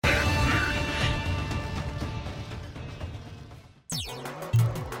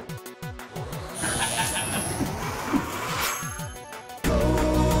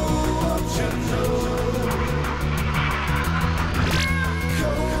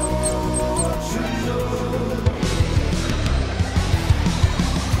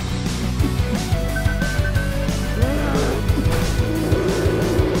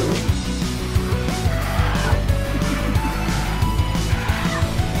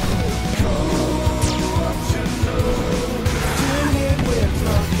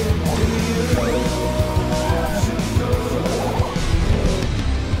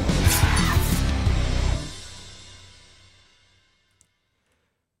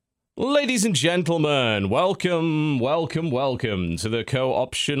Ladies and gentlemen, welcome to the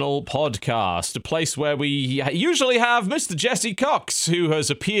Co-Optional Podcast, a place where we usually have Mr. Jesse Cox, who has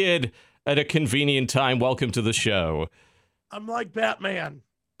appeared at a convenient time. Welcome to the show. I'm like Batman,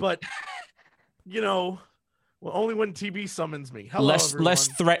 but, only when TB summons me. Hello, everyone. Less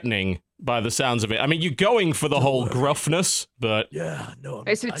threatening, by the sounds of it. I mean, you're going for the whole gruffness, but... Yeah, no.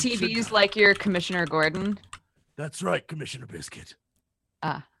 Okay, so TB's like your Commissioner Gordon? That's right, Commissioner Biscuit.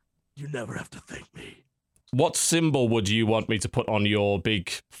 Ah. You never have to thank me. What symbol would you want me to put on your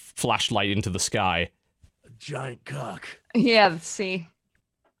big flashlight into the sky? A giant cock. Yeah, let's see.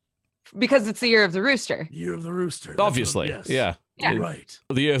 Because it's the year of the rooster. Year of the rooster. Obviously, yes. yeah. Right.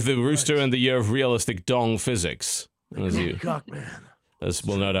 The year of the rooster and the year of realistic dong physics. Cock man. As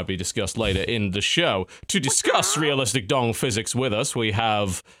will no doubt be discussed later in the show. To discuss realistic dong physics with us, we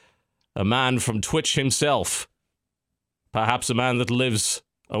have a man from Twitch himself. Perhaps a man that lives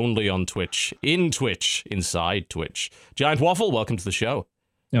only on Twitch, inside Twitch. GiantWaffle, welcome to the show.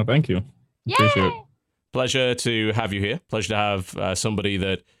 Yeah, thank you. Appreciate it. Pleasure to have you here. Pleasure to have somebody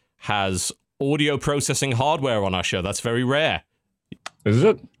that has audio processing hardware on our show. That's very rare. Is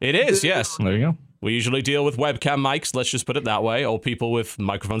it? It is, yes. There you go. We usually deal with webcam mics, let's just put it that way, or people with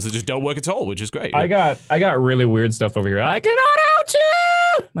microphones that just don't work at all, which is great. I got really weird stuff over here. I can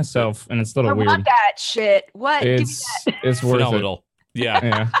auto-tune myself, and it's a little weird. I want that shit. What? Give me that. It's worth phenomenal. Yeah.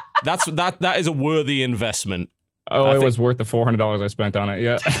 Yeah. That is a worthy investment. Oh, it was worth the $400 I spent on it.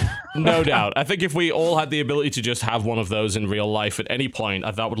 Yeah. No doubt. I think if we all had the ability to just have one of those in real life at any point,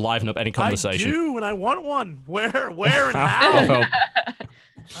 that would liven up any conversation. I do, and I want one. Where, and how?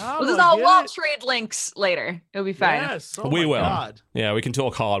 We'll just all wall trade links later. It'll be fine. Yes. Oh we my will. God. Yeah, we can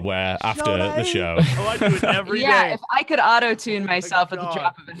talk hardware after the show. Oh, I do it every day. Yeah, if I could auto-tune myself at the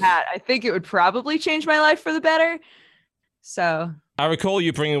drop of a hat, I think it would probably change my life for the better. So... I recall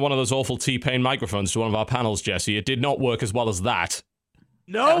you bringing one of those awful T-Pain microphones to one of our panels, Jesse. It did not work as well as that.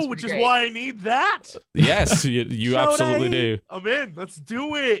 No, which is why I need that. Yes, you absolutely do. I'm in. Let's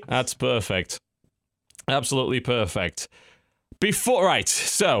do it. That's perfect. Absolutely perfect. Before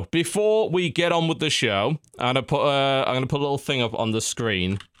we get on with the show, I'm gonna put a little thing up on the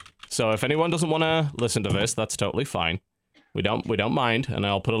screen. So if anyone doesn't want to listen to this, that's totally fine. We don't mind, and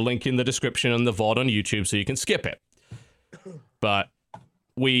I'll put a link in the description and the VOD on YouTube so you can skip it. But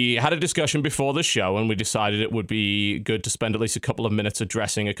we had a discussion before the show, and we decided it would be good to spend at least a couple of minutes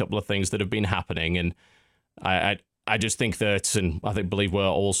addressing a couple of things that have been happening. And I just think that, and believe we're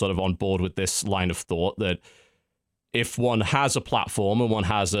all sort of on board with this line of thought, that if one has a platform and one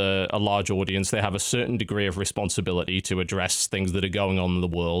has a large audience, they have a certain degree of responsibility to address things that are going on in the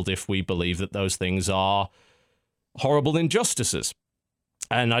world if we believe that those things are horrible injustices.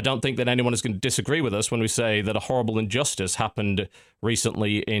 And I don't think that anyone is going to disagree with us when we say that a horrible injustice happened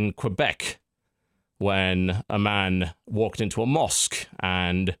recently in Quebec when a man walked into a mosque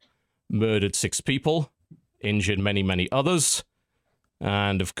and murdered 6 people, injured many, many others.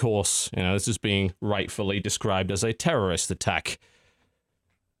 And of course, this is being rightfully described as a terrorist attack.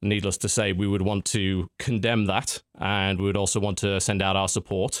 Needless to say, we would want to condemn that, and we would also want to send out our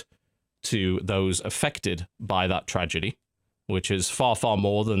support to those affected by that tragedy, which is far, far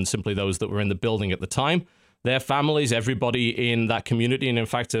more than simply those that were in the building at the time. Their families, everybody in that community, and in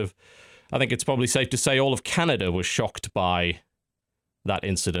fact, I think it's probably safe to say all of Canada was shocked by that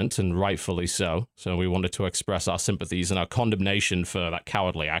incident, and rightfully so. So we wanted to express our sympathies and our condemnation for that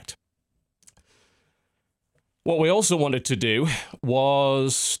cowardly act. What we also wanted to do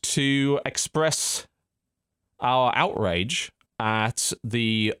was to express our outrage at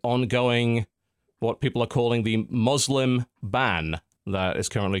the ongoing, what people are calling the Muslim ban that is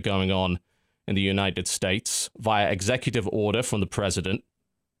currently going on in the United States via executive order from the president.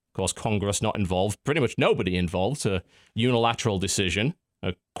 Of course, Congress not involved, pretty much nobody involved. A unilateral decision,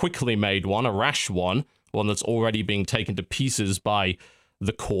 a quickly made one, a rash one that's already being taken to pieces by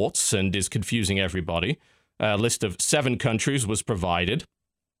the courts and is confusing everybody. A list of 7 countries was provided,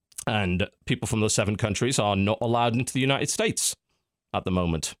 and people from those 7 countries are not allowed into the United States at the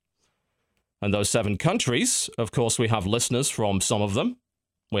moment. And those 7 countries, of course, we have listeners from some of them,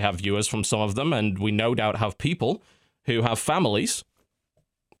 we have viewers from some of them, and we no doubt have people who have families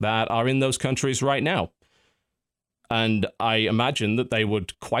that are in those countries right now. And I imagine that they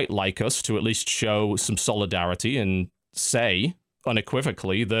would quite like us to at least show some solidarity and say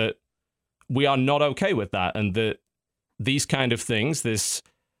unequivocally that we are not okay with that, and that these kind of things, this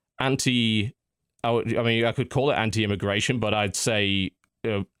I could call it anti-immigration, but I'd say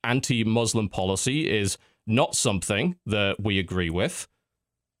anti-Muslim policy is not something that we agree with.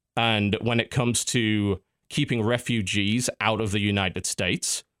 And when it comes to keeping refugees out of the United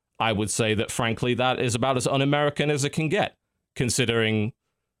States, I would say that, frankly, that is about as un-American as it can get, considering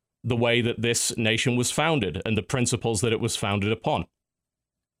the way that this nation was founded and the principles that it was founded upon.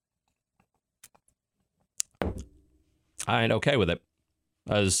 I ain't okay with it.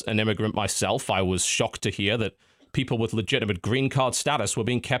 As an immigrant myself, I was shocked to hear that people with legitimate green card status were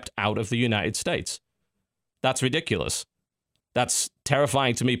being kept out of the United States. That's ridiculous. That's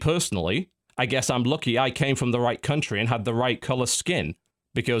terrifying to me personally. I guess I'm lucky I came from the right country and had the right color skin,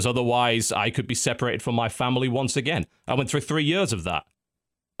 because otherwise I could be separated from my family once again. I went through 3 years of that.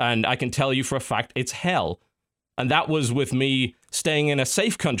 And I can tell you for a fact, it's hell. And that was with me staying in a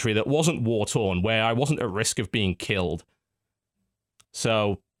safe country that wasn't war-torn, where I wasn't at risk of being killed.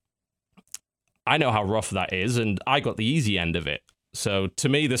 So, I know how rough that is, and I got the easy end of it. So, to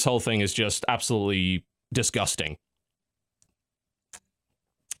me, this whole thing is just absolutely disgusting.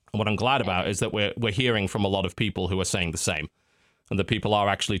 And what I'm glad about is that we're hearing from a lot of people who are saying the same. And that people are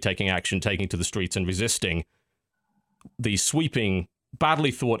actually taking action, taking to the streets and resisting the sweeping,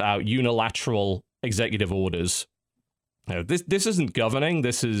 badly thought out, unilateral executive orders. You know, this isn't governing.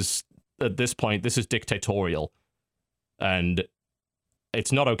 This is, at this point, this is dictatorial. And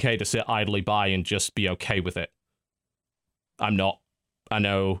it's not okay to sit idly by and just be okay with it. I'm not. I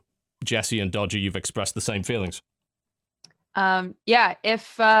know Jesse and Dodger, you've expressed the same feelings. Yeah,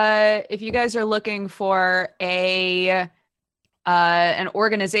 if you guys are looking for an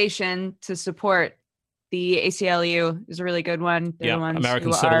organization to support, the ACLU is a really good one. They're the ones American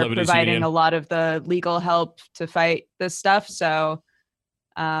who Civil are Liberties providing Union. a lot of the legal help to fight this stuff. So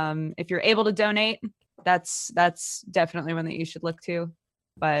if you're able to donate, that's definitely one that you should look to.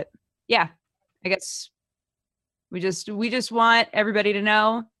 But yeah, I guess we just want everybody to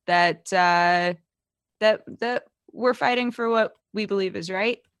know that that we're fighting for what we believe is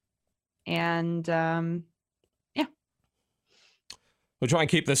right. And yeah. We'll try and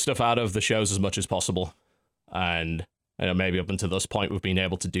keep this stuff out of the shows as much as possible. And maybe up until this point, we've been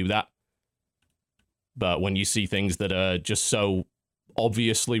able to do that. But when you see things that are just so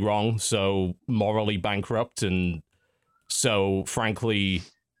obviously wrong, so morally bankrupt, and so, frankly,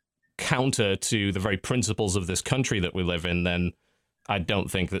 counter to the very principles of this country that we live in, then I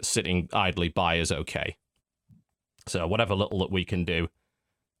don't think that sitting idly by is okay. So whatever little that we can do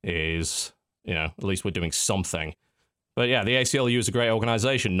is, at least we're doing something. But yeah, the ACLU is a great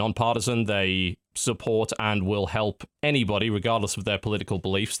organization, nonpartisan. They support and will help anybody, regardless of their political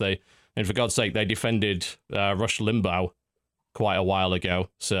beliefs. And for God's sake, they defended Rush Limbaugh quite a while ago.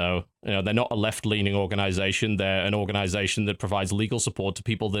 So, they're not a left-leaning organization. They're an organization that provides legal support to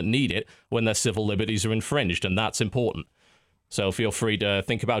people that need it when their civil liberties are infringed, and that's important. So feel free to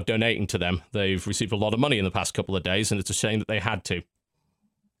think about donating to them. They've received a lot of money in the past couple of days, and it's a shame that they had to.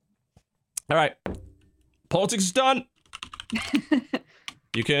 All right. Politics is done.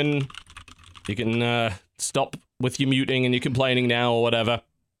 You can stop with your muting and your complaining now or whatever.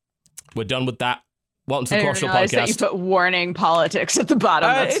 We're done with that. Welcome to the Cross Show Podcast. That you put warning politics at the bottom.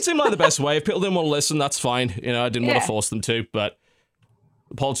 It seemed like the best way. If people didn't want to listen, that's fine. I didn't want to force them to, but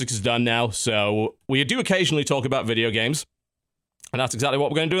politics is done now. So we do occasionally talk about video games. And that's exactly what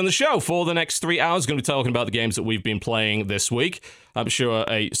we're going to do in the show. For the next 3 hours, we're going to be talking about the games that we've been playing this week. I'm sure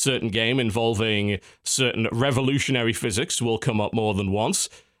a certain game involving certain revolutionary physics will come up more than once,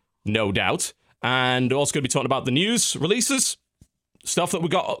 no doubt. And we're also going to be talking about the news, releases, stuff that we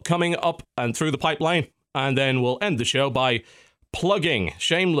got coming up and through the pipeline. And then we'll end the show by plugging,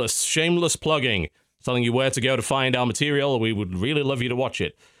 shameless plugging, telling you where to go to find our material. We would really love you to watch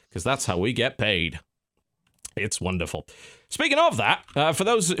it, because that's how we get paid. It's wonderful. Speaking of that, for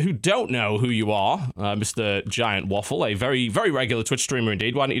those who don't know who you are, Mr. GiantWaffle, a very, very regular Twitch streamer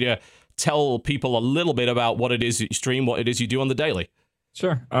indeed, why don't you tell people a little bit about what it is that you stream, what it is you do on the daily?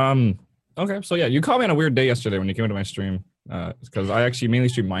 Sure. Okay, so yeah, you caught me on a weird day yesterday when you came into my stream, because I actually mainly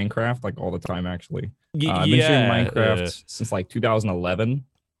stream Minecraft, like all the time, actually. I've been streaming Minecraft since like 2011,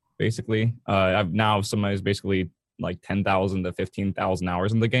 basically. I've now summarized basically like 10,000 to 15,000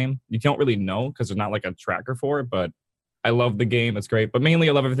 hours in the game. You don't really know because there's not like a tracker for it, but I love the game. It's great. But mainly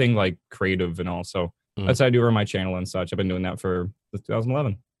I love everything like creative and all. So that's what I do over my channel and such. I've been doing that for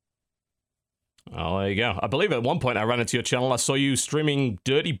 2011. Oh, there you go. I believe at one point I ran into your channel. I saw you streaming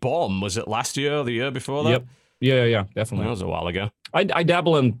Dirty Bomb. Was it last year or the year before that? Yep. Yeah, definitely. That was a while ago. I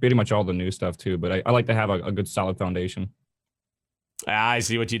dabble in pretty much all the new stuff too, but I like to have a good solid foundation. I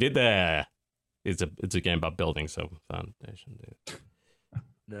see what you did there. It's a game about building, so foundation.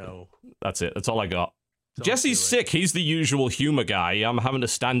 No. That's it. That's all I got. Don't Jesse's sick. He's the usual humor guy. I'm having to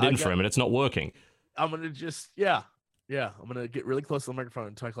stand in for him, and it's not working. I'm going to just, I'm going to get really close to the microphone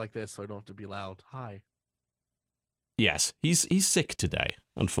and talk like this so I don't have to be loud. Hi. Yes, he's sick today,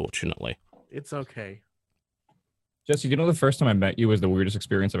 unfortunately. It's okay. Jesse, you know the first time I met you was the weirdest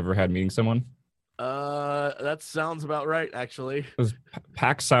experience I've ever had meeting someone? That sounds about right, actually. It was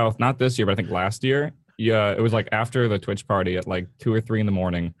PAX South, not this year, but I think last year. Yeah, it was like after the Twitch party at like 2 or 3 in the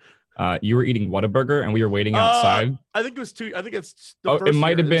morning. You were eating Whataburger and we were waiting outside. I think it was two. I think it's the Oh, first it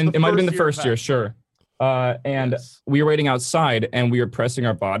might have been. It might have been the year first year, back. sure. And Yes. we were waiting outside, and we were pressing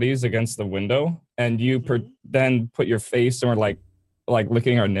our bodies against the window, and you then put your face and were like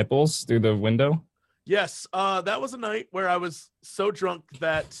licking our nipples through the window. Yes, that was a night where I was so drunk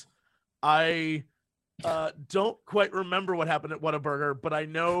that I don't quite remember what happened at Whataburger, but I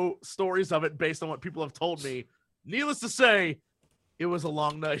know stories of it based on what people have told me. Needless to say, it was a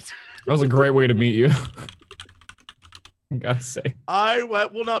long night. That was a great way to meet you. I gotta say. I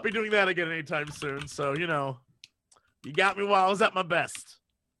will not be doing that again anytime soon. So, you got me while I was at my best.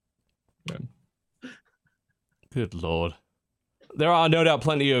 Good lord. There are no doubt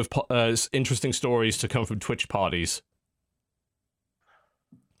plenty of interesting stories to come from Twitch parties.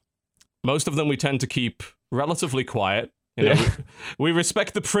 Most of them we tend to keep relatively quiet. You know, we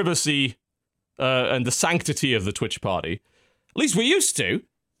respect the privacy and the sanctity of the Twitch party. At least we used to.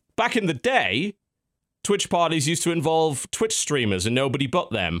 Back in the day, Twitch parties used to involve Twitch streamers and nobody but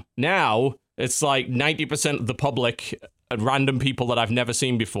them. Now, it's like 90% of the public and random people that I've never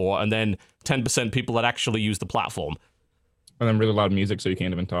seen before, and then 10% people that actually use the platform. And then really loud music so you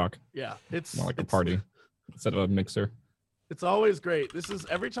can't even talk. Yeah, it's More like a party instead of a mixer. It's always great. This is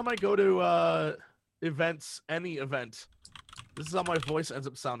every time I go to events, any event, this is how my voice ends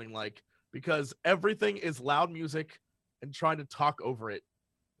up sounding like, because everything is loud music and trying to talk over it.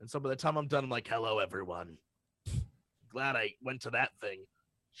 And so by the time I'm done, I'm like, hello, everyone. Glad I went to that thing.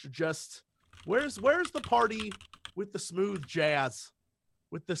 Should just, where's the party with the smooth jazz?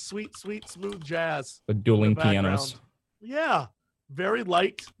 With the sweet, sweet, smooth jazz. The dueling in the background? pianos. Yeah. Very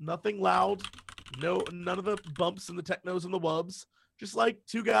light, nothing loud. None of the bumps and the technos and the wubs. Just like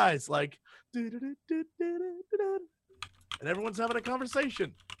two guys, like, and everyone's having a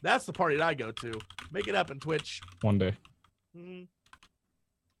conversation. That's the party that I go to. Make it happen, Twitch. One day.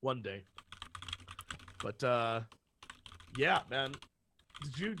 One day. But yeah, man.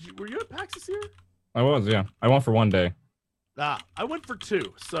 Were you at PAX this year? I was, yeah. I went for one day. I went for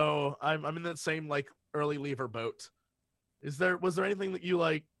 2, so I'm in that same like early leaver boat. Was there anything that you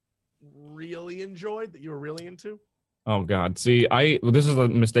like really enjoyed that you were really into? Oh God. See, this is a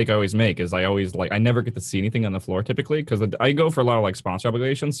mistake I always make is I never get to see anything on the floor typically because I go for a lot of like sponsor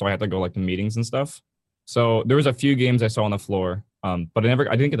obligations, so I have to go like to meetings and stuff. So there was a few games I saw on the floor, but I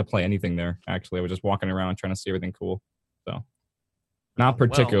didn't get to play anything there. Actually, I was just walking around trying to see everything cool. So not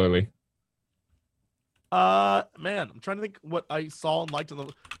particularly. Man, I'm trying to think what I saw and liked.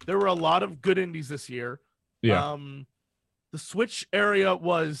 There were a lot of good indies this year. Yeah. The Switch area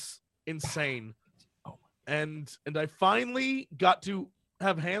was insane. And I finally got to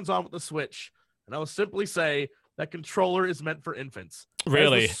have hands-on with the Switch. And I will simply say that controller is meant for infants.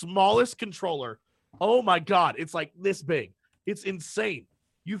 Really? The smallest controller. Oh my God. It's like this big. It's insane.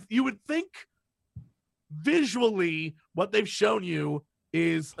 You would think visually what they've shown you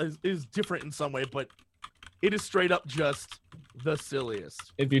is different in some way, but it is straight up just the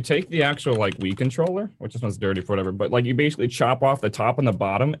silliest. If you take the actual like Wii controller, which this one's dirty for whatever, but like you basically chop off the top and the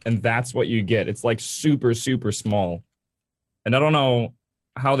bottom, and that's what you get. It's like super, super small. And I don't know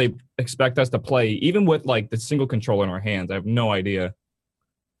how they expect us to play, even with like the single controller in our hands. I have no idea.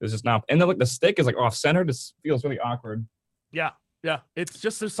 It's just not. And then like the stick is like off center. This feels really awkward. Yeah. It's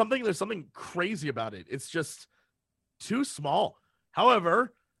just there's something crazy about it. It's just too small.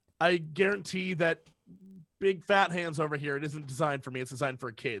 However, I guarantee that big fat hands over here, it isn't designed for me. It's designed for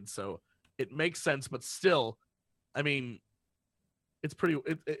a kid, so it makes sense. But still, I mean, it's pretty.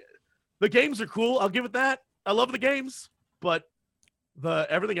 The games are cool. I'll give it that. I love the games, but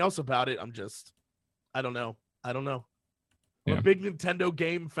everything else about it, I don't know. I'm a big Nintendo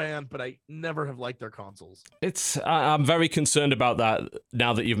game fan, but I never have liked their consoles. I'm very concerned about that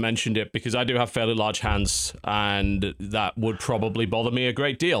now that you've mentioned it, because I do have fairly large hands, and that would probably bother me a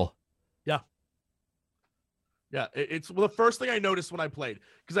great deal. Yeah, it's the first thing I noticed when I played,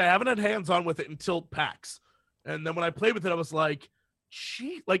 because I haven't had hands-on with it until PAX. And then when I played with it, I was like,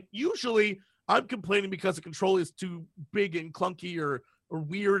 gee, like usually I'm complaining because the controller is too big and clunky or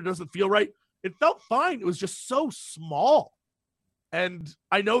weird, it doesn't feel right. It felt fine. It was just so small. And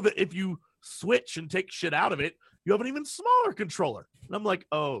I know that if you switch and take shit out of it, you have an even smaller controller. And I'm like,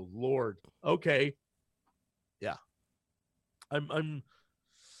 oh Lord, okay. Yeah.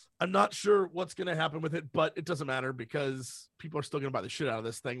 I'm not sure what's going to happen with it, but it doesn't matter because people are still going to buy the shit out of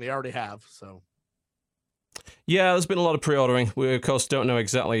this thing. They already have, so. Yeah, there's been a lot of pre-ordering. We, of course, don't know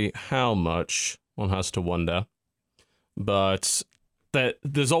exactly how much. One has to wonder. But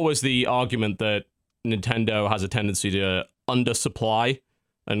there's always the argument that Nintendo has a tendency to undersupply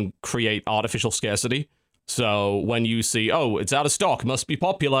and create artificial scarcity. So when you see, oh, it's out of stock, must be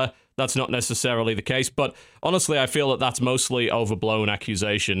popular, that's not necessarily the case. But honestly, I feel that that's mostly overblown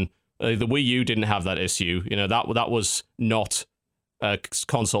accusation. The Wii U didn't have that issue. You know, that was not a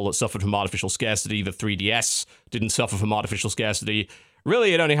console that suffered from artificial scarcity. The 3DS didn't suffer from artificial scarcity.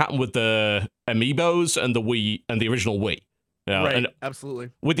 Really, it only happened with the Amiibos and the Wii and the original Wii. You know, Right, and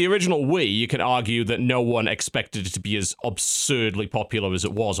absolutely. with the original Wii, you can argue that no one expected it to be as absurdly popular as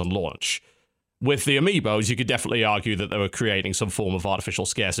it was on launch. With the Amiibos, you could definitely argue that they were creating some form of artificial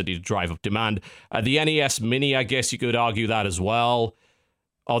scarcity to drive up demand. The NES Mini, I guess you could argue that as well.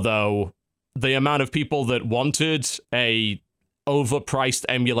 Although, the amount of people that wanted a overpriced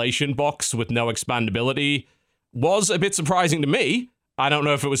emulation box with no expandability was a bit surprising to me. I don't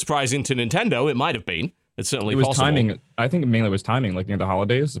know if it was surprising to Nintendo. It might have been. It's certainly possible. Timing. I think mainly it was timing. Like near the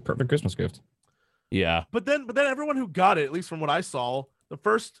holidays, it's a perfect Christmas gift. Yeah. But then everyone who got it, at least from what I saw, the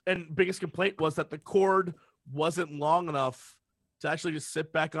first and biggest complaint was that the cord wasn't long enough to actually just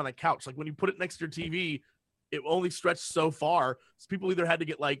sit back on a couch. Like when you put it next to your TV, it only stretched so far. So people either had to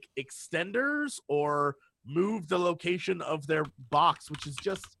get like extenders or move the location of their box, which is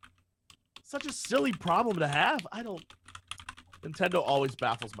just such a silly problem to have. Nintendo always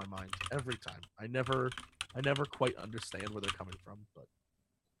baffles my mind every time. I never quite understand where they're coming from, but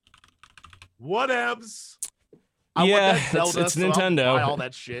whatevs. I want that Zelda, it's so I'll Nintendo. buy all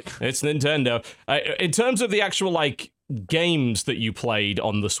that shit. It's Nintendo. In terms of the actual like games that you played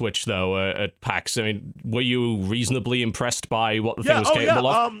on the Switch, though, at PAX, I mean, were you reasonably impressed by what the thing was capable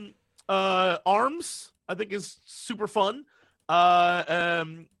of? ARMS, I think, is super fun.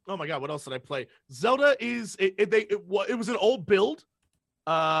 Oh my god, what else did I play? Zelda is it was an old build.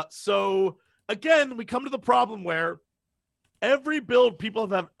 So again, we come to the problem where every build people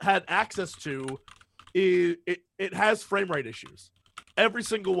have had access to it has frame rate issues. Every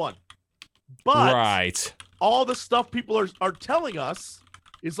single one. But right. all the stuff people are telling us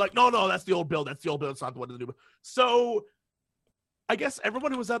is like, no, that's the old build. That's the old build. It's not the one to do. So I guess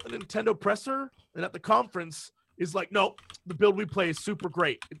everyone who was at the Nintendo presser and at the conference is like, no, the build we play is super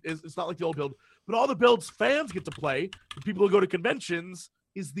great. It's not like the old build. But all the builds fans get to play, the people who go to conventions,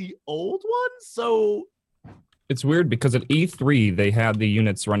 is the old one. So it's weird because at E3, they had the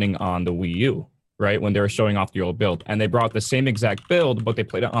units running on the Wii U, right? When they were showing off the old build. And they brought the same exact build, but they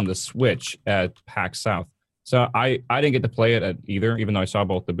played it on the Switch at PAX South. So I didn't get to play it at either, even though I saw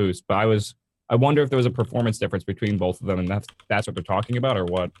both the booths. But I wonder if there was a performance difference between both of them, and that's what they're talking about, or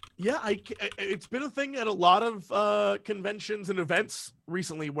what? Yeah, it's been a thing at a lot of conventions and events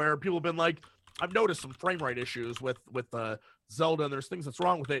recently where people have been like, I've noticed some frame rate issues with Zelda, and there's things that's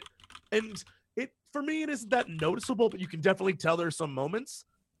wrong with it. And for me, it isn't that noticeable, but you can definitely tell there's some moments.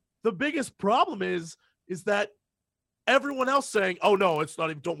 The biggest problem is that everyone else saying, "Oh no, it's not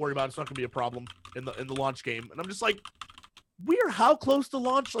even. Don't worry about it. It's not going to be a problem in the launch game." And I'm just like, we're how close to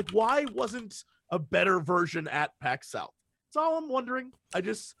launch? Like, why wasn't a better version at PAX South? That's all I'm wondering.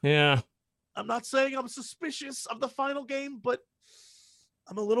 I'm not saying I'm suspicious of the final game, but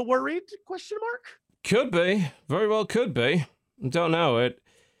I'm a little worried. Question mark? Could be. Very well could be. I don't know.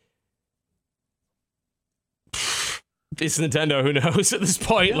 It's Nintendo. Who knows at this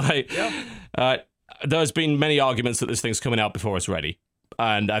point? There's been many arguments that this thing's coming out before it's ready.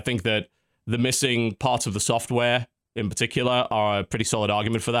 And I think that the missing parts of the software in particular are a pretty solid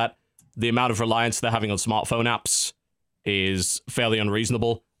argument for that. The amount of reliance they're having on smartphone apps is fairly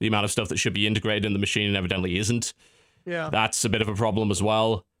unreasonable. The amount of stuff that should be integrated in the machine evidently isn't. Yeah. That's a bit of a problem as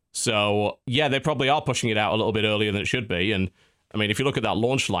well. So, yeah, they probably are pushing it out a little bit earlier than it should be. And, I mean, if you look at that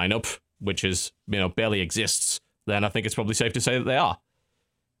launch lineup, which is, barely exists, then I think it's probably safe to say that they are.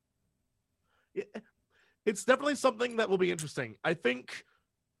 It's definitely something that will be interesting. I think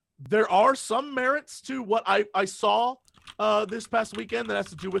there are some merits to what I saw this past weekend that has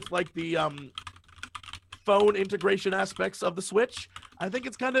to do with like the phone integration aspects of the Switch. I think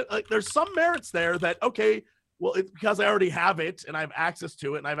it's kind of like there's some merits there that, okay, well, it's because I already have it and I have access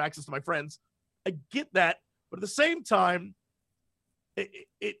to it and I have access to my friends. I get that. But at the same time,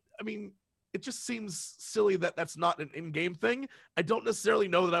 it just seems silly that that's not an in-game thing. I don't necessarily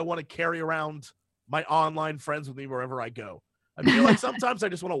know that I want to carry around my online friends with me wherever I go. I feel like sometimes I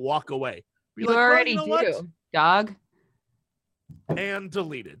just want to walk away. You already do, what? Dog. And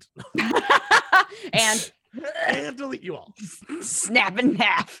deleted. and delete you all. Snap in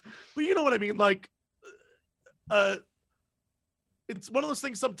half. But you know what I mean? Like, it's one of those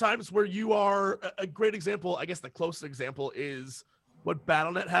things sometimes where you are a great example. I guess the closest example is what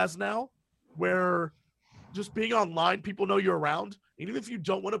Battle.net has now, where just being online, people know you're around. And even if you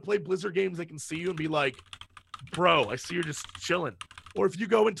don't want to play Blizzard games, they can see you and be like, bro, I see you're just chilling. Or if you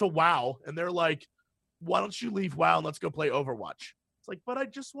go into WoW and they're like, why don't you leave WoW and let's go play Overwatch? It's like, but I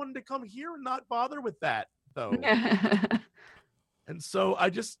just wanted to come here and not bother with that, though. And so I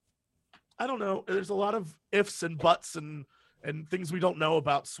don't know. There's a lot of ifs and buts and things we don't know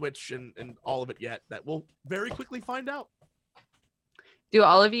about Switch and all of it yet that we'll very quickly find out. Have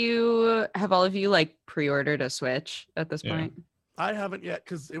all of you like pre-ordered a Switch at this point? I haven't yet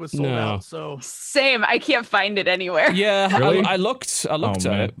because it was sold out. So same. I can't find it anywhere. Yeah, Really? I looked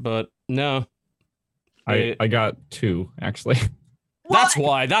at it, but no. I got 2 actually. That's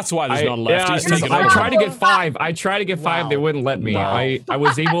why there's none left. Yeah, He's taking I over. tried to get 5. They wouldn't let me. Wow. I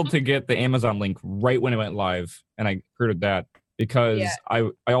was able to get the Amazon link right when it went live, and I heard of that because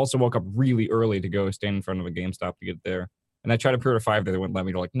I also woke up really early to go stand in front of a GameStop to get there. And I tried to pre-order 5 there. They wouldn't let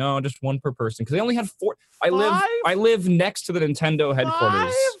me. They're like, no, just 1 per person. Because they only had 4. I live next to the Nintendo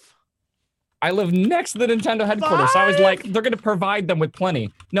headquarters. 5? I live next to the Nintendo headquarters. So I was like, they're going to provide them with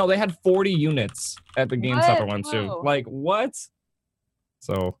plenty. No, they had 40 units at the GameStop I went to. Whoa. Like, what?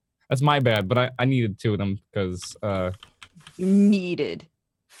 So that's my bad. But I needed 2 of them because... You needed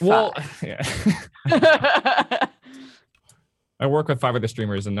 5. Well, yeah. I work with 5 other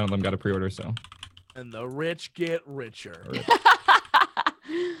streamers and none of them got a pre-order, so... And the rich get richer.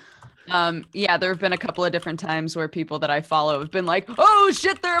 Yeah, there have been a couple of different times where people that I follow have been like, oh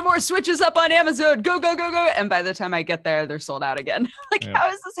shit, there are more Switches up on Amazon. Go, go, go, go. And by the time I get there, they're sold out again. Like, how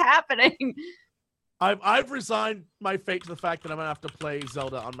is this happening? I've resigned my fate to the fact that I'm gonna have to play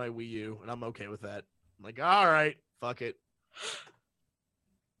Zelda on my Wii U, and I'm okay with that. I'm like, all right, fuck it.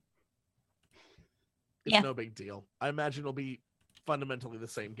 It's no big deal. I imagine it'll be fundamentally the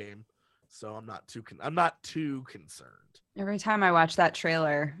same game. So I'm not too concerned. Every time I watch that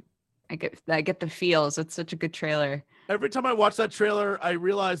trailer, I get the feels. It's such a good trailer. Every time I watch that trailer, I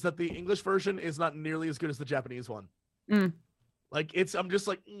realize that the English version is not nearly as good as the Japanese one. Like I'm just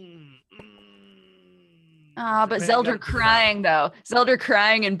like. But Zelda crying though. Zelda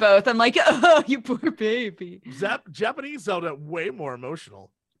crying in both. I'm like, oh, you poor baby. Japanese Zelda way more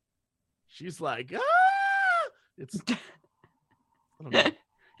emotional. She's like, ah. It's. I don't know.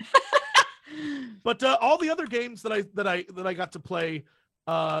 But all the other games that I got to play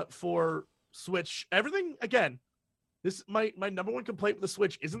for Switch, everything again. This my number one complaint with the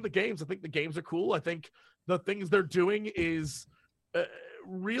Switch isn't the games. I think the games are cool. I think the things they're doing is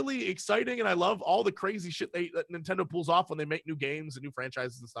really exciting, and I love all the crazy shit that Nintendo pulls off when they make new games and new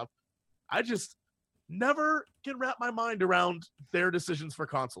franchises and stuff. I just never can wrap my mind around their decisions for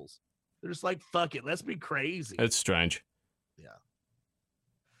consoles. They're just like, fuck it, let's be crazy. It's strange. Yeah.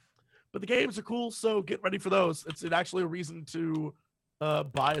 But the games are cool, so get ready for those. It's actually a reason to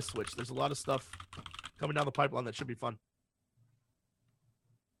buy a Switch. There's a lot of stuff coming down the pipeline that should be fun.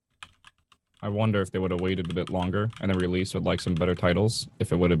 I wonder if they would have waited a bit longer and then released with like some better titles,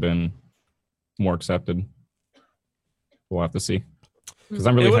 if it would have been more accepted. We'll have to see. Because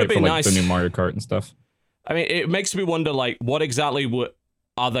I'm really hyped for like the new Mario Kart and stuff. I mean, it makes me wonder, like, what exactly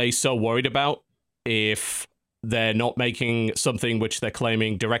are they so worried about if they're not making something which they're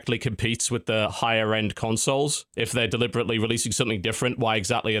claiming directly competes with the higher end consoles? If they're deliberately releasing something different, why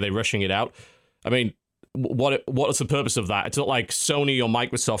exactly are they rushing it out? I mean, what is the purpose of that? It's not like Sony or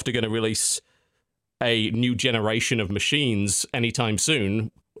Microsoft are going to release a new generation of machines anytime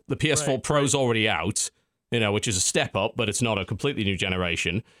soon. The PS4 Pro's already out, which is a step up, but it's not a completely new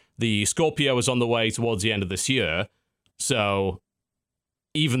generation. The Scorpio is on the way towards the end of this year. So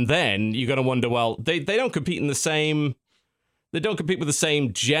even then, you're going to wonder, well, they don't compete in the same... They don't compete with the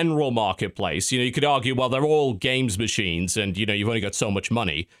same general marketplace. You could argue, well, they're all games machines and, you've only got so much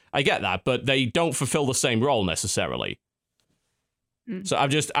money. I get that, but they don't fulfill the same role necessarily. So I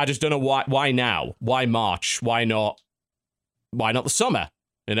just don't know why now? Why March? Why not the summer?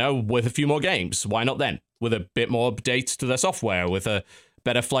 With a few more games. Why not then? With a bit more updates to their software, with a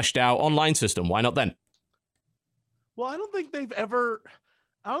better fleshed out online system. Why not then? Well, I don't think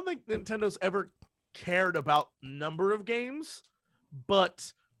Nintendo's ever cared about number of games,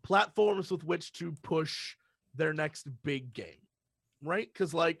 but platforms with which to push their next big game, right?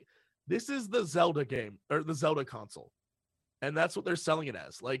 Because like this is the Zelda game or the Zelda console, and that's what they're selling it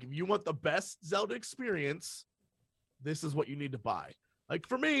as. Like, if you want the best Zelda experience, this is what you need to buy. Like,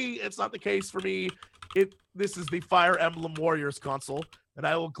 for me, it's not the case. For me, this is the Fire Emblem Warriors console, and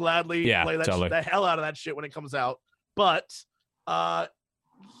I will gladly play the hell out of that shit when it comes out. But I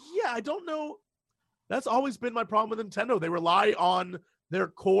don't know. That's always been my problem with Nintendo. They rely on their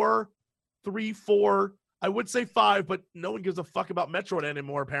core 3, 4, I would say 5, but no one gives a fuck about Metroid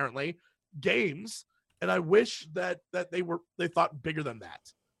anymore, apparently, games. And I wish that they thought bigger than that.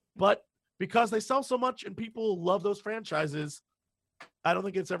 But because they sell so much and people love those franchises, I don't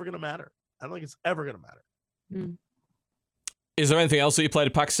think it's ever going to matter. Is there anything else that you played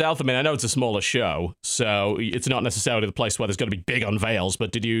at PAX South? I mean, I know it's a smaller show, so it's not necessarily the place where there's going to be big unveils,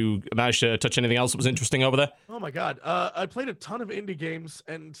 but did you manage to touch anything else that was interesting over there? Oh my God. I played a ton of indie games,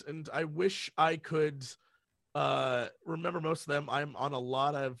 and I wish I could remember most of them. I'm on a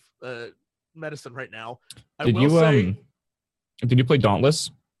lot of medicine right now. Did you play Dauntless?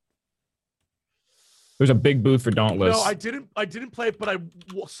 There's a big booth for Dauntless. No, I didn't play it, but I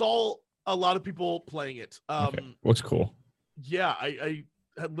saw a lot of people playing it. Okay. Looks cool. Yeah, I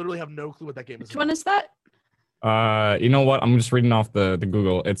literally have no clue what that game is. Which one is that? You know what? I'm just reading off the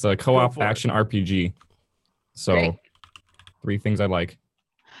Google. It's a co-op action RPG. So, Great. 3 things I like.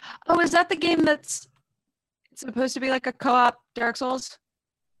 Oh, is that the game that's supposed to be like a co-op Dark Souls?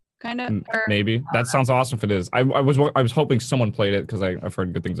 Kind of? Maybe. That sounds awesome if it is. I was hoping someone played it because I've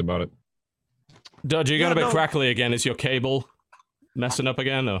heard good things about it. Dodge, you got a bit crackly again. Is your cable messing up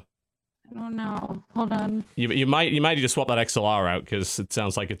again, or? I don't know. Hold on. You might need to swap that XLR out because it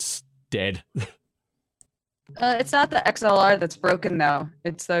sounds like it's dead. It's not the XLR that's broken though.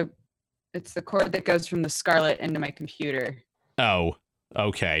 It's the cord that goes from the Scarlet into my computer. Oh,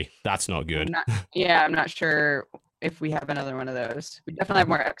 okay. That's not good. I'm not sure if we have another one of those. We definitely have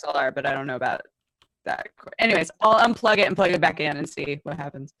more XLR, but I don't know about that. Anyways, I'll unplug it and plug it back in and see what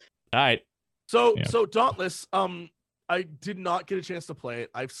happens. All right. So Dauntless, I did not get a chance to play it.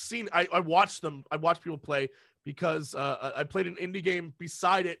 I watched them. I watched people play because I played an indie game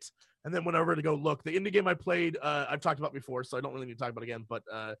beside it and then went over to go look. The indie game I played, I've talked about before, so I don't really need to talk about it again, but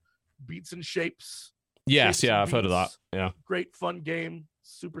Beats and Shapes. Yes, Shapes yeah, and I've heard of that. Beats. Yeah. Great fun game,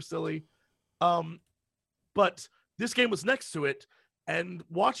 super silly. But this game was next to it, and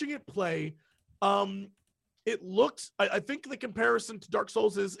watching it play, it looked, I think the comparison to Dark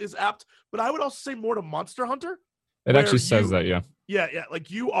Souls is apt, but I would also say more to Monster Hunter. It actually says that, yeah. Yeah.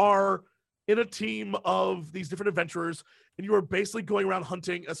 Like you are in a team of these different adventurers, and you are basically going around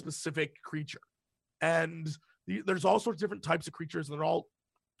hunting a specific creature. And there's all sorts of different types of creatures, and they're all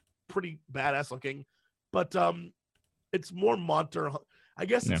pretty badass looking. But it's more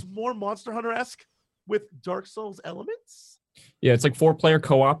it's more Monster Hunter-esque with Dark Souls elements. Yeah, it's like 4-player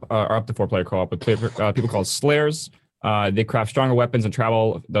co-op, or up to 4-player co-op with people called Slayers. They craft stronger weapons and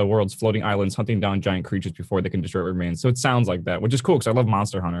travel the world's floating islands, hunting down giant creatures before they can destroy what remains. So it sounds like that, which is cool because I love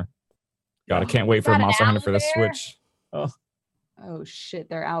Monster Hunter. God, I can't wait for Monster Hunter for the Switch. Oh shit,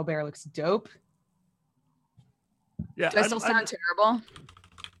 their owlbear looks dope. Yeah. Do I still sound terrible?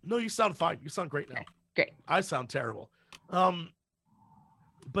 No, you sound fine. You sound great now. Okay, great. I sound terrible.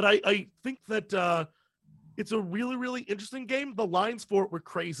 But I think that it's a really, really interesting game. The lines for it were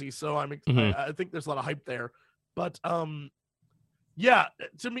crazy, so I think there's a lot of hype there. But yeah,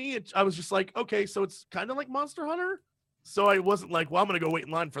 to me, I was just like, okay, so it's kind of like Monster Hunter. So I wasn't like, well, I'm gonna go wait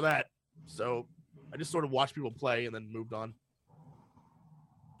in line for that. So I just sort of watched people play and then moved on.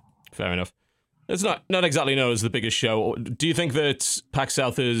 Fair enough. It's not exactly known as the biggest show. Do you think that PAX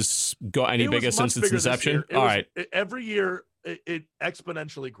South has got any bigger since its inception? All right. Every year, it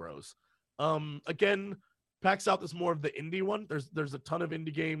exponentially grows. Again, PAX South is more of the indie one. There's a ton of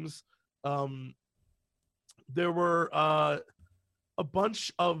indie games. There were a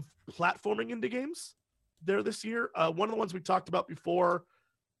bunch of platforming indie games there this year. One of the ones we talked about before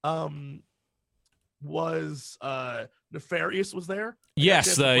was Nefarious was there.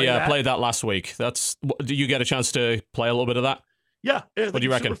 Yes, I played that last week. Do you get a chance to play a little bit of that? Yeah. What do you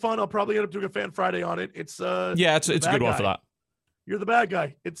reckon? Super fun. I'll probably end up doing a Fan Friday on it. It's a good one for that. You're the bad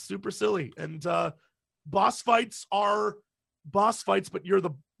guy. It's super silly. And boss fights are boss fights, but you're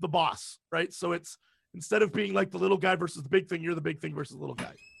the boss, right? So it's instead of being like the little guy versus the big thing, you're the big thing versus the little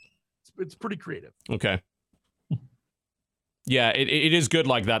guy. It's pretty creative. Okay. Yeah, it is good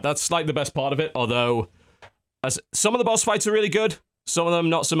like that. That's like the best part of it, although some of the boss fights are really good, some of them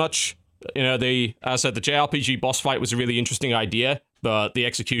not so much. You know, as I said, the JRPG boss fight was a really interesting idea, but the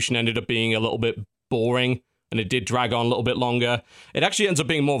execution ended up being a little bit boring, and it did drag on a little bit longer. It actually ends up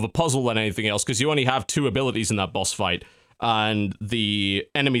being more of a puzzle than anything else, because you only have 2 abilities in that boss fight, and the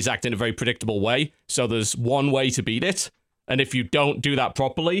enemies act in a very predictable way, so there's one way to beat it, and if you don't do that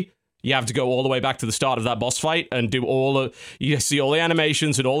properly, you have to go all the way back to the start of that boss fight and do you see all the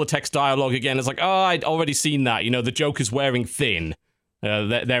animations and all the text dialogue again. It's like, oh, I'd already seen that. You know, the Joker's wearing thin.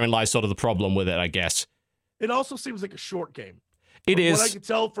 Therein lies sort of the problem with it, I guess. It also seems like a short game. It From is what I could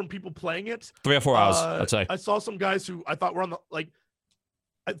tell from people playing it, 3 or 4 hours, I'd say. I saw some guys who I thought were on the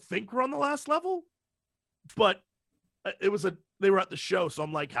I think we're on the last level, but they were at the show, so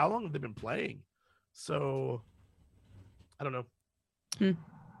I'm like, how long have they been playing? So I don't know.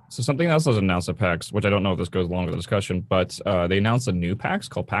 So something else was announced at PAX, which I don't know if this goes along with the discussion, but they announced a new PAX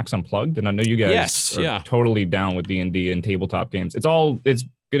called PAX Unplugged, and I know you guys are totally down with D&D and tabletop games. It's going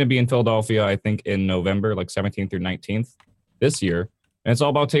to be in Philadelphia, I think, in November, like 17th through 19th this year, and it's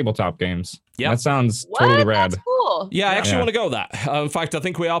all about tabletop games. Yeah, that sounds totally rad. That's cool. Yeah, I actually want to go that. In fact, I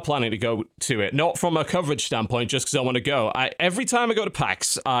think we are planning to go to it, not from a coverage standpoint, just because I want to go. Every time I go to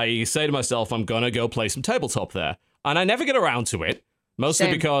PAX, I say to myself, I'm going to go play some tabletop there, and I never get around to it.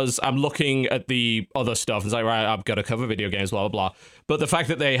 Mostly because I'm looking at the other stuff. It's like, right, I've got to cover video games, blah, blah, blah. But the fact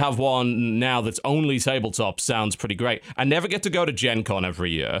that they have one now that's only tabletop sounds pretty great. I never get to go to Gen Con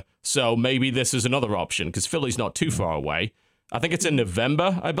every year, so maybe this is another option, because Philly's not too far away. I think it's in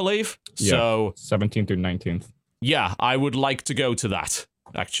November, I believe. Yeah, so 17th through 19th. Yeah, I would like to go to that,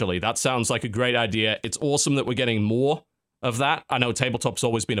 actually. That sounds like a great idea. It's awesome that we're getting more of that. I know tabletop's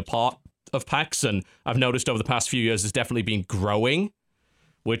always been a part of PAX, and I've noticed over the past few years it's definitely been growing,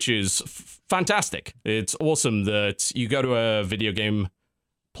 which is fantastic. It's awesome that you go to a video game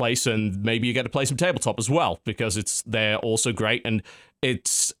place and maybe you get to play some tabletop as well, because they're also great, and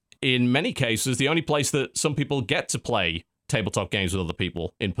it's, in many cases, the only place that some people get to play tabletop games with other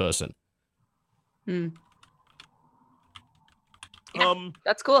people in person. Yeah,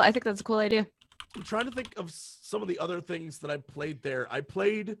 that's cool. I think that's a cool idea. I'm trying to think of some of the other things that I played there. I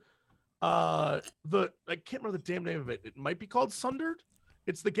played I can't remember the damn name of it. It might be called Sundered.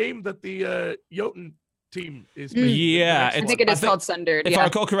 It's the game that the Jotun team is making. Yeah, I think it is called Sundered. If I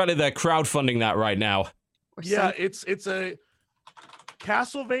recall correctly, they're crowdfunding that right now. Yeah, it's a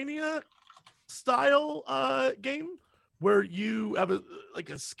Castlevania style game where you have a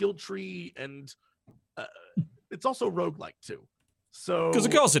skill tree, and it's also roguelike too. So because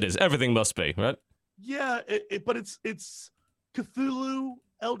of course it is. Everything must be, right? Yeah, but it's Cthulhu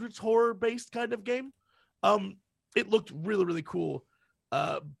Eldritch horror based kind of game. It looked really, really cool.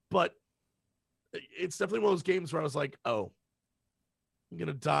 But it's definitely one of those games where I was like, oh, I'm going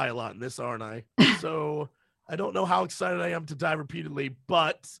to die a lot in this, aren't I? So I don't know how excited I am to die repeatedly,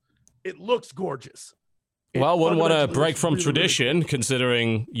 but it looks gorgeous. Well, one want to break from really, tradition, really cool.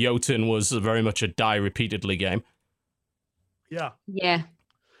 considering Jotun was very much a die repeatedly game. Yeah. Yeah.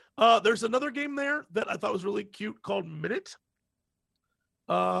 There's another game there that I thought was really cute called Minute.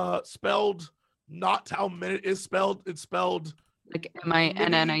 Spelled not how Minute is spelled. It's spelled like MINNIT or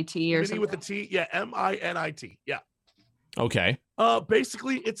Mini something. with a T. Yeah, MINIT. Yeah. Okay.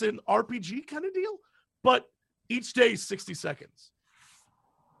 Basically, it's an RPG kind of deal, but each day is 60 seconds.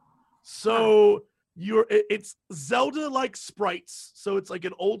 So it's Zelda-like sprites. So it's like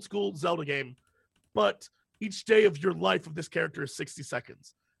an old school Zelda game, but each day of your life of this character is 60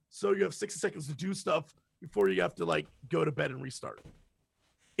 seconds. So you have 60 seconds to do stuff before you have to go to bed and restart.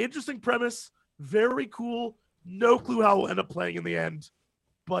 Interesting premise, very cool. No clue how we'll end up playing in the end,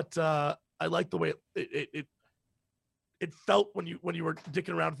 but I like the way it felt when you were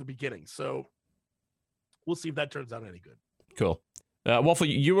dicking around at the beginning. So we'll see if that turns out any good. Cool. Waffle,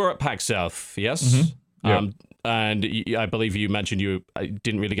 you were at PAX South, yes? Mm-hmm. Yeah. And I believe you mentioned you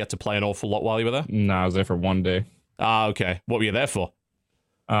didn't really get to play an awful lot while you were there? No, I was there for one day. Ah, okay. What were you there for?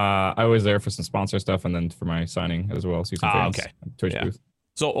 I was there for some sponsor stuff and then for my signing as well. See some fans. Okay. Twitch booth.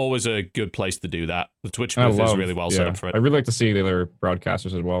 So always a good place to do that. The Twitch booth is really well set up for it. I really like to see the other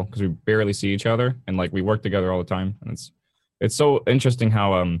broadcasters as well, because we barely see each other and we work together all the time. And it's so interesting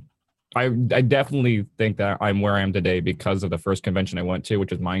how I definitely think that I'm where I am today because of the first convention I went to,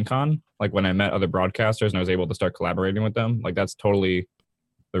 which is Minecon. When I met other broadcasters and I was able to start collaborating with them, that's totally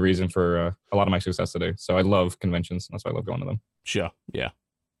the reason for a lot of my success today. So I love conventions. That's why I love going to them. Sure, yeah.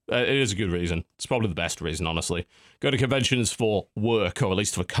 It is a good reason. It's probably the best reason, honestly. Go to conventions for work, or at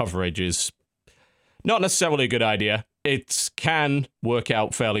least for coverage, is not necessarily a good idea. It can work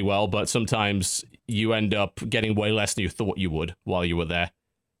out fairly well, but sometimes you end up getting way less than you thought you would while you were there.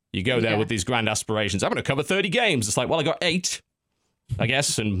 You go there with these grand aspirations. I'm going to cover 30 games. It's like, well, I got 8, I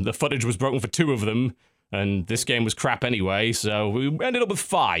guess, and the footage was broken for 2 of them, and this game was crap anyway, so we ended up with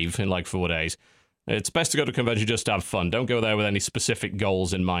 5 in 4 days. It's best to go to a convention just to have fun. Don't go there with any specific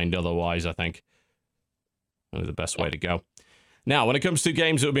goals in mind otherwise, I think. That's the best way to go. Now, when it comes to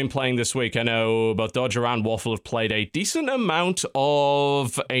games that we've been playing this week, I know both Dodger and Waffle have played a decent amount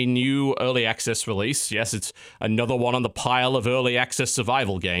of a new early access release. Yes, it's another one on the pile of early access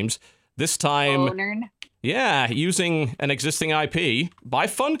survival games. This time, using an existing IP by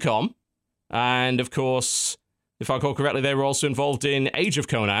Funcom. And, of course, if I recall correctly, they were also involved in Age of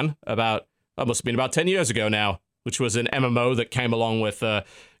Conan that must have been about 10 years ago now, which was an MMO that came along with a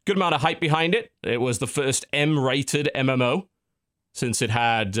good amount of hype behind it. It was the first M-rated MMO, since it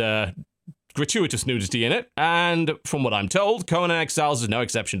had gratuitous nudity in it, and from what I'm told, Conan Exiles is no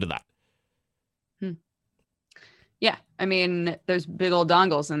exception to that. Yeah, I mean, there's big old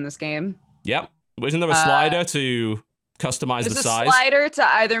dongles in this game. Yep. Isn't there a slider to customize the size? There's a slider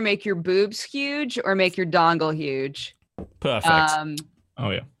to either make your boobs huge or make your dongle huge. Perfect.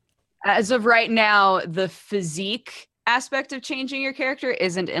 Oh, yeah. As of right now, the physique aspect of changing your character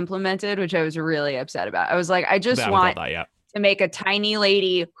isn't implemented, which I was really upset about. I was like, I just want to make a tiny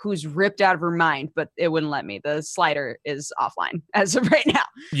lady who's ripped out of her mind, but it wouldn't let me. The slider is offline as of right now.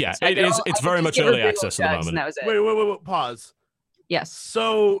 Yeah, So it's very much early access at the moment. And that was it. Wait, pause. Yes.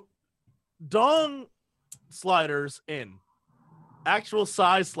 So, dong sliders in, actual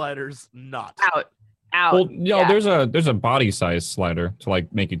size sliders not. Out. Well, there's a body size slider to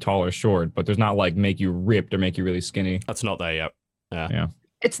like make you tall or short, but there's not like make you ripped or make you really skinny. That's not there yet. Yeah.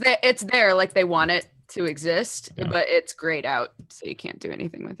 It's there like they want it to exist, but it's grayed out, so you can't do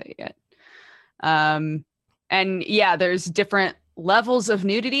anything with it yet. And yeah, there's different levels of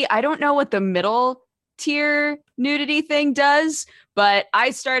nudity. I don't know what the middle tier nudity thing does, but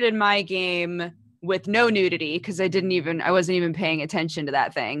I started my game with no nudity because I wasn't even paying attention to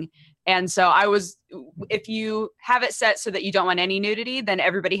that thing. And so if you have it set so that you don't want any nudity, then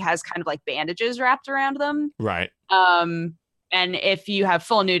everybody has kind of like bandages wrapped around them. Right. And if you have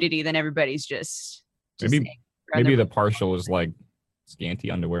full nudity, then everybody's just maybe the partial is like scanty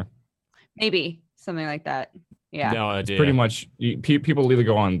underwear. Maybe something like that. Yeah. No idea. Pretty much, people either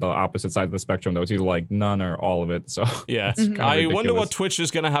go on the opposite side of the spectrum, though. It's either like none or all of it. So yeah, I wonder what Twitch is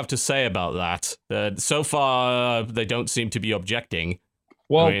going to have to say about that. So far, they don't seem to be objecting.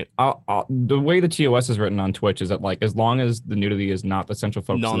 Well, the way the TOS is written on Twitch is that like as long as the nudity is not the central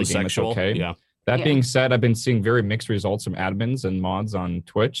focus of the game, it's okay. Yeah. That being said, I've been seeing very mixed results from admins and mods on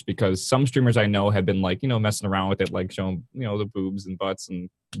Twitch because some streamers I know have been like, messing around with it, like showing, the boobs and butts and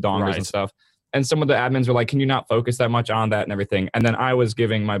dongers and stuff. And some of the admins were like, can you not focus that much on that and everything? And then I was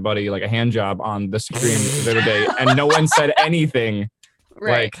giving my buddy like a hand job on the stream the other day and no one said anything.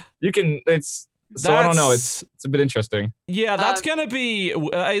 Right. Like I don't know. It's a bit interesting. Yeah, that's gonna be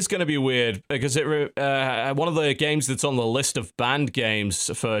weird because one of the games that's on the list of banned games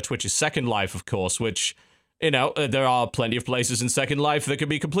for Twitch is Second Life, of course, which there are plenty of places in Second Life that can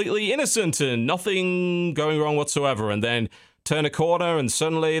be completely innocent and nothing going wrong whatsoever, and then turn a corner and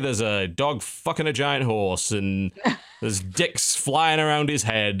suddenly there's a dog fucking a giant horse and there's dicks flying around his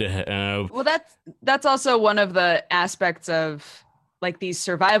head. Well, that's also one of the aspects of like these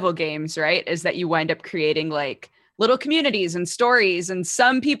survival games, right? Is that you wind up creating like little communities and stories, and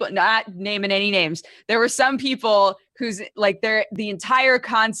some people, not naming any names, there were some people whose like the entire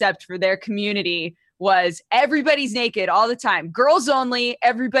concept for their community was everybody's naked all the time, girls only,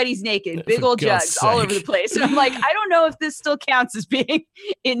 everybody's naked, big old jugs all over the place. And I'm like, I don't know if this still counts as being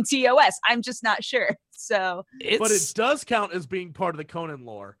in TOS. I'm just not sure. So, but it does count as being part of the Conan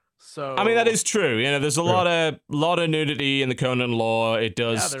lore. So I mean, that is true. There's a lot of nudity in the Conan lore. It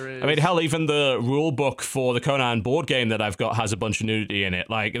does. Yeah, there is. I mean, hell, even the rule book for the Conan board game that I've got has a bunch of nudity in it.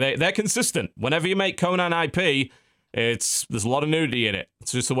 Like they're consistent. Whenever you make Conan IP, there's a lot of nudity in it.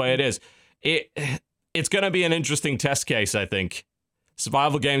 It's just the way it is. It's going to be an interesting test case, I think.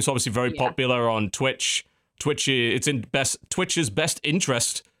 Survival games obviously very popular on Twitch. It's in Twitch's best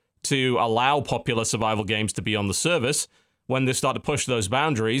interest to allow popular survival games to be on the service. When they start to push those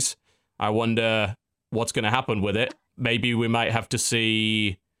boundaries, I wonder what's going to happen with it. Maybe we might have to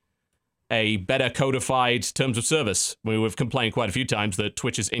see a better codified terms of service. We've complained quite a few times that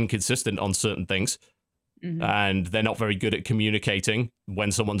Twitch is inconsistent on certain things, and they're not very good at communicating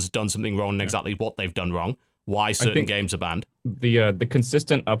when someone's done something wrong and exactly what they've done wrong, why certain games are banned. The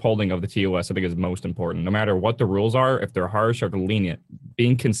consistent upholding of the TOS, I think, is most important. No matter what the rules are, if they're harsh or if they're lenient,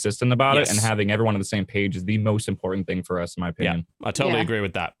 being consistent about it and having everyone on the same page is the most important thing for us, in my opinion. Yeah, I totally agree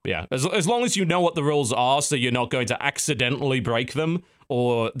with that. Yeah, as long as you know what the rules are, so you're not going to accidentally break them,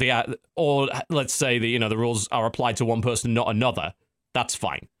 or let's say the rules are applied to one person, not another. That's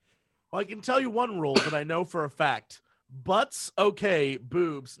fine. Well, I can tell you one rule that I know for a fact: butts okay,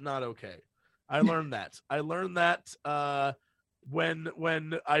 boobs not okay. I learned that. When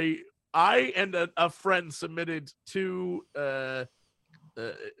I and a friend submitted two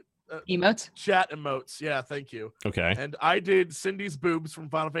emotes, chat emotes. Yeah, thank you. Okay. And I did Cindy's boobs from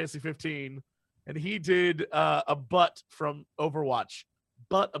Final Fantasy 15, and he did a butt from Overwatch.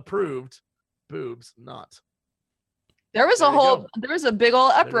 Butt approved, boobs not. There was a big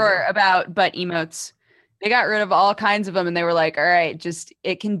old uproar about butt emotes They got rid of all kinds of them, and they were like, all right, just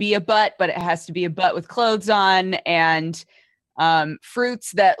it can be a butt, but it has to be a butt with clothes on, and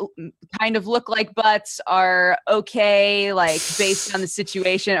fruits that kind of look like butts are okay, like based on the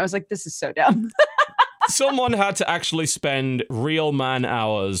situation. I was like, this is so dumb. Someone had to actually spend real man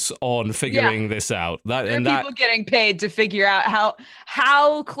hours on figuring this out. People getting paid to figure out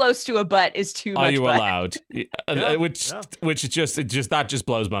how close to a butt is too much. Are you butt. allowed? Which just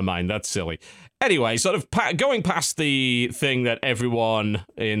blows my mind. That's silly. Anyway, sort of going past the thing that everyone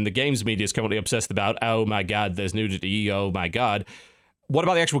in the games media is currently obsessed about. Oh my god, there's nudity. Oh my god. What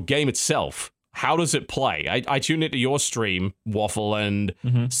about the actual game itself? How does it play? I tuned into your stream, Waffle, and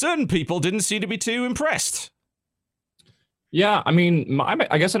certain people didn't seem to be too impressed. Yeah, I mean,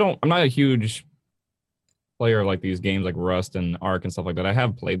 I guess I'm not a huge player of like these games like Rust and Ark and stuff like that. I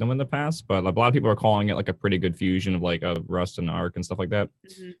have played them in the past, but like, a lot of people are calling it like a pretty good fusion of like Rust and Ark and stuff like that.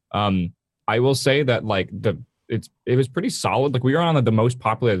 I will say that like it was pretty solid. Like we were on like, the most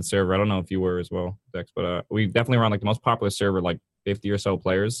populated server. I don't know if you were as well, Dex, but we definitely were on like the most popular server, like 50 or so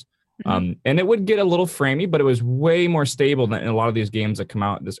players. And it would get a little framey, but it was way more stable than in a lot of these games that come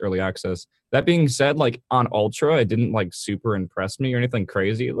out in this early access. That being said, like on Ultra, it didn't like super impress me or anything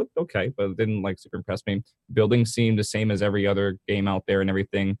crazy. It looked okay, but it didn't like super impress me. Building seemed the same as every other game out there and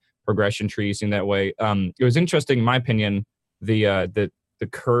everything. Progression trees seemed that way. It was interesting, in my opinion, the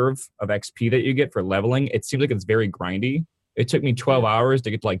curve of XP that you get for leveling. It seems like it's very grindy. It took me 12 hours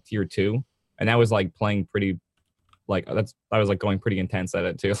to get to like tier 2, and that was like playing pretty. Like I was like going pretty intense at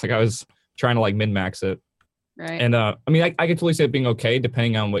it too. Like I was trying to like min-max it. Right. And I mean, I could totally see it being okay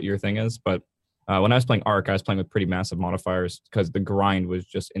depending on what your thing is. But when I was playing Ark, I was playing with pretty massive modifiers because the grind was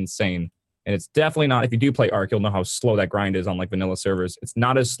just insane. And it's definitely not, if you do play Ark, you'll know how slow that grind is on like vanilla servers. It's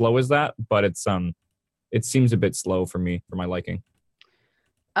not as slow as that, but it seems a bit slow for me, for my liking.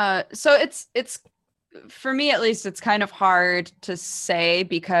 So it's for me at least, it's kind of hard to say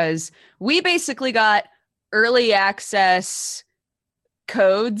because we basically got early access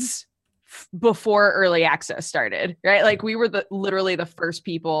codes before early access started, right? Like we were literally the first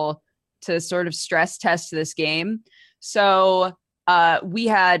people to sort of stress test this game. So we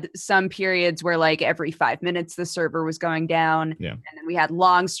had some periods where like every 5 minutes the server was going down. Yeah. And then we had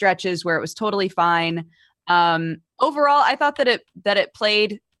long stretches where it was totally fine. Overall, I thought that it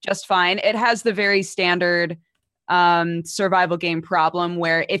played just fine. It has the very standard survival game problem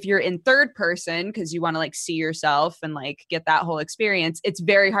where if you're in third person because you want to like see yourself and like get that whole experience, it's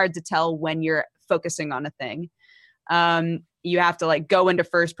very hard to tell when you're focusing on a thing. You have to like go into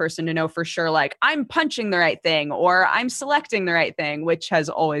first person to know for sure like I'm punching the right thing or I'm selecting the right thing, which has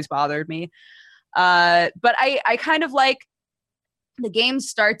always bothered me. But I kind of like the game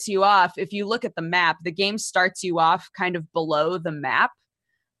starts you off. If you look at the map, the game starts you off kind of below the map.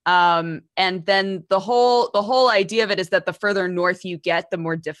 And then the whole idea of it is that the further north you get, the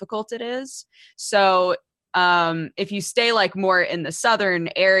more difficult it is. So if you stay like more in the southern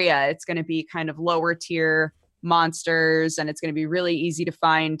area, it's going to be kind of lower tier monsters and it's going to be really easy to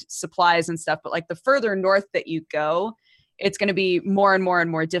find supplies and stuff. But like the further north that you go, it's going to be more and more and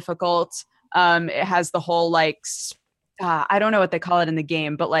more difficult. It has the whole like I don't know what they call it in the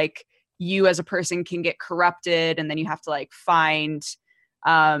game, but like you as a person can get corrupted and then you have to like find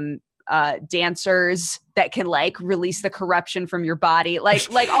dancers that can like release the corruption from your body, like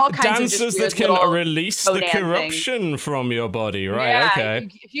all kinds dancers of dancers that can release the corruption from your body, right? Yeah, okay.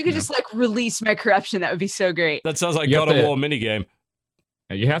 If you could just like release my corruption, that would be so great. That sounds like God of War minigame.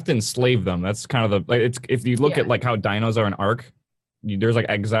 You have to enslave them. That's kind of the like. It's if you look at like how dinos are in Ark, there's like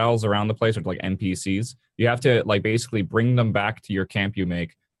exiles around the place or like NPCs. You have to like basically bring them back to your camp you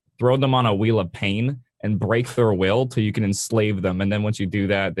make, throw them on a wheel of pain, and break their will till you can enslave them. And then once you do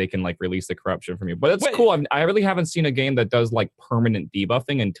that, they can like release the corruption from you. But it's cool. I really haven't seen a game that does like permanent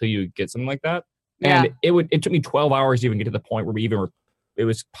debuffing until you get something like that. Yeah. And it took me 12 hours to even get to the point where it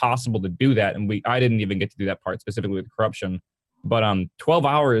was possible to do that. And I didn't even get to do that part specifically with corruption. But 12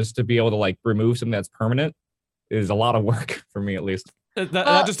 hours to be able to like remove something that's permanent is a lot of work for me, at least.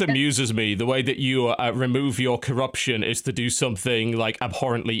 That just amuses me. The way that you remove your corruption is to do something like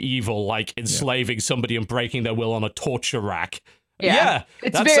abhorrently evil, like enslaving somebody and breaking their will on a torture rack. Yeah,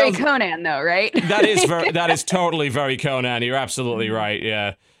 it's very Conan, though, right? That is totally very Conan. You're absolutely right.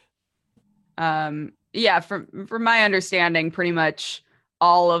 Yeah. Yeah. From my understanding, pretty much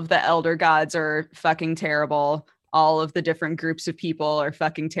all of the elder gods are fucking terrible. All of the different groups of people are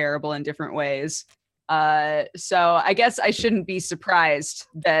fucking terrible in different ways. So I guess I shouldn't be surprised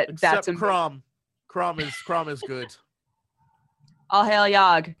that Except that's Crom. Crom is good. All hail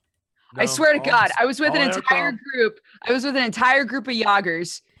Yogg. No, I swear to God, I was with an all hail entire Crom. group. I was with an entire group of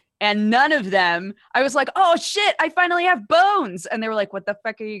Yoggers, And none of them, I was like, oh shit, I finally have bones. And they were like, what the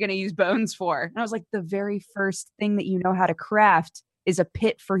fuck are you going to use bones for? And I was like, the very first thing that you know how to craft is a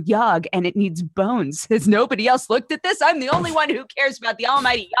pit for Yogg, and it needs bones. Has nobody else looked at this? I'm the only one who cares about the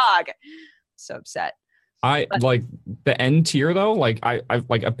almighty Yogg. So upset. But like the end tier though, like I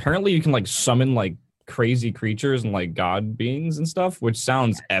like apparently you can like summon like crazy creatures and like god beings and stuff, which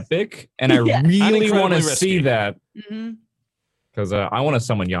sounds epic. And I really want to see that. Because I want to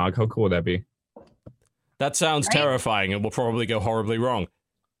summon Yogg. How cool would that be? That sounds terrifying and will probably go horribly wrong.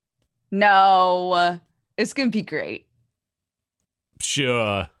 No, it's going to be great.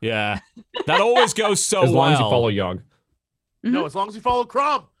 Sure, yeah. That always goes so well. As long as you follow Yogg. No, as long as you follow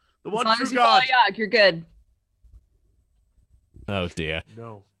Crumb, the one true God. As long as you follow Yogg, you're good. Oh, dear.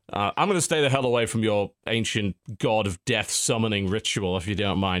 No. I'm going to stay the hell away from your ancient god of death summoning ritual, if you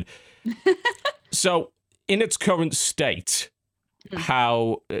don't mind. So, in its current state,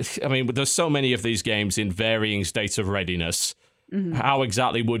 there's so many of these games in varying states of readiness. How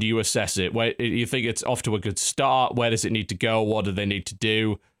exactly would you assess it? Where you think it's off to a good start? Where does it need to go? What do they need to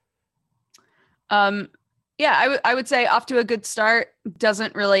do? Yeah, I would say off to a good start.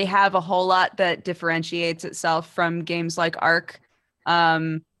 Doesn't really have a whole lot that differentiates itself from games like Ark,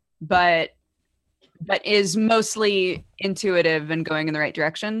 but is mostly intuitive and going in the right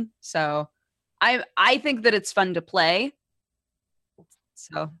direction. So I think that it's fun to play.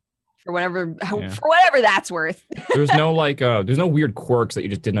 So for whatever that's worth. There's no there's no weird quirks that you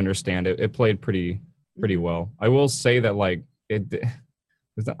just didn't understand. It played pretty well. I will say that like I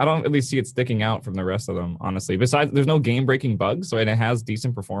don't really see it sticking out from the rest of them, honestly. Besides, there's no game-breaking bugs, so it has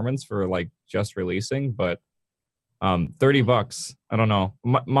decent performance for like just releasing. But $30, I don't know.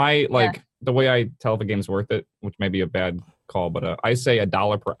 My the way I tell if a game's worth it, which may be a bad call, but I say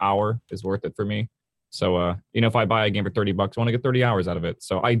 $1 per hour is worth it for me. So if I buy a game for $30, I want to get 30 hours out of it.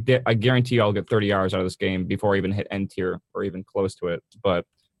 So I guarantee I'll get 30 hours out of this game before I even hit end tier or even close to it. But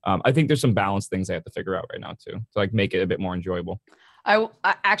I think there's some balance things I have to figure out right now too, to like make it a bit more enjoyable. I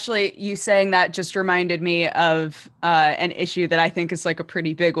actually, you saying that just reminded me of an issue that I think is like a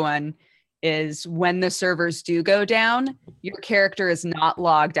pretty big one, is when the servers do go down, your character is not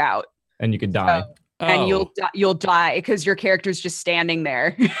logged out. And you could die. And you'll die because your character's just standing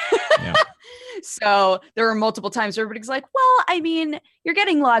there. Yeah. So there were multiple times where everybody's like, well, I mean, you're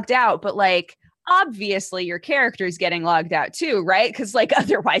getting logged out, but like, obviously your character's getting logged out too, right? Because like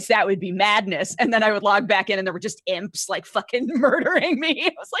otherwise that would be madness. And then I would log back in and there were just imps like fucking murdering me.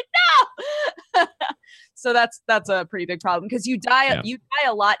 I was like, no. So that's a pretty big problem because you die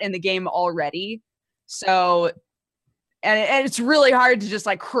a lot in the game already. So and it's really hard to just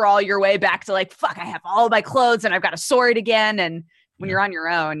like crawl your way back to like, fuck, I have all of my clothes and I've got a sword again. And when you're on your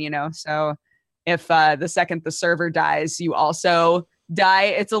own, so if the second the server dies, you also die,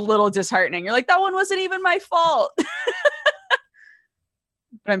 it's a little disheartening. You're like, that one wasn't even my fault. But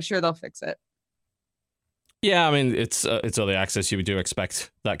I'm sure they'll fix it. Yeah, I mean, it's early access. You do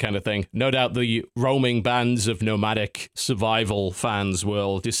expect that kind of thing. No doubt the roaming bands of nomadic survival fans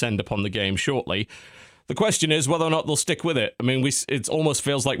will descend upon the game shortly. The question is whether or not they'll stick with it. I mean, it almost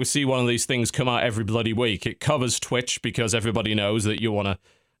feels like we see one of these things come out every bloody week. It covers Twitch because everybody knows that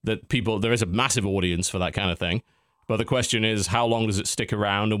there is a massive audience for that kind of thing. But the question is, how long does it stick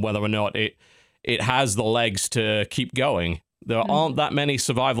around and whether or not it has the legs to keep going? There aren't that many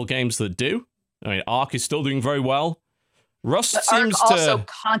survival games that do. I mean, Ark is still doing very well. Rust seems Ark also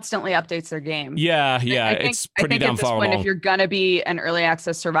constantly updates their game. Yeah, it's pretty damn far along. If you're gonna be an early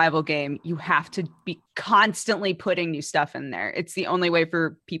access survival game, you have to be constantly putting new stuff in there. It's the only way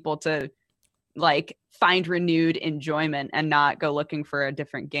for people to like find renewed enjoyment and not go looking for a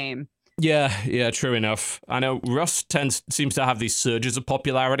different game. Yeah, true enough. I know Rust seems to have these surges of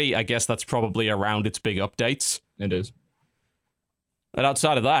popularity. I guess that's probably around its big updates. It is. But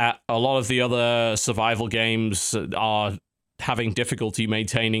outside of that, a lot of the other survival games are having difficulty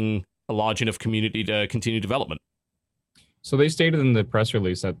maintaining a large enough community to continue development. So they stated in the press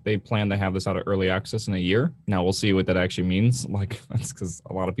release that they plan to have this out of early access in a year. Now we'll see what that actually means. Like, that's because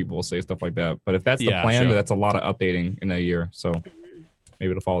a lot of people will say stuff like that. But if that's the plan, that's a lot of updating in a year. So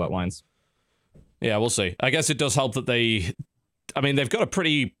maybe it'll follow that lines. Yeah, we'll see. I guess it does help that they've got a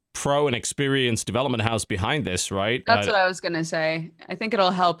pretty pro and experienced development house behind this, right? That's what I was going to say. I think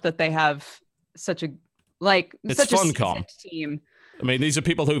it'll help that they have such a Funcom team. I mean, these are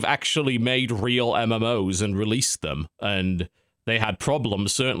people who've actually made real MMOs and released them, and they had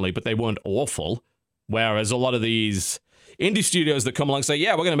problems, certainly, but they weren't awful. Whereas a lot of these indie studios that come along and say,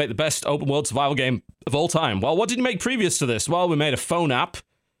 yeah, we're going to make the best open world survival game of all time. Well, what did you make previous to this? Well, we made a phone app.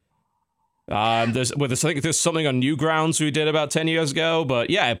 I think there's something on Newgrounds we did about 10 years ago, but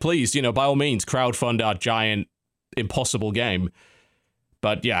yeah, please, by all means, crowdfund our giant impossible game.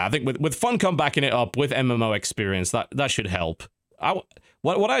 But yeah, I think with Funcom backing it up with MMO experience, that should help.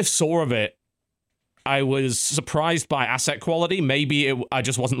 What I saw of it, I was surprised by asset quality. Maybe I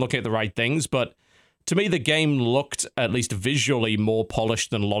just wasn't looking at the right things, but to me, the game looked, at least visually, more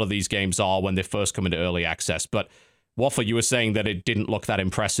polished than a lot of these games are when they first come into early access. But Waffle, you were saying that it didn't look that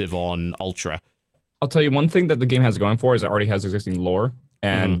impressive on Ultra. I'll tell you one thing that the game has going for is it already has existing lore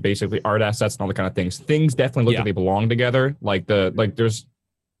and basically art assets and all the kind of things. Things definitely look like they belong together. There's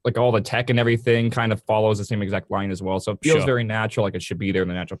all the tech and everything kind of follows the same exact line as well. So it feels very natural, like it should be there in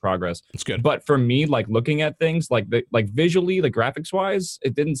the natural progress. It's good. But for me, like looking at things like visually, like graphics wise,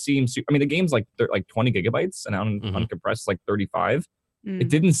 it didn't seem I mean, the game's like 20 gigabytes and uncompressed like 35. It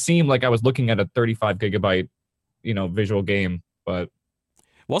didn't seem like I was looking at a 35 gigabyte, visual game, but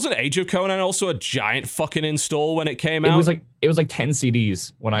wasn't Age of Conan also a giant fucking install when it came out? It was like 10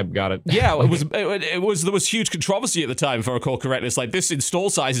 CDs when I got it. Yeah, it was there was huge controversy at the time, if I recall correctly. It's like, this install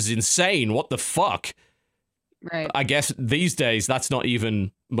size is insane. What the fuck? Right. I guess these days that's not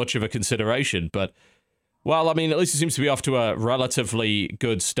even much of a consideration, but well, I mean, at least it seems to be off to a relatively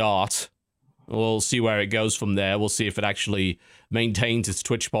good start. We'll see where it goes from there. We'll see if it actually maintains its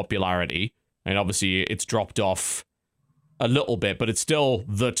Twitch popularity. And obviously it's dropped off a little bit, but it's still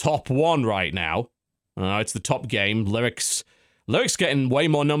the top one right now. It's the top game. Lyric's getting way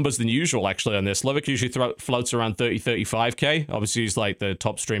more numbers than usual, actually, on this. Lyric usually floats around 30, 35k. Obviously, he's like the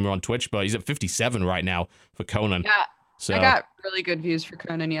top streamer on Twitch, but he's at 57 right now for Conan. Yeah, so I got really good views for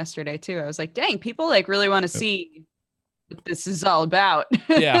Conan yesterday, too. I was like, dang, people really want to see what this is all about.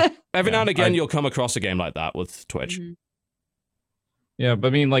 Yeah, every now and again, you'll come across a game like that with Twitch. Yeah, but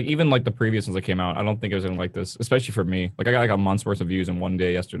I mean, even the previous ones that came out, I don't think it was anything like this, especially for me. Like, I got a month's worth of views in one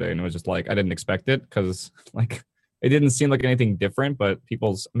day yesterday, and it was just I didn't expect it because it didn't seem like anything different. But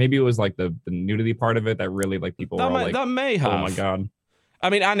maybe it was the nudity part of it that really people were that may have. Oh my god! I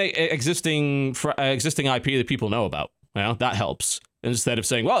mean, and existing IP that people know about. That helps. Instead of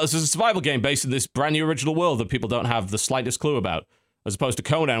saying, well, this is a survival game based in this brand new original world that people don't have the slightest clue about, as opposed to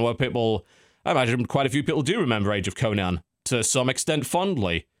Conan, where I imagine quite a few people do remember Age of Conan to some extent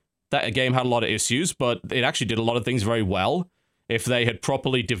fondly. That game had a lot of issues, but it actually did a lot of things very well if they had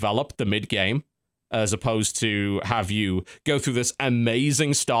properly developed the mid-game, as opposed to have you go through this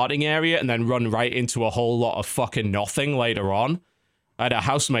amazing starting area and then run right into a whole lot of fucking nothing later on. I had a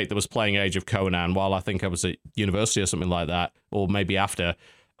housemate that was playing Age of Conan while I think I was at university or something like that, or maybe after,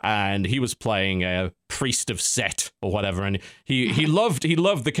 and he was playing a Priest of Set or whatever, and he loved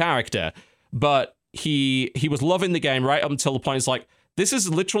the character, but he was loving the game right up until the point it's like, this is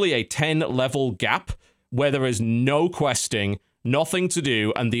literally a 10-level gap where there is no questing, nothing to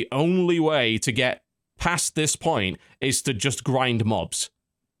do, and the only way to get past this point is to just grind mobs.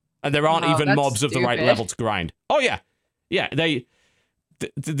 And there aren't even mobs of the right level to grind. Oh, yeah. Yeah,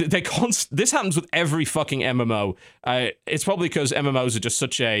 this happens with every fucking MMO. It's probably because MMOs are just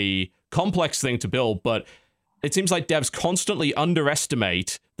such a complex thing to build, but it seems like devs constantly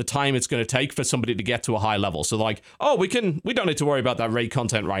underestimate the time it's going to take for somebody to get to a high level. So we don't need to worry about that raid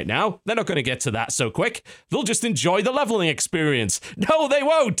content right now. They're not going to get to that so quick. They'll just enjoy the leveling experience. No, they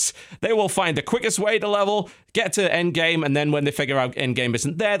won't. They will find the quickest way to level, get to end game, and then when they figure out end game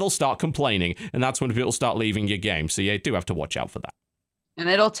isn't there, they'll start complaining. And that's when people start leaving your game. So you do have to watch out for that. And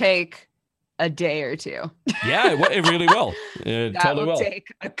it'll take a day or two. Yeah, it really will. It that totally will take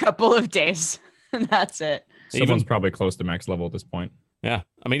a couple of days, and that's it. Someone's probably close to max level at this point. Yeah.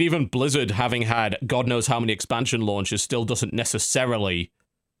 I mean, even Blizzard, having had God knows how many expansion launches, still doesn't necessarily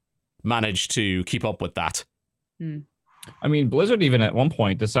manage to keep up with that. I mean, Blizzard even at one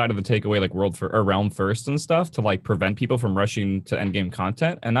point decided to take away realm first and stuff to prevent people from rushing to endgame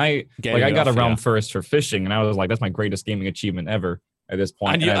content. And I got a realm first for fishing, and I was like, that's my greatest gaming achievement ever at this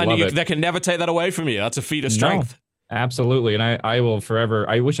point. And they can never take that away from you. That's a feat of strength. No, absolutely. And I will forever.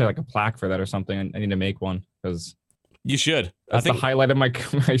 I wish I had a plaque for that or something. I need to make one because you should. That's the highlight of my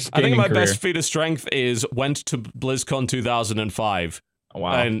gaming career. I think my best feat of strength is went to BlizzCon 2005. Oh,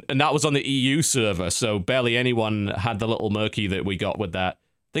 wow. And that was on the EU server, so barely anyone had the little Murky that we got with that.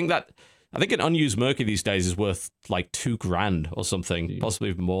 I think an unused Murky these days is worth $2,000 or something, possibly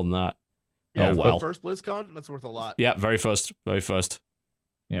even more than that. Yeah, oh well. First BlizzCon, that's worth a lot. Yeah, very first.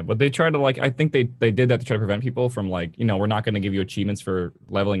 Yeah, but they try to I think they did that to try to prevent people from we're not going to give you achievements for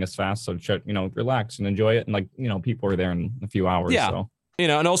leveling as fast, so relax and enjoy it. And people are there in a few hours. Yeah. So. You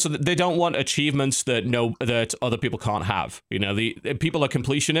know, and also they don't want achievements that other people can't have. You know, the people are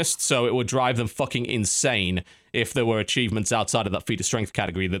completionists, so it would drive them fucking insane if there were achievements outside of that feat of strength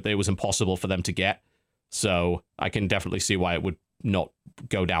category that it was impossible for them to get. So I can definitely see why it would not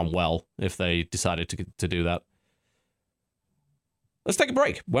go down well if they decided to do that. Let's take a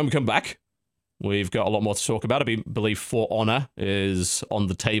break. When we come back, we've got a lot more to talk about. I believe For Honor is on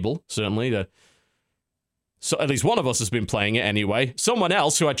the table, certainly. So at least one of us has been playing it anyway. Someone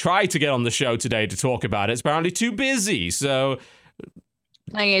else who I tried to get on the show today to talk about it is apparently too busy, so...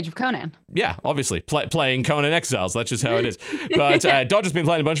 Playing Age of Conan. Yeah, obviously. Playing Conan Exiles, that's just how it is. But Dodger's been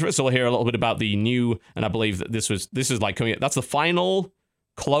playing a bunch of it, so we'll hear a little bit about the new, and I believe that this is like coming, that's the final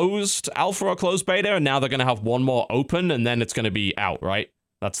closed alpha or closed beta, and now they're going to have one more open, and then it's going to be out, right?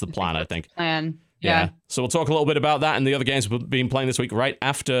 That's the plan, I think. Plan. Yeah. So we'll talk a little bit about that and the other games we've been playing this week right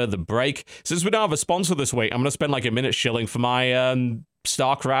after the break. Since we don't have a sponsor this week, I'm going to spend like a minute shilling for my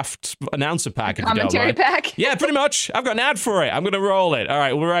StarCraft announcer pack. Commentary pack? Yeah, pretty much. I've got an ad for it. I'm going to roll it. All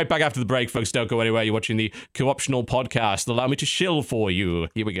right, we'll be right back after the break, folks. Don't go anywhere. You're watching the Co-optional podcast. Allow me to shill for you.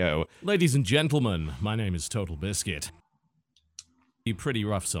 Here we go. Ladies and gentlemen, my name is Total Biscuit. Pretty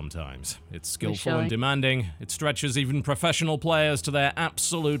rough sometimes. It's skillful and demanding. It stretches even professional players to their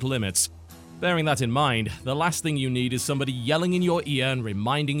absolute limits. Bearing that in mind, the last thing you need is somebody yelling in your ear and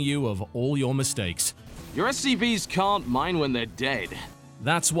reminding you of all your mistakes. Your SCVs can't mine when they're dead.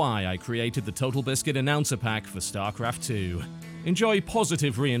 That's why I created the Total Biscuit Announcer Pack for StarCraft 2. Enjoy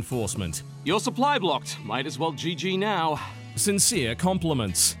positive reinforcement. Your supply blocked. Might as well GG now. Sincere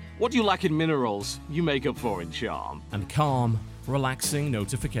compliments. What you lack in minerals, you make up for in charm. And calm, relaxing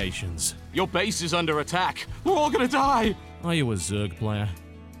notifications. Your base is under attack. We're all gonna die. Are you a Zerg player?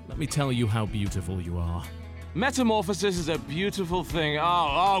 Let me tell you how beautiful you are. Metamorphosis is a beautiful thing.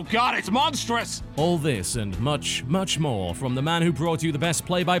 Oh God, it's monstrous! All this and much, much more from the man who brought you the best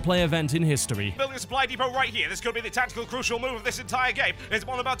play-by-play event in history. Building a supply depot right here. This could be the tactical crucial move of this entire game. It's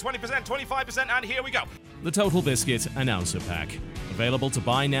on about 20%, 25%, and here we go. The Total Biscuit Announcer Pack. Available to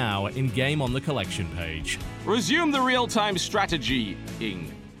buy now in-game on the collection page. Resume the real-time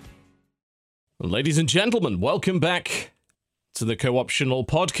strategy-ing. Ladies and gentlemen, welcome back to the Co-optional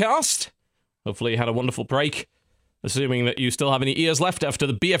podcast. Hopefully you had a wonderful break, assuming that you still have any ears left after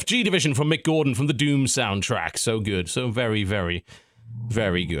the BFG division from Mick Gordon from the Doom soundtrack. So good. So very, very,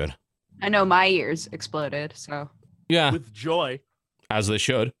 very good. I know my ears exploded, so. Yeah. With joy. As they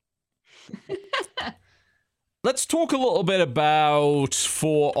should. Let's talk a little bit about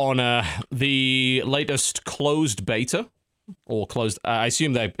For Honor, the latest closed beta. Or closed, I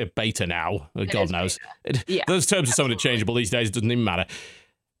assume they're beta now. God knows. Yeah, those terms are so interchangeable these days, it doesn't even matter.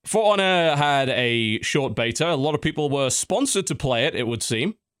 For Honor had a short beta. A lot of people were sponsored to play it, it would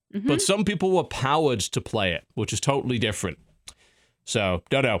seem. Mm-hmm. But some people were powered to play it, which is totally different. So,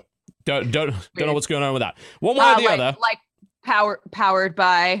 don't know. Don't know what's going on with that. One way or the other. Like powered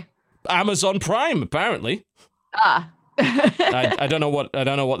by Amazon Prime, apparently. I don't know what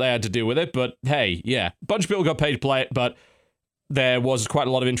they had to do with it, but hey, yeah. A bunch of people got paid to play it, but there was quite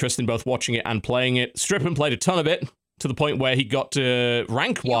a lot of interest in both watching it and playing it. Strippin played a ton of it, to the point where he got to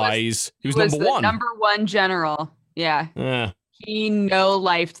rank-wise, he was number one. Number one general. Yeah. Yeah. He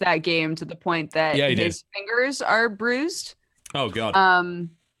no-lifed that game to the point that his fingers are bruised. Oh, God.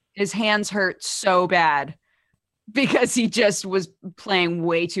 His hands hurt so bad because he just was playing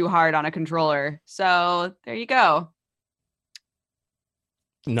way too hard on a controller. So there you go.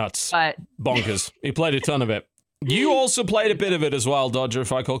 Nuts. But bonkers. He played a ton of it. You also played a bit of it as well, Dodger,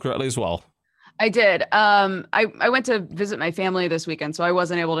 if I recall correctly as well. I did. I went to visit my family this weekend, so I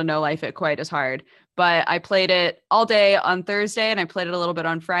wasn't able to no-life it quite as hard. But I played it all day on Thursday, and I played it a little bit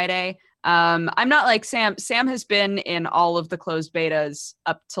on Friday. I'm not like Sam. Sam has been in all of the closed betas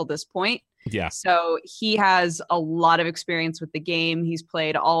up till this point. Yeah. So he has a lot of experience with the game. He's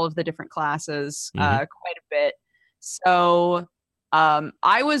played all of the different classes quite a bit. So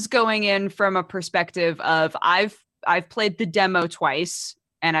I was going in from a perspective of I've played the demo twice.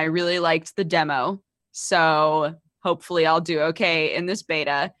 And I really liked the demo, so hopefully I'll do okay in this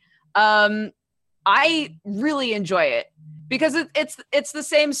beta. I really enjoy it because it's the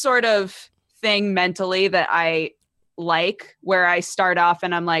same sort of thing mentally that I like, where I start off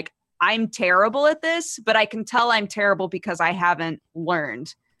and I'm like, I'm terrible at this, but I can tell I'm terrible because I haven't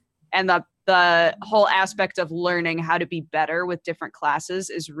learned. And the whole aspect of learning how to be better with different classes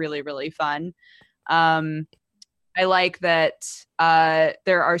is really, really fun. I like that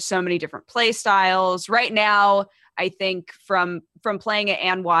there are so many different play styles. Right now, I think from playing it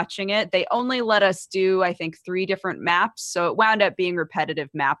and watching it, they only let us do, I think, 3 different maps. So it wound up being repetitive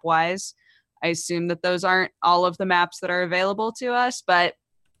map-wise. I assume that those aren't all of the maps that are available to us, but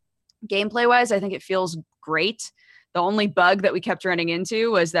gameplay wise, I think it feels great. The only bug that we kept running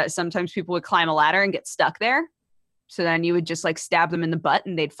into was that sometimes people would climb a ladder and get stuck there. So then you would just like stab them in the butt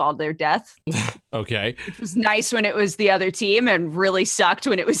and they'd fall to their death. Okay. It was nice when it was the other team and really sucked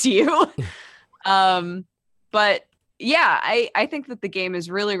when it was you. But yeah, I think that the game is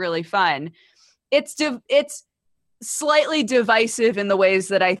really, really fun. It's slightly divisive in the ways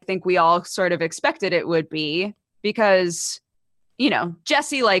that I think we all sort of expected it would be, because, you know,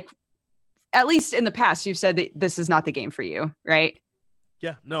 Jesse, like, at least in the past, you've said that this is not the game for you, right?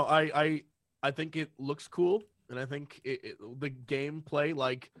 Yeah, no, I think it looks cool, and I think the gameplay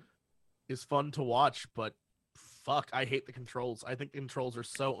like is fun to watch, but fuck, I hate the controls. I think the controls are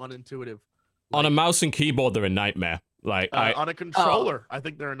so unintuitive. On a mouse and keyboard, they're a nightmare. Like on a controller, I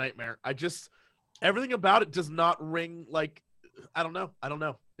think they're a nightmare. Everything about it does not ring like, I don't know.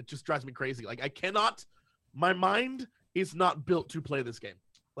 It just drives me crazy. Like my mind is not built to play this game.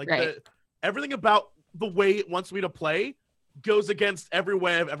 Like right. Everything about the way it wants me to play goes against every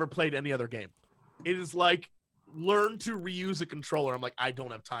way I've ever played any other game. It is like, learn to reuse a controller. I'm like, I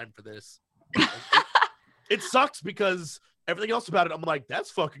don't have time for this. It sucks because everything else about it, I'm like,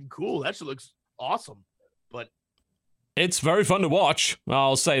 that's fucking cool. That shit looks awesome. But it's very fun to watch.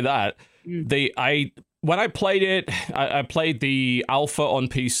 I'll say that. When I played it, I played the alpha on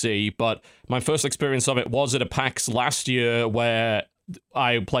PC, but my first experience of it was at a PAX last year where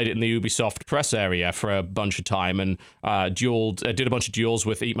I played it in the Ubisoft press area for a bunch of time and did a bunch of duels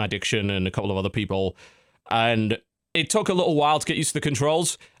with Eat My Addiction and a couple of other people. And it took a little while to get used to the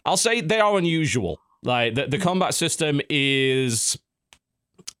controls. I'll say they are unusual. Like, the combat system is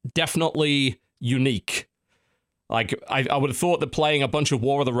definitely unique. Like, I would have thought that playing a bunch of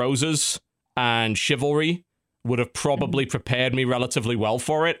War of the Roses and Chivalry would have probably prepared me relatively well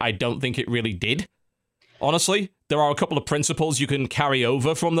for it. I don't think it really did. Honestly, there are a couple of principles you can carry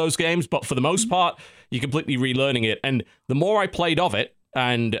over from those games, but for the most part, you're completely relearning it. And the more I played of it,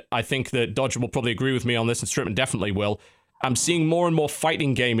 and I think that Dodger will probably agree with me on this, and Stripman definitely will, I'm seeing more and more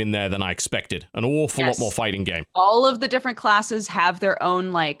fighting game in there than I expected. An awful lot more fighting game. All of the different classes have their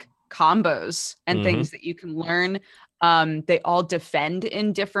own, like, combos and things that you can learn. They all defend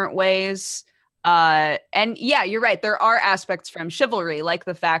in different ways. And yeah, you're right. There are aspects from Chivalry, like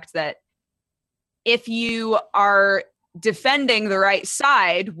the fact that if you are defending the right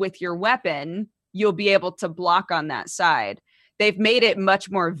side with your weapon, you'll be able to block on that side. They've made it much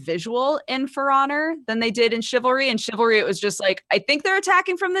more visual in For Honor than they did in Chivalry. In Chivalry, it was just like, I think they're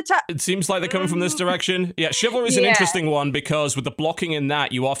attacking from the top. It seems like they're coming from this direction. Yeah, Chivalry is an interesting one because with the blocking in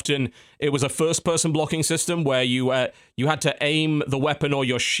that, it was a first-person blocking system where you had to aim the weapon or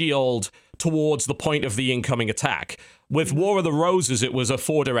your shield towards the point of the incoming attack. With War of the Roses, it was a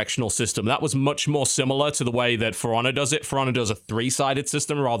four-directional system. That was much more similar to the way that For Honor does it. For Honor does a three-sided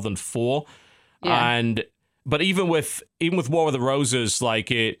system rather than four. Yeah. But even with War of the Roses, like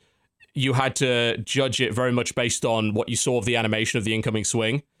you had to judge it very much based on what you saw of the animation of the incoming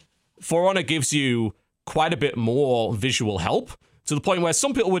swing. For Honor gives you quite a bit more visual help, to the point where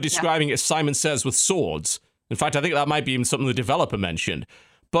some people were describing it as Simon Says with swords. In fact, I think that might be even something the developer mentioned.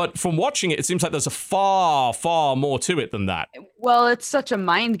 But from watching it, it seems like there's a far, far more to it than that. Well, it's such a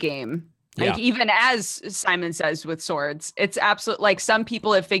mind game. Like, even as Simon Says with swords, it's absolute. Like, some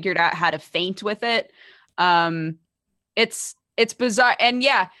people have figured out how to feint with it. It's bizarre. And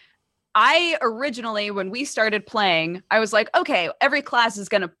yeah, I originally, when we started playing, I was like, okay, every class is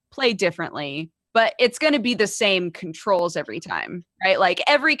going to play differently, but it's going to be the same controls every time, right? Like,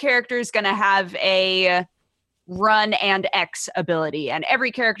 every character is going to have a run and X ability, and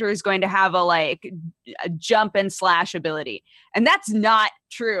every character is going to have a jump and slash ability. And that's not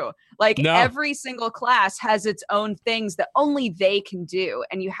true. Like, every single class has its own things that only they can do,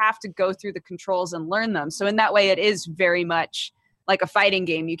 and you have to go through the controls and learn them. So in that way, it is very much like a fighting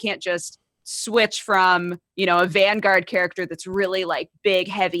game. You can't just switch from, a Vanguard character that's really like big,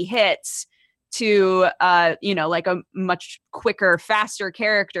 heavy hits to like a much quicker, faster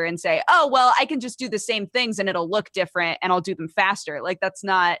character and say, oh, well, I can just do the same things and it'll look different and I'll do them faster. Like, that's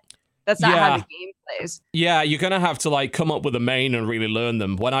not how the game plays. Yeah, you're gonna have to come up with a main and really learn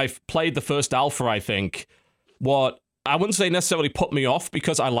them. When I played the first alpha, I think what I wouldn't say necessarily put me off,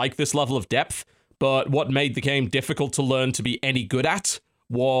 because I like this level of depth, but what made the game difficult to learn to be any good at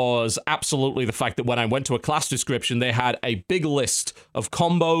was absolutely the fact that when I went to a class description, they had a big list of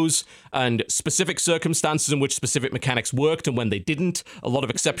combos and specific circumstances in which specific mechanics worked and when they didn't, a lot of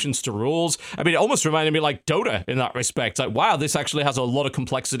exceptions to rules. I mean, it almost reminded me like Dota in that respect. Like, wow, this actually has a lot of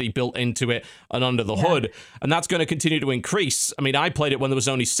complexity built into it and under the hood, and that's going to continue to increase. I mean, I played it when there was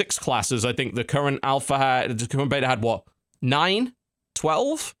only 6 classes. I think the current beta had, what, 9?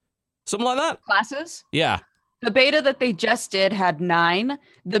 12? Something like that? Classes? Yeah. The beta that they just did had 9.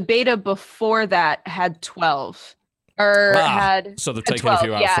 The beta before that had 12. So they're taking a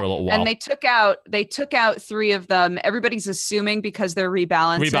few out for a little while. And they took out 3 of them. Everybody's assuming because they're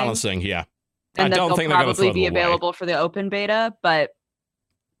rebalancing. Rebalancing, yeah. And I don't think they're going to throw them be away. available for the open beta, but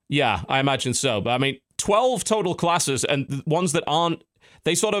yeah, I imagine so. But I mean, 12 total classes, and ones that aren't,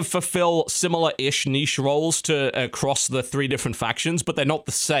 they sort of fulfill similar-ish niche roles to across the 3 different factions, but they're not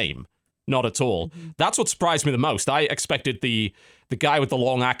the same. Not at all. Mm-hmm. That's what surprised me the most. I expected the guy with the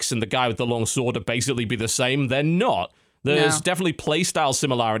long axe and the guy with the long sword to basically be the same. They're not. There's definitely playstyle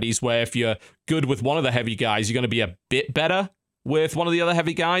similarities where if you're good with one of the heavy guys, you're going to be a bit better with one of the other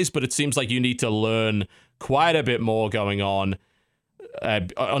heavy guys, but it seems like you need to learn quite a bit more going on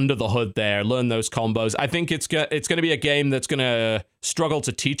under the hood there, learn those combos. I think it's going to be a game that's going to struggle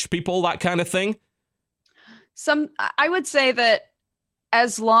to teach people that kind of thing. I would say that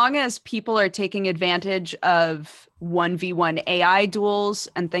as long as people are taking advantage of 1v1 AI duels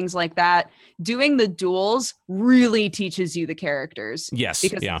and things like that, doing the duels really teaches you the characters. Yes.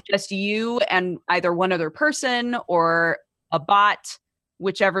 Because it's just you and either one other person or a bot,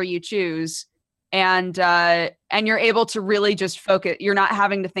 whichever you choose. And you're able to really just focus. You're not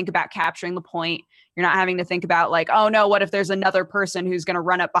having to think about capturing the point. You're not having to think about like, oh no, what if there's another person who's going to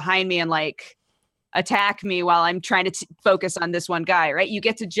run up behind me and like attack me while I'm trying to focus on this one guy, right? You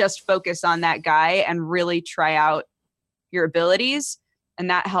get to just focus on that guy and really try out your abilities, and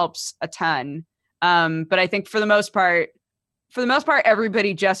that helps a ton. But I think for the most part,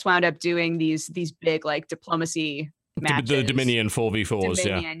 everybody just wound up doing these big like diplomacy matches. The Dominion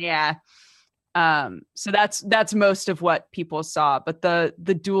 4v4s, yeah. So that's most of what people saw, but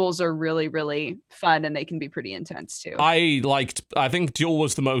the duels are really, really fun and they can be pretty intense too. I think duel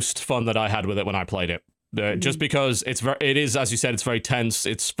was the most fun that I had with it when I played it. Just because it is, as you said, it's very tense.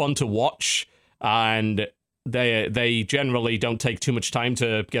 It's fun to watch, and they generally don't take too much time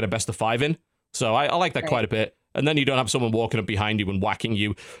to get a best of 5 in. So I like that quite a bit. And then you don't have someone walking up behind you and whacking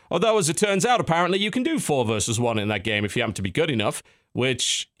you. Although, as it turns out, apparently you can do 4 versus 1 in that game if you happen to be good enough,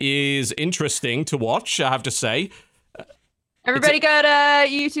 which is interesting to watch, I have to say. Everybody go to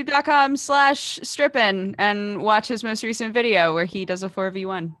youtube.com/strippin and watch his most recent video where he does a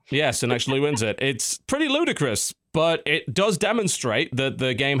 4v1. Yes, and actually wins it. It's pretty ludicrous, but it does demonstrate that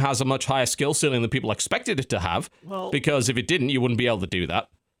the game has a much higher skill ceiling than people expected it to have. Well, because if it didn't, you wouldn't be able to do that.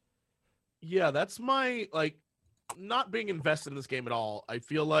 Yeah, that's my, like, not being invested in this game at all. I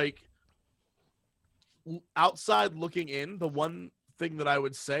feel like outside looking in, the one thing that I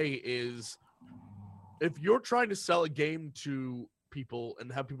would say is if you're trying to sell a game to people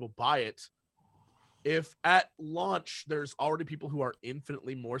and have people buy it, if at launch there's already people who are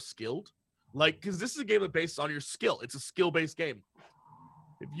infinitely more skilled, like, because this is a game that's based on your skill. It's a skill-based game.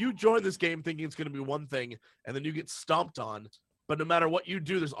 If you join this game thinking it's going to be one thing and then you get stomped on, but no matter what you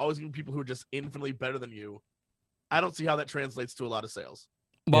do, there's always going to be people who are just infinitely better than you, I don't see how that translates to a lot of sales.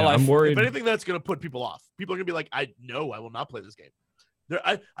 Well, I'm worried. If anything, that's going to put people off. People are going to be like, I will not play this game.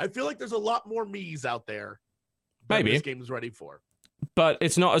 I feel like there's a lot more me's out there that this game is ready for. But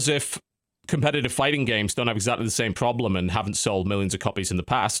it's not as if competitive fighting games don't have exactly the same problem and haven't sold millions of copies in the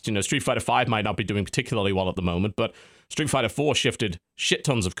past. You know, Street Fighter V might not be doing particularly well at the moment, but Street Fighter 4 shifted shit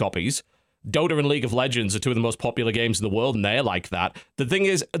tons of copies. Dota and League of Legends are 2 of the most popular games in the world, and they're like that. The thing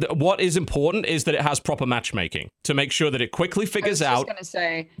is, what is important is that it has proper matchmaking to make sure that it quickly figures out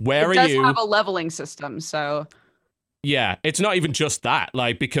where are you. It does have a leveling system, so... Yeah, it's not even just that,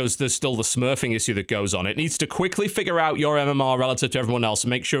 like, because there's still the smurfing issue that goes on. It needs to quickly figure out your MMR relative to everyone else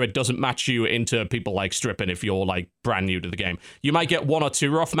and make sure it doesn't match you into people like Strippin if you're, like, brand new to the game. You might get 1 or 2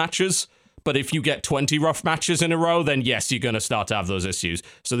 rough matches, but if you get 20 rough matches in a row, then yes, you're going to start to have those issues.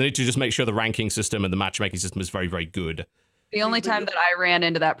 So they need to just make sure the ranking system and the matchmaking system is very, very good. The only time that I ran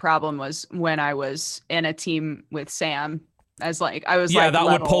into that problem was when I was in a team with Sam. That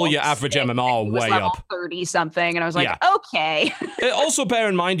would pull your average MMR way up 30 something, and I was like, okay. Also, bear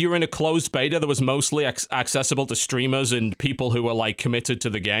in mind you're in a closed beta that was mostly accessible to streamers and people who are like committed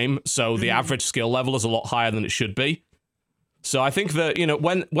to the game, so the average skill level is a lot higher than it should be. So I think that, you know,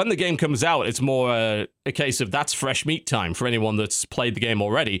 when the game comes out, it's more a case of that's fresh meat time for anyone that's played the game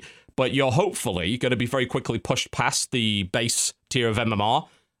already. But you're hopefully going to be very quickly pushed past the base tier of MMR,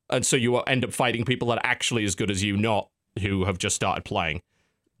 and so you end up fighting people that are actually as good as you, not who have just started playing.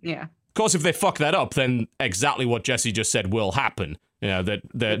 Yeah. Of course, if they fuck that up, then exactly what Jesse just said will happen. You know, that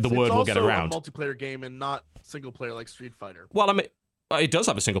the word will get around. It's also a multiplayer game and not single player like Street Fighter. Well, I mean, it does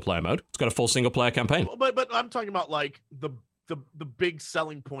have a single player mode. It's got a full single player campaign. But I'm talking about like the big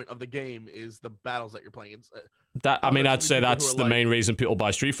selling point of the game is the battles that you're playing. I'd say that's the main reason people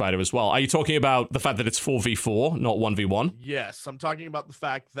buy Street Fighter as well. Are you talking about the fact that it's 4v4, not 1v1? Yes, I'm talking about the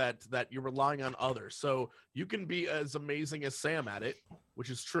fact that you're relying on others. So you can be as amazing as Sam at it, which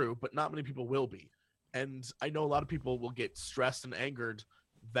is true, but not many people will be. And I know a lot of people will get stressed and angered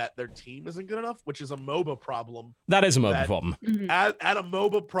that their team isn't good enough, which is a MOBA problem. That is a MOBA problem. Add a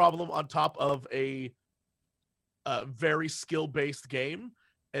MOBA problem on top of a very skill-based game,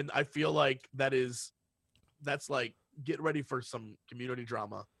 and I feel like that's like get ready for some community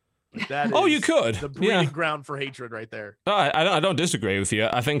drama. Like that Oh, is you could. the breeding ground for hatred right there. I don't disagree with you.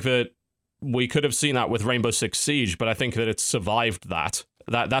 I think that we could have seen that with Rainbow Six Siege, but I think that it's survived that.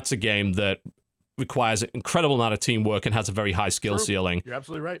 That's a game that requires an incredible amount of teamwork and has a very high skill ceiling. You're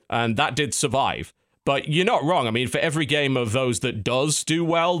absolutely right. And that did survive. But you're not wrong. I mean, for every game of those that does do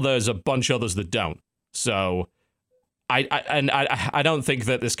well, there's a bunch of others that don't. So I don't think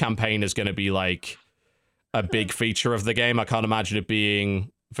that this campaign is going to be like a big feature of the game. I can't imagine it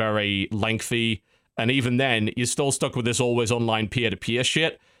being very lengthy. And even then, you're still stuck with this always online peer-to-peer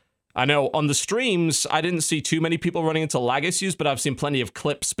shit. I know on the streams, I didn't see too many people running into lag issues, but I've seen plenty of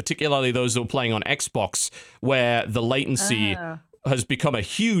clips, particularly those who are playing on Xbox, where the latency has become a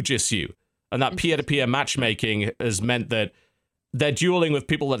huge issue. And that peer-to-peer matchmaking has meant that they're dueling with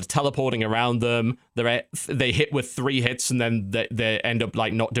people that are teleporting around them. They hit with 3 hits and then they end up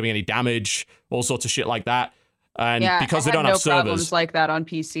like not doing any damage, all sorts of shit like that. And because they don't have servers, problems like that on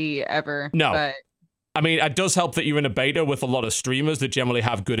PC ever. No. But I mean, it does help that you're in a beta with a lot of streamers that generally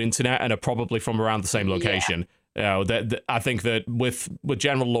have good internet and are probably from around the same location. You know, I think that with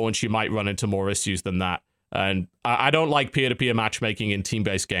general launch, you might run into more issues than that. And I don't like peer-to-peer matchmaking in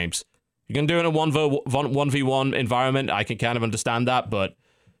team-based games. You can do it in a 1v1 environment, I can kind of understand that, but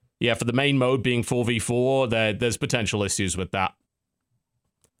yeah, for the main mode being 4v4, there's potential issues with that.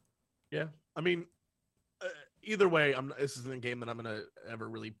 Yeah, I mean, either way, this isn't a game that I'm going to ever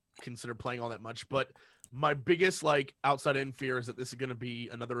really consider playing all that much, but my biggest like outside-in fear is that this is going to be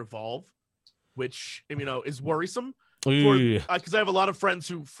another Evolve, which, you know, is worrisome. Because I have a lot of friends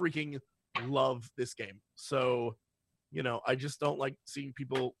who freaking love this game. So, you know, I just don't like seeing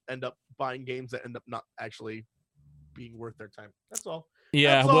people end up buying games that end up not actually being worth their time. That's all.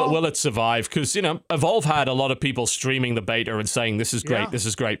 Yeah, will it survive? Because, you know, Evolve had a lot of people streaming the beta and saying, this is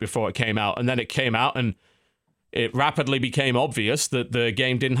great before it came out. And then it came out and it rapidly became obvious that the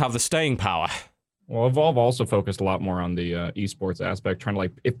game didn't have the staying power. Well, Evolve also focused a lot more on the esports aspect, trying to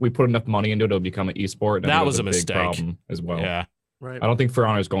like, if we put enough money into it, it'll become an esport. That was a big mistake problem as well. Yeah. Right. I don't think For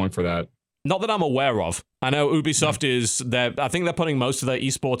Honor is going for that. Not that I'm aware of. I know Ubisoft I think they're putting most of their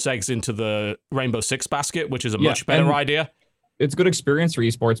esports eggs into the Rainbow Six basket, which is a much better idea. It's a good experience for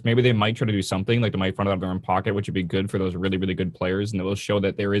esports. Maybe they might try to do something like they might fund it out of their own pocket, which would be good for those really, really good players. And it will show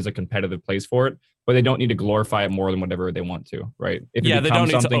that there is a competitive place for it, but they don't need to glorify it more than whatever they want to, right? If they don't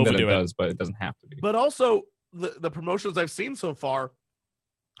need something to overdo that it does, but it doesn't have to be. But also, the promotions I've seen so far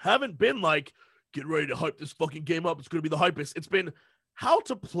haven't been like, get ready to hype this fucking game up. It's going to be the hypest. It's been how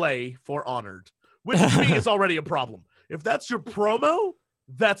to play For Honored, which to me is already a problem. If that's your promo,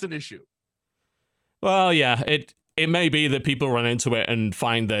 that's an issue. Well, yeah, it may be that people run into it and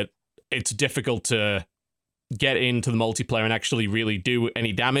find that it's difficult to get into the multiplayer and actually really do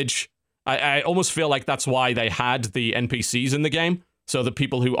any damage. I almost feel like that's why they had the NPCs in the game, so that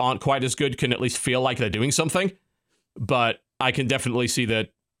people who aren't quite as good can at least feel like they're doing something. But I can definitely see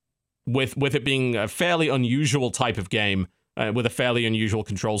that with it being a fairly unusual type of game, with a fairly unusual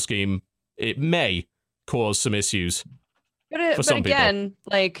control scheme, it may cause some issues. But again,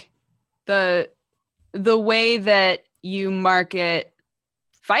 like the way that you market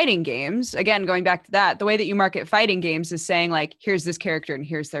fighting games, again, going back to that, the way that you market fighting games is saying like, here's this character and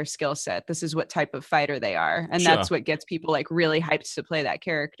here's their skill set. This is what type of fighter they are. And that's what gets people like really hyped to play that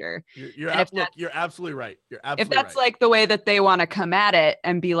character. You're absolutely right. If that's like the way that they want to come at it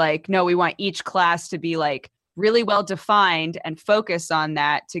and be like, no, we want each class to be like really well defined and focus on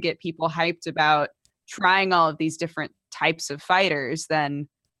that to get people hyped about trying all of these different types of fighters, then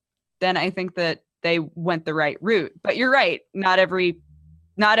I think that they went the right route. But you're right. Not every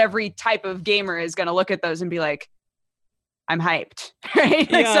type of gamer is going to look at those and be like, I'm hyped, right?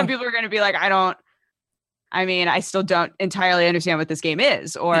 Like some people are going to be like, I don't I mean, I still don't entirely understand what this game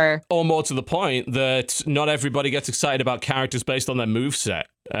is, or more to the point that not everybody gets excited about characters based on their moveset.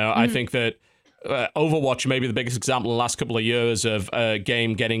 I think that Overwatch may be the biggest example in the last couple of years of a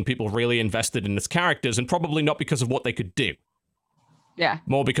game getting people really invested in its characters, and probably not because of what they could do. yeah.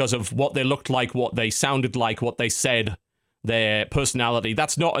 More because of what they looked like, what they sounded like, what they said, their personality.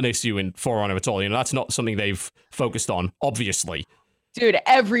 That's not an issue in For Honor at all. You know, that's not something they've focused on, obviously. Dude,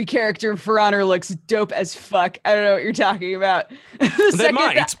 every character in For Honor looks dope as fuck. I don't know what you're talking about. They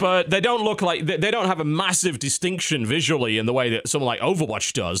might, but they don't look like they don't have a massive distinction visually in the way that someone like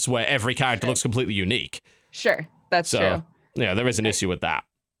Overwatch does, where every character looks completely unique. Sure, that's true. Yeah, there is an issue with that.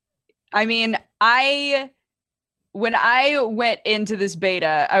 I mean, when I went into this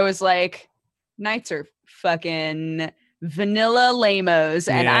beta, I was like, Knights are fucking vanilla lamos,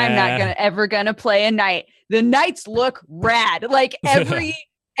 and I'm not ever gonna play a Knight. The Knights look rad. Like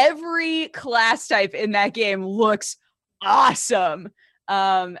every class type in that game looks awesome.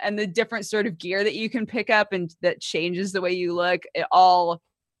 And the different sort of gear that you can pick up and that changes the way you look,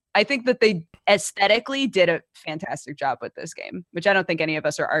 I think that they aesthetically did a fantastic job with this game, which I don't think any of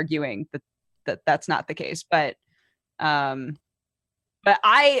us are arguing that's not the case. But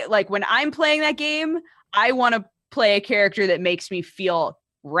I like when I'm playing that game, I want to play a character that makes me feel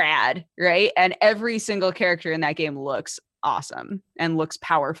rad, right? And every single character in that game looks awesome and looks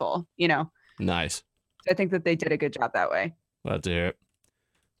powerful, you know? Nice. I think that they did a good job that way. Glad to hear it.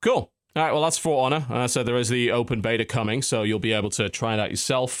 Cool. All right, well, that's For Honor. So there is the open beta coming, so you'll be able to try it out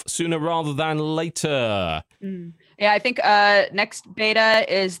yourself sooner rather than later. Yeah, I think next beta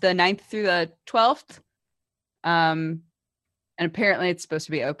is the 9th through the 12th. And apparently it's supposed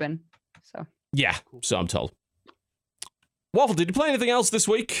to be open. So yeah, so I'm told. Waffle, did you play anything else this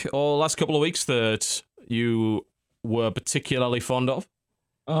week or last couple of weeks that you were particularly fond of?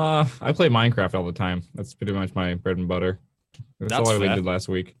 I play Minecraft all the time. That's pretty much my bread and butter. That's all I really did last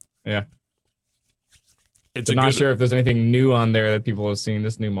week. Yeah. I'm not sure if there's anything new on there that people have seen,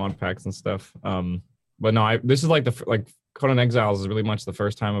 this new mod packs and stuff. But no, this is like Conan Exiles is really much the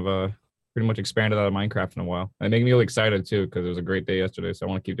first time I've pretty much expanded out of Minecraft in a while. And it made me really excited too, because it was a great day yesterday, so I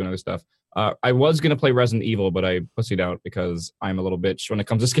want to keep doing other stuff. I was going to play Resident Evil, but I pussied out because I'm a little bitch when it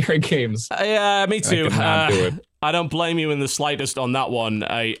comes to scary games. Yeah, me too. I do it. I don't blame you in the slightest on that one.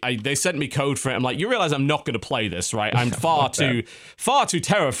 They sent me code for it. I'm like, you realize I'm not going to play this, right? I'm far too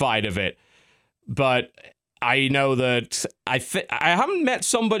terrified of it. But I know that I haven't met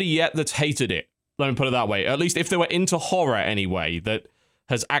somebody yet that's hated it. Let me put it that way. At least if they were into horror anyway, that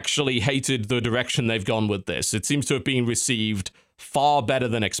has actually hated the direction they've gone with this. It seems to have been received far better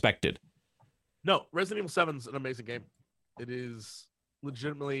than expected. No, Resident Evil 7 is an amazing game. It is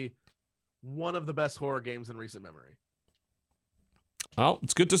legitimately one of the best horror games in recent memory. Well,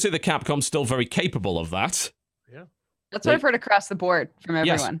 it's good to see that Capcom's still very capable of that. Yeah. That's what I've heard across the board from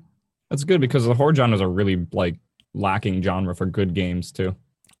everyone. Yes. That's good because the horror genre is a really lacking genre for good games too.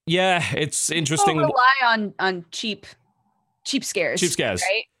 Yeah, it's interesting. People rely on cheap scares. Cheap scares.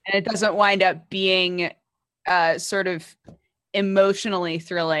 Right? And it doesn't wind up being sort of emotionally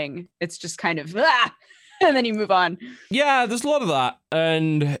thrilling. It's just kind of and then you move on. Yeah, there's a lot of that.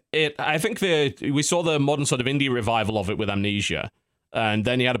 And I think we saw the modern sort of indie revival of it with Amnesia. And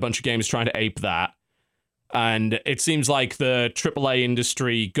then you had a bunch of games trying to ape that. And it seems like the AAA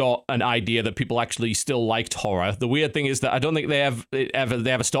industry got an idea that people actually still liked horror. The weird thing is that I don't think they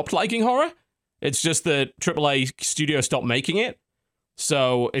ever stopped liking horror. It's just that AAA studio stopped making it.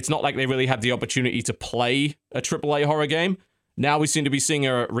 So it's not like they really had the opportunity to play a AAA horror game. Now we seem to be seeing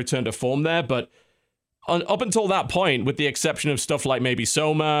a return to form there, but up until that point, with the exception of stuff like maybe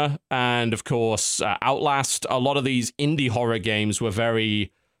Soma and, of course, Outlast, a lot of these indie horror games were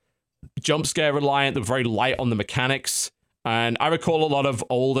very jump scare reliant. They were very light on the mechanics. And I recall a lot of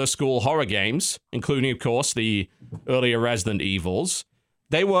older school horror games, including, of course, the earlier Resident Evils.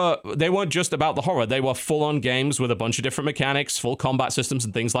 They weren't just about the horror. They were full-on games with a bunch of different mechanics, full combat systems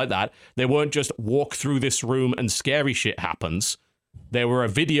and things like that. They weren't just walk through this room and scary shit happens. They were a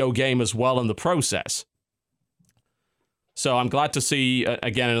video game as well in the process. So I'm glad to see,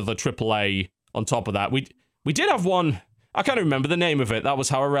 again, another AAA on top of that. We did have one, I can't remember the name of it. That was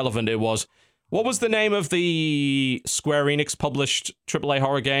how irrelevant it was. What was the name of the Square Enix published AAA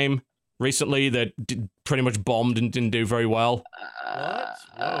horror game recently that pretty much bombed and didn't do very well? What?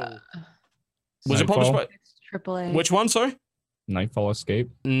 Whoa. Was it published by... AAA. Which one, sorry? Nightfall Escape?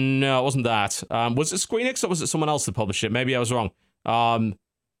 No, it wasn't that. Was it Square Enix or was it someone else that published it? Maybe I was wrong.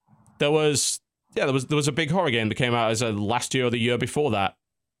 There was a big horror game that came out as last year or the year before that.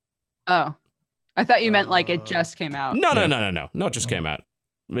 Oh. I thought you meant like it just came out. No, not just came out.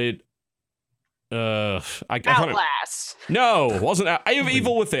 I can't. Outlast. No, wasn't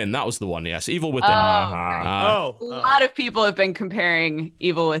Evil Within? That was the one. Yes, Evil Within. A lot of people have been comparing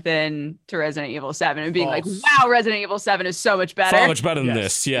Evil Within to Resident Evil 7 and being like, wow, Resident Evil 7 is so much better. Far much better than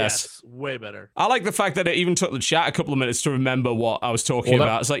this, yes. Way better. I like the fact that it even took the chat a couple of minutes to remember what I was talking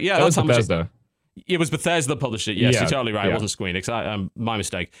about. It's like, yeah, that's how much it was Bethesda that published it. Yes, you're totally right. It wasn't Square Enix. My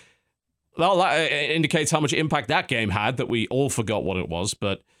mistake. Well, that indicates how much impact that game had that we all forgot what it was.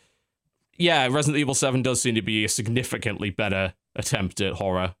 But yeah, Resident Evil 7 does seem to be a significantly better attempt at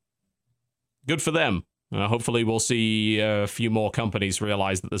horror. Good for them. Hopefully we'll see a few more companies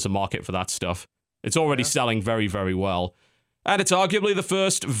realize that there's a market for that stuff. It's already selling very, very well. And it's arguably the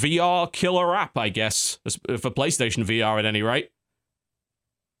first VR killer app, I guess, for PlayStation VR at any rate.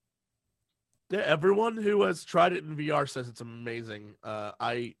 Yeah, everyone who has tried it in VR says it's amazing.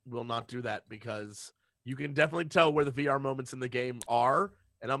 I will not do that because you can definitely tell where the VR moments in the game are.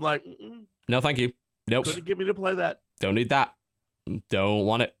 And I'm like, no, thank you. Nope. Couldn't get me to play that. Don't need that. Don't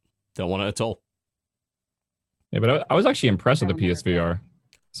want it. Don't want it at all. Yeah, but I was actually impressed with the PSVR.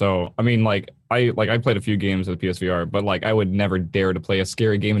 So, I mean, I played a few games with the PSVR, but I would never dare to play a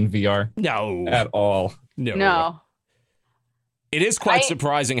scary game in VR. No. At all. No. It is quite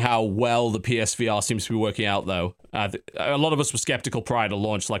surprising how well the PSVR seems to be working out, though. A lot of us were skeptical prior to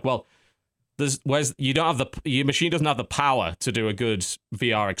launch. Your machine doesn't have the power to do a good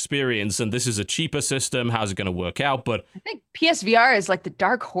VR experience, and this is a cheaper system. How's it going to work out? But I think PSVR is like the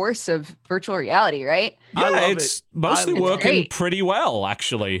dark horse of virtual reality, right? Yeah, it's mostly working pretty well,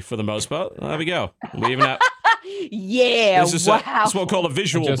 actually, for the most part. There we go. We even have. Yeah, this is it's what we call a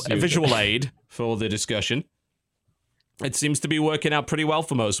visual aid for the discussion. It seems to be working out pretty well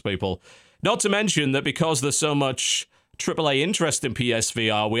for most people. Not to mention that because there's so much AAA interest in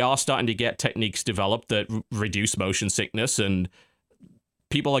PSVR, we are starting to get techniques developed that reduce motion sickness, and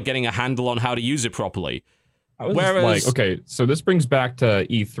people are getting a handle on how to use it properly. Whereas, okay, so this brings back to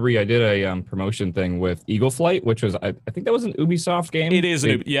E3. I did a promotion thing with Eagle Flight, which was, I think that was an Ubisoft game. It is,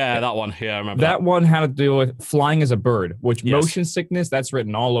 that one. Yeah, I remember that one had to do with flying as a bird, which motion sickness, that's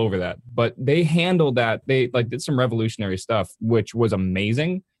written all over that. But they handled that. They did some revolutionary stuff, which was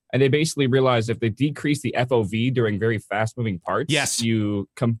amazing. And they basically realized if they decrease the FOV during very fast-moving parts, you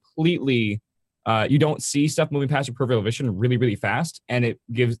completely, you don't see stuff moving past your peripheral vision really, really fast, and it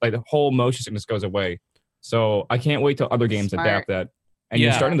gives, the whole motion sickness goes away. So I can't wait till other games adapt that. And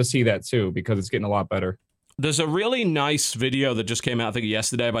you're starting to see that, too, because it's getting a lot better. There's a really nice video that just came out, I think,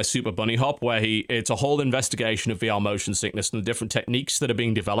 yesterday by Super Bunny Hop, where it's a whole investigation of VR motion sickness and the different techniques that are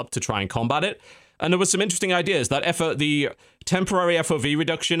being developed to try and combat it. And there were some interesting ideas. The temporary FOV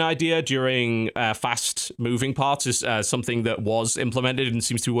reduction idea during fast-moving parts is something that was implemented and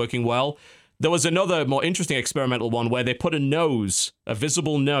seems to be working well. There was another more interesting experimental one where they put a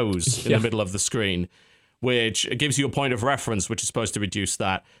visible nose in the middle of the screen, which gives you a point of reference, which is supposed to reduce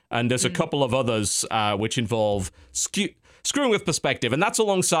that. And there's a couple of others which involve screwing with perspective. And that's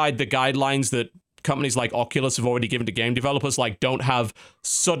alongside the guidelines that companies like Oculus have already given to game developers, don't have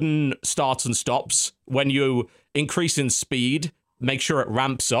sudden starts and stops. When you increase in speed, make sure it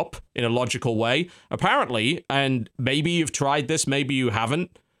ramps up in a logical way. Apparently, and maybe you've tried this, maybe you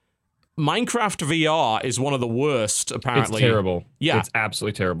haven't, Minecraft VR is one of the worst, apparently. It's terrible. Yeah. It's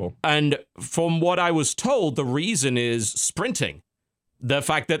absolutely terrible. And from what I was told, the reason is sprinting. The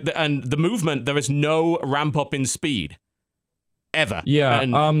fact that, and the movement, there is no ramp up in speed. Ever.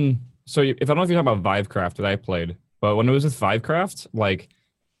 Yeah, so if I don't know if you're talking about Vivecraft that I played, but when it was with Vivecraft,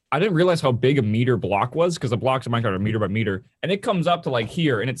 I didn't realize how big a meter block was, because the blocks in Minecraft are meter by meter, and it comes up to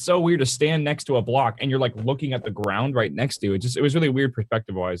here, and it's so weird to stand next to a block and you're looking at the ground right next to it. It was really weird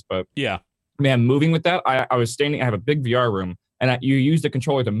perspective wise, but yeah, man, moving with that, I was standing. I have a big VR room, and you use the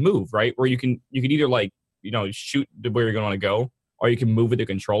controller to move, right? Where you can either shoot where you're going to want to go, or you can move with the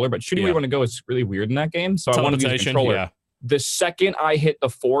controller. But shooting where you want to go is really weird in that game. So I want to use the controller. Yeah. The second I hit the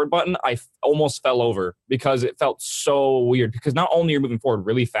forward button, I almost fell over because it felt so weird. Because not only you're moving forward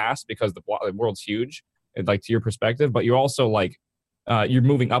really fast because the world's huge, to your perspective, but you're also you're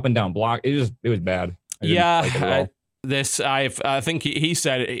moving up and down block. It was bad. I think he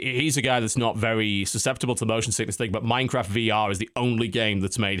said he's a guy that's not very susceptible to the motion sickness thing, but Minecraft VR is the only game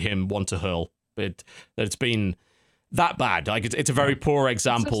that's made him want to hurl. It's been that bad. It's a very poor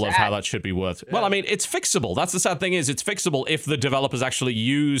example of how that should be worth. Yeah. Well, I mean, it's fixable. That's the sad thing is it's fixable if the developers actually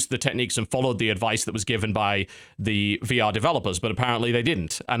used the techniques and followed the advice that was given by the VR developers, but apparently they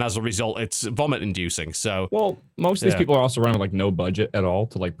didn't. And as a result, it's vomit inducing. So, well, most of these people are also running with no budget at all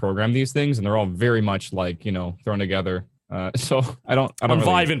to program these things. And they're all very much thrown together. So I don't really,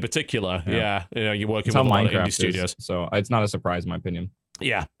 Vive in particular. Yeah. You're working with a lot of indie studios. So it's not a surprise in my opinion.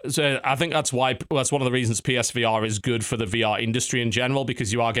 Yeah, so I think that's one of the reasons PSVR is good for the VR industry in general,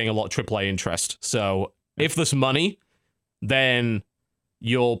 because you are getting a lot of AAA interest. So if there's money, then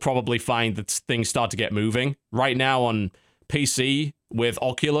you'll probably find that things start to get moving. Right now on PC with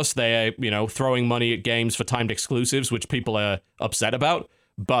Oculus, they're, throwing money at games for timed exclusives, which people are upset about,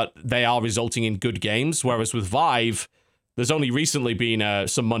 but they are resulting in good games. Whereas with Vive, there's only recently been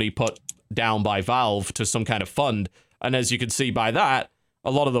some money put down by Valve to some kind of fund. And as you can see by that, a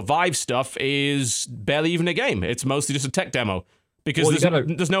lot of the Vive stuff is barely even a game. It's mostly just a tech demo because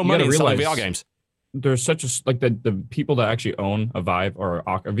there's no money in selling VR games. There's such the people that actually own a Vive or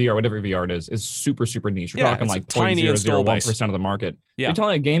a VR, whatever VR it is super, super niche. You're talking like 0.001% of the market. Yeah. You're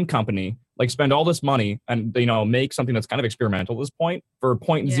telling a game company, like, spend all this money and, make something that's kind of experimental at this point for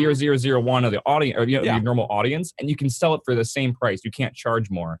 0.0001 of the audience, or, your normal audience, and you can sell it for the same price. You can't charge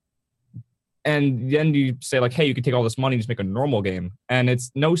more. And then you say, like, hey, you can take all this money and just make a normal game. And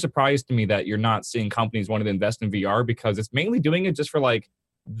it's no surprise to me that you're not seeing companies wanting to invest in VR, because it's mainly doing it just for, like,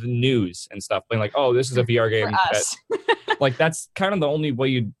 the news and stuff. Being like, oh, this is a VR game. Like, that's kind of the only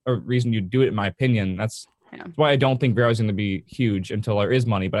way reason you do it, in my opinion. That's why I don't think VR is going to be huge until there is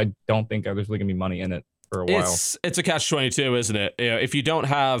money, but I don't think there's really going to be money in it for a while. It's a catch-22, isn't it? If you don't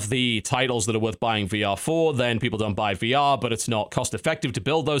have the titles that are worth buying VR for, then people don't buy VR, but it's not cost-effective to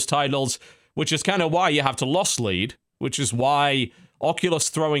build those titles, which is kind of why you have to loss lead, which is why Oculus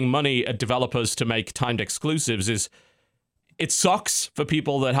throwing money at developers to make timed exclusives it sucks for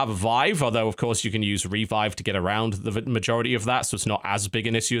people that have a Vive, although, of course, you can use Revive to get around the majority of that, so it's not as big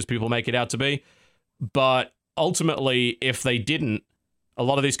an issue as people make it out to be. But ultimately, if they didn't, a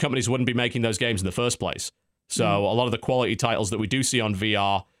lot of these companies wouldn't be making those games in the first place. So a lot of the quality titles that we do see on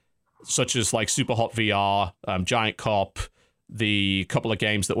VR, such as like Super Hot VR, Giant Cop, the couple of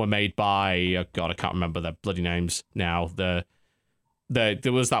games that were made by, I can't remember their bloody names now. There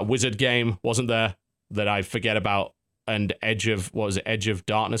was that Wizard game, wasn't there, that I forget about, and Edge of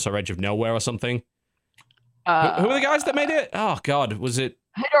Darkness or Edge of Nowhere or something? Who are the guys that made it? Oh, God, was it?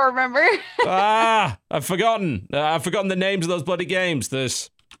 I don't remember. I've forgotten. I've forgotten the names of those bloody games.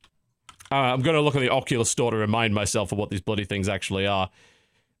 I'm going to look at the Oculus store to remind myself of what these bloody things actually are.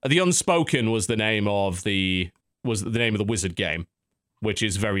 The Unspoken was the name of the Wizard game, which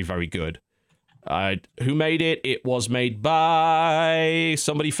is very, very good. Who made it? It was made by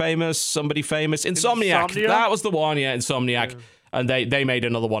somebody famous. Insomniac. That was the one, Insomniac. Yeah. And they made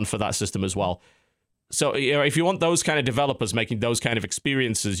another one for that system as well. So, if you want those kind of developers making those kind of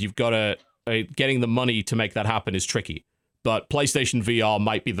experiences, you've got to... getting the money to make that happen is tricky. But PlayStation VR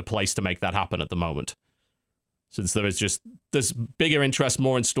might be the place to make that happen at the moment. Since there's bigger interest,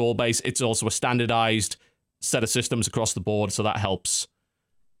 more install base. It's also a standardized set of systems across the board, so that helps.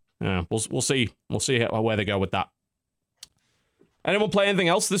 Yeah, we'll see. We'll see where they go with that. Anyone play anything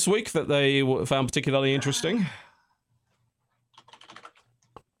else this week that they found particularly interesting?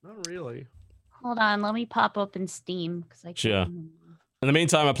 Not really. Hold on, let me pop open Steam because I sure. In the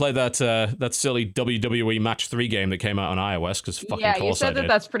meantime, I played that silly WWE Match 3 game that came out on iOS, because fucking course I did. Yeah, you said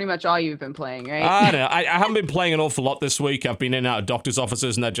that's pretty much all you've been playing, right? I know. I haven't been playing an awful lot this week. I've been in and out of doctor's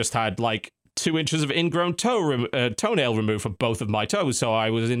offices, and I just had, like, 2 inches of ingrown toenail removed from both of my toes, so I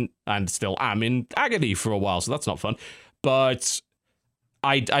was in, and still am in, agony for a while, so that's not fun. But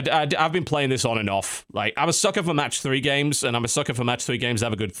I've been playing this on and off. Like, I'm a sucker for Match 3 games, and I'm a sucker for Match 3 games that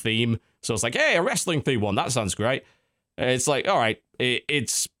have a good theme, so it's like, hey, a wrestling theme one, that sounds great. It's like, all right,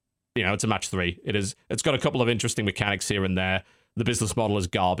 it's a Match 3. It's got a couple of interesting mechanics here and there. The business model is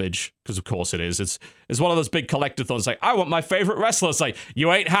garbage, because of course it is. It's one of those big collectathons, like, I want my favorite wrestler. It's like,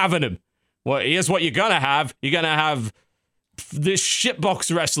 you ain't having him. Well, here's what you're gonna have. You're gonna have this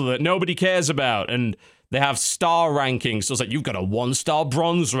shitbox wrestler that nobody cares about, and they have star rankings. So it's like, you've got a 1-star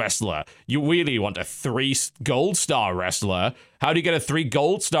bronze wrestler. You really want a 3 gold star wrestler. How do you get a 3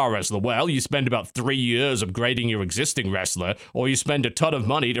 gold star wrestler? Well, you spend about 3 years upgrading your existing wrestler, or you spend a ton of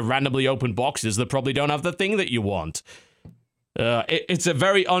money to randomly open boxes that probably don't have the thing that you want. It's a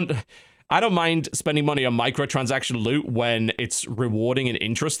very I don't mind spending money on microtransaction loot when it's rewarding and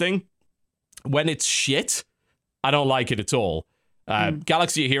interesting. When it's shit, I don't like it at all.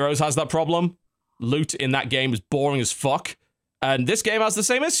 Galaxy of Heroes has that problem. Loot in that game is boring as fuck. And this game has the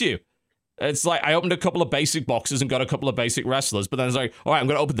same issue. It's like, I opened a couple of basic boxes and got a couple of basic wrestlers, but then it's like, all right, I'm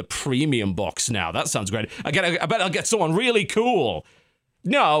going to open the premium box now. That sounds great. I bet I'll get someone really cool.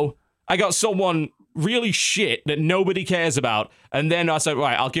 No, I got someone really shit that nobody cares about. And then I said,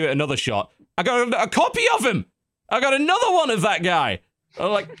 right, I'll give it another shot. I got a copy of him. I got another one of that guy.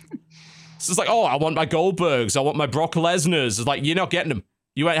 I'm like, it's just like, oh, I want my Goldbergs. I want my Brock Lesnar's. It's like, you're not getting them.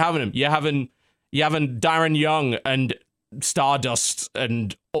 You ain't having them. You're having Darren Young and Stardust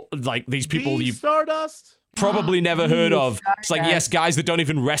and like these people The you've Stardust. probably never heard of. It's like, yes, Stardust. guys that don't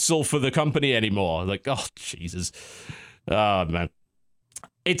even wrestle for the company anymore. Like, oh, Jesus. Oh, man.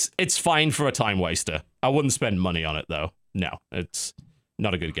 It's fine for a time waster. I wouldn't spend money on it, though. No, it's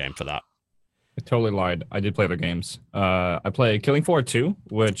not a good game for that. I totally lied. I did play other games. I played Killing Floor 2,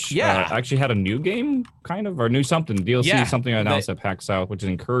 which actually had a new game, kind of, or new something. DLC, Yeah, something I announced at PAX South, which is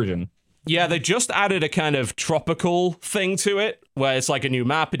Incursion. Yeah, they just added a kind of tropical thing to it, where it's like a new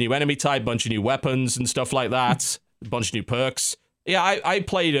map, a new enemy type, bunch of new weapons and stuff like that, a bunch of new perks. Yeah, I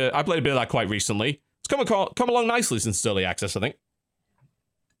played a bit of that quite recently. It's come along nicely since early access, I think.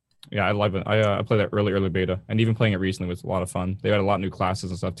 Yeah, I love it. I played that early beta, and even playing it recently was a lot of fun. They had a lot of new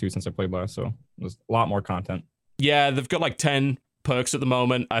classes and stuff too since I played last, so there's a lot more content. Yeah, they've got like 10 perks at the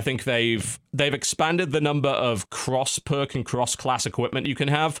moment. I think they've expanded the number of cross perk and cross class equipment you can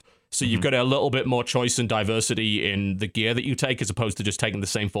have. So you've got a little bit more choice and diversity in the gear that you take, as opposed to just taking the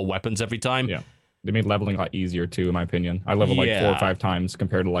same 4 weapons every time. Yeah. They made leveling a lot easier too, in my opinion. I leveled like 4 or 5 times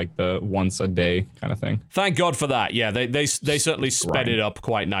compared to like the once a day kind of thing. Thank God for that. Yeah, they certainly sped it up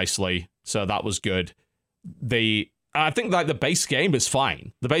quite nicely, so that was good. I think like the base game is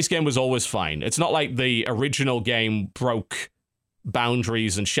fine. The base game was always fine. It's not like the original game broke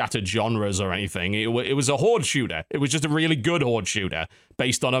boundaries and shattered genres or anything. It was a horde shooter. It was just a really good horde shooter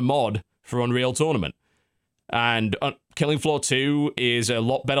based on a mod for Unreal Tournament. And Killing Floor 2 is a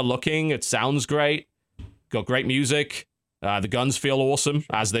lot better looking. It sounds great. Got great music. The guns feel awesome,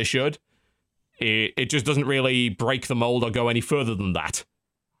 as they should. It just doesn't really break the mold or go any further than that.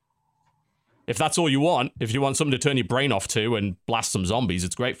 If that's all you want, if you want something to turn your brain off to and blast some zombies,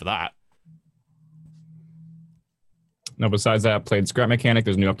 it's great for that. No, besides that, I played Scrap Mechanic.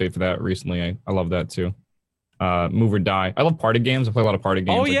 There's a new update for that recently. I love that too. Move or Die. I love party games. I play a lot of party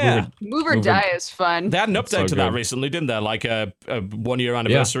games. Oh, like yeah. Move or Die is fun. They had an update to that good. recently, didn't they? Like a 1-year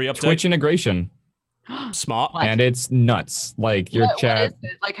anniversary update. Twitch integration. Smart. What? And it's nuts. Like your chat. What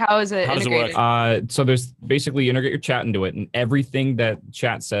is it? Like, how is it How does it integrated? work? So there's basically you integrate your chat into it, and everything that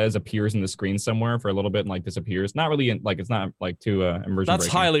chat says appears in the screen somewhere for a little bit and like disappears. Not really it's not like too immersion. That's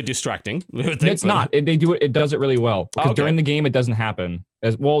breaking. highly distracting. It's not. They do it. It does it really well because Okay. during the game it doesn't happen.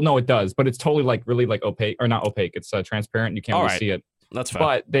 No, it does, but it's totally like really like opaque or not opaque. It's transparent. And you can't All really right. see it. That's fair.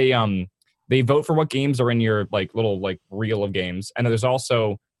 But they vote for what games are in your like little like reel of games, and then there's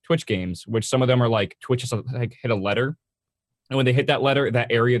also Twitch games, which some of them are like Twitch is like hit a letter, and when they hit that letter, that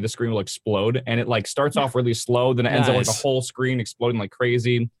area of the screen will explode, and it like starts off really slow, then it ends up like the Nice. whole screen exploding like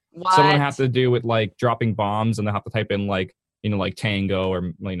crazy. What? Some of them have to do with like dropping bombs, and they have to type in like like Tango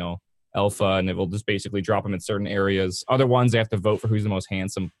or Alpha, and it will just basically drop them in certain areas. Other ones they have to vote for who's the most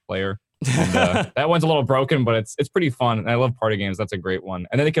handsome player. And, that one's a little broken, but it's pretty fun. And I love party games. That's a great one.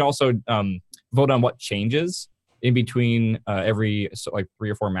 And then they can also vote on what changes in between every 3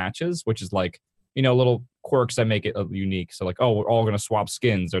 or 4 matches, which is like little quirks that make it unique. So like, oh, we're all gonna swap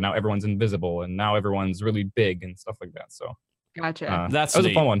skins, or now everyone's invisible, and now everyone's really big and stuff like that. So Gotcha. That's that was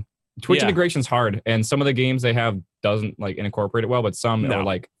neat. a fun one. Twitch Yeah. integration's hard, and some of the games they have doesn't like incorporate it well, but some No. are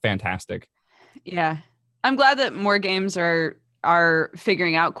like fantastic. Yeah. I'm glad that more games are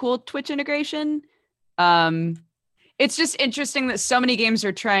figuring out cool Twitch integration. It's just interesting that so many games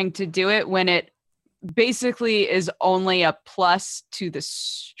are trying to do it when it basically is only a plus to the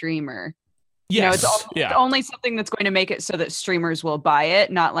streamer. Yes. It's only something that's going to make it so that streamers will buy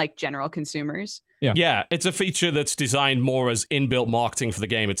it, not like general consumers. Yeah, it's a feature that's designed more as inbuilt marketing for the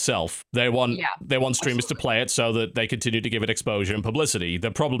game itself. They want streamers to play it so that they continue to give it exposure and publicity.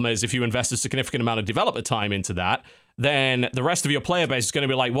 The problem is if you invest a significant amount of developer time into that, then the rest of your player base is going to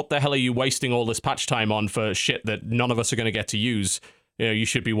be like, what the hell are you wasting all this patch time on for shit that none of us are going to get to use? You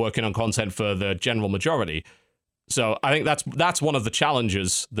should be working on content for the general majority. So I think that's one of the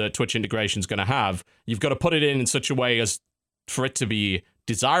challenges that Twitch integration is going to have. You've got to put it in such a way as for it to be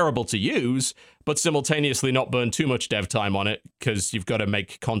desirable to use, but simultaneously not burn too much dev time on it, because you've got to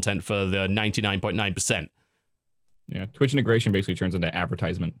make content for the 99.9%. Yeah, Twitch integration basically turns into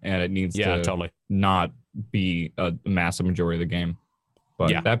advertisement, and it needs to totally not be a massive majority of the game.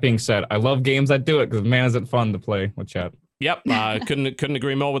 But that being said, I love games that do it because man, is it fun to play with chat. Yep, couldn't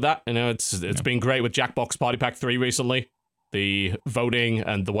agree more with that. It's been great with Jackbox Party Pack 3 recently. The voting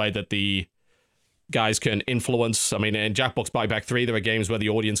and the way that the guys can influence. I mean, in Jackbox Party Pack 3, there are games where the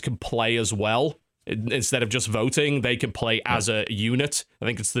audience can play as well. Instead of just voting, they can play as a unit. I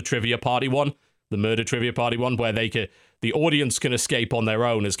think it's the Trivia Party one, the Murder Trivia Party one, where the audience can escape on their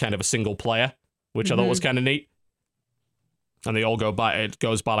own as kind of a single player, which I thought was kind of neat. And they all it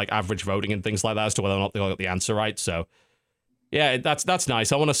goes by like average voting and things like that as to whether or not they all got the answer right. So Yeah, that's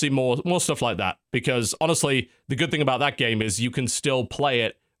nice. I want to see more stuff like that, because honestly, the good thing about that game is you can still play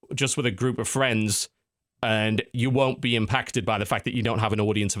it just with a group of friends, and you won't be impacted by the fact that you don't have an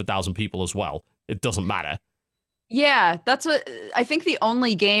audience of 1,000 people as well. It doesn't matter. Yeah, that's what I think. The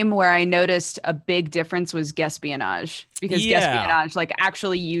only game where I noticed a big difference was Guespionage, because Guespionage like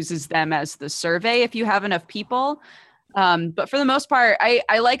actually uses them as the survey if you have enough people. But for the most part,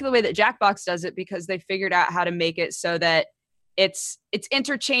 I like the way that Jackbox does it, because they figured out how to make it so that it's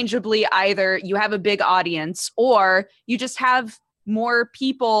interchangeably, either you have a big audience or you just have more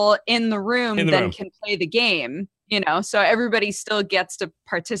people in the room than can play the game, so everybody still gets to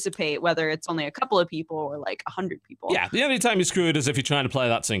participate, whether it's only a couple of people or like 100 people. Yeah, the only time you're screwed is if you're trying to play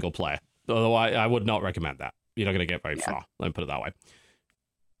that single player. Although I would not recommend that. You're not going to get very far. Let me put it that way.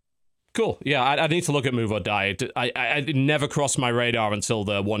 Cool. Yeah, I need to look at Move or Die. It never crossed my radar until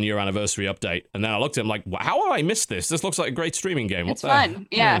the 1-year anniversary update. And then I looked at it, I'm like, how have I missed this? This looks like a great streaming game. It's fun.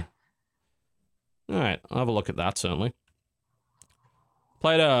 Yeah. All right, I'll have a look at that, certainly.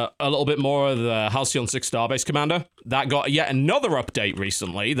 Played a little bit more of the Halcyon 6 Starbase Commander. That got yet another update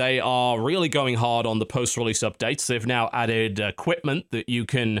recently. They are really going hard on the post-release updates. They've now added equipment that you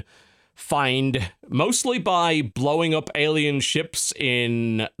can find mostly by blowing up alien ships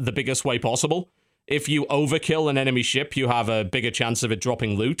in the biggest way possible. If you overkill an enemy ship, you have a bigger chance of it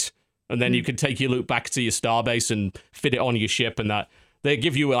dropping loot. And then you can take your loot back to your starbase and fit it on your ship, and that they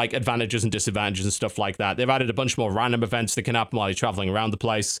give you like advantages and disadvantages and stuff like that. They've added a bunch more random events that can happen while you're traveling around the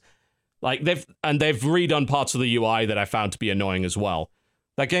place. Like they've redone parts of the UI that I found to be annoying as well.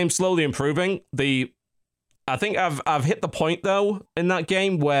 That game's slowly improving. I think I've hit the point though in that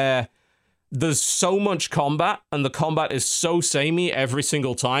game where there's so much combat, and the combat is so samey every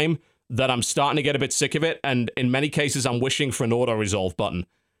single time that I'm starting to get a bit sick of it. And in many cases, I'm wishing for an auto-resolve button,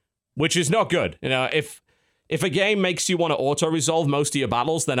 which is not good. If a game makes you want to auto-resolve most of your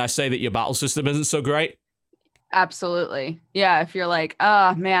battles, then I say that your battle system isn't so great. Absolutely. Yeah, if you're like,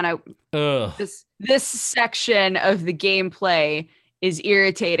 oh man, this section of the gameplay is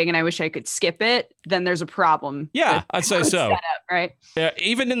irritating and I wish I could skip it, then there's a problem. Yeah, I'd say so. Set up, right?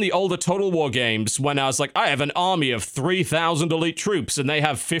 Even in the older Total War games, when I was like, I have an army of 3,000 elite troops and they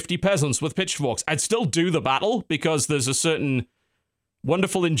have 50 peasants with pitchforks, I'd still do the battle because there's a certain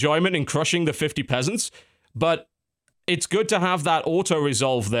wonderful enjoyment in crushing the 50 peasants. But it's good to have that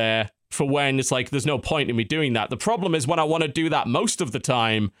auto-resolve there for when it's like, there's no point in me doing that. The problem is when I want to do that most of the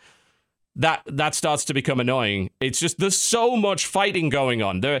time, that starts to become annoying. It's just, there's so much fighting going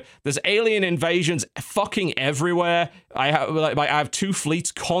on. There's alien invasions fucking everywhere. I have 2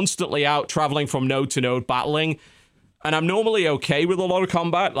 fleets constantly out traveling from node to node battling. And I'm normally okay with a lot of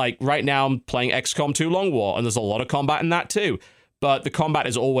combat. Like right now I'm playing XCOM 2 Long War, and there's a lot of combat in that too. But the combat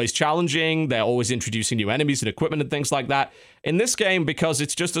is always challenging. They're always introducing new enemies and equipment and things like that. In this game, because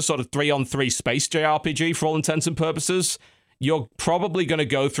it's just a sort of 3-on-3 space JRPG for all intents and purposes, you're probably going to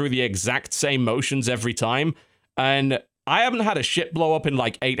go through the exact same motions every time. And I haven't had a ship blow up in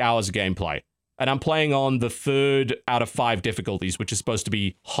like 8 hours of gameplay. And I'm playing on the 3rd out of 5 difficulties, which is supposed to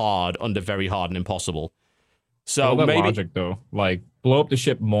be hard under very hard and impossible. So maybe logic though, like blow up the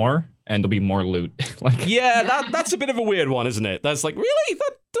ship more and there'll be more loot. Yeah, that's a bit of a weird one, isn't it? That's like, really?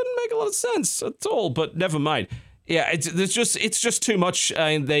 That doesn't make a lot of sense at all, but never mind. Yeah, it's just too much.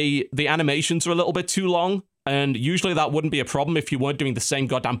 The animations are a little bit too long, and usually that wouldn't be a problem if you weren't doing the same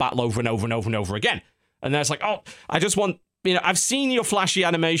goddamn battle over and over and over and over again. And then it's like, oh, I just want, I've seen your flashy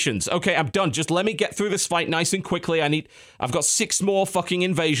animations. Okay, I'm done. Just let me get through this fight nice and quickly. I've got 6 more fucking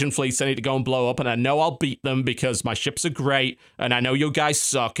invasion fleets I need to go and blow up, and I know I'll beat them because my ships are great, and I know you guys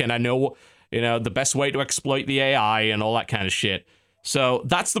suck, and I know, the best way to exploit the AI and all that kind of shit. So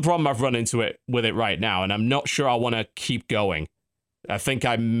that's the problem I've run into with it right now, and I'm not sure I want to keep going. I think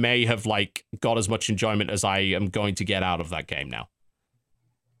I may have, got as much enjoyment as I am going to get out of that game now.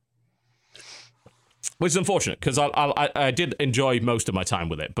 Which is unfortunate, because I did enjoy most of my time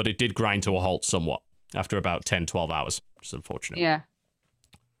with it, but it did grind to a halt somewhat after about 10, 12 hours, which is unfortunate. Yeah.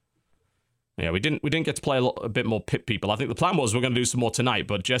 Yeah, we didn't get to play a bit more pit people. I think the plan was we're going to do some more tonight,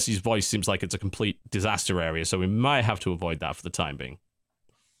 but Jesse's voice seems like it's a complete disaster area, so we might have to avoid that for the time being.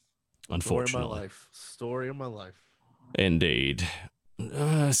 Unfortunately. Story of my life. Indeed.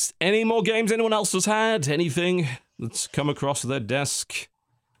 Any more games anyone else has had? Anything that's come across their desk?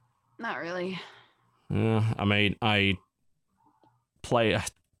 Not really. I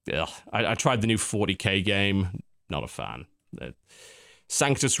tried the new 40k game. Not a fan.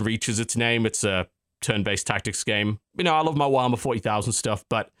 Sanctus Reach is its name. It's a turn-based tactics game. I love my Warhammer 40,000 stuff,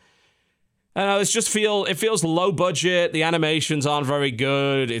 but I know, it feels low budget. The animations aren't very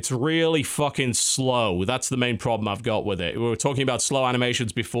good. It's really fucking slow. That's the main problem I've got with it. We were talking about slow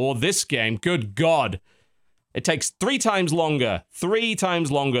animations before. This game, good God, it takes 3 times longer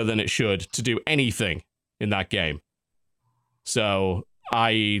than it should to do anything in that game. So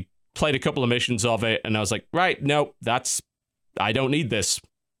I played a couple of missions of it, and I was like, right, no, I don't need this.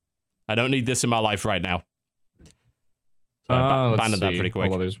 I don't need this in my life right now. So I abandoned that pretty quick.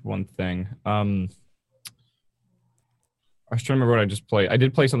 Hold on, there's one thing. I was trying to remember what I just played. I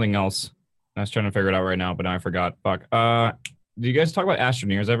did play something else. I was trying to figure it out right now, but now I forgot. Fuck. Do you guys talk about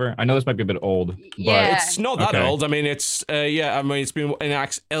Astroneers ever? I know this might be a bit old, but Yeah. It's not that old. I mean, it's it's been in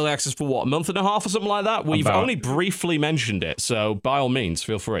early access for what, a month and a half or something like that. We've only briefly mentioned it, so by all means,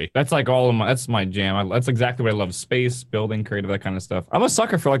 feel free. That's like that's my jam. That's exactly what I love: space, building, creative, that kind of stuff. I'm a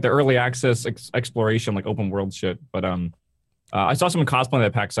sucker for like the early access exploration, like open world shit. But I saw someone cosplay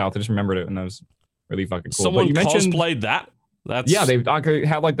that PAX South. I just remembered it, and that was really fucking cool. Someone cosplayed that. Yeah, they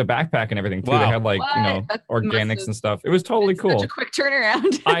had like the backpack and everything too. Wow. They had like organics and stuff. It was totally cool. Such a quick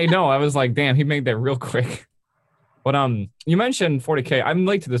turnaround. I know. I was like, damn, he made that real quick. But you mentioned 40K. I'm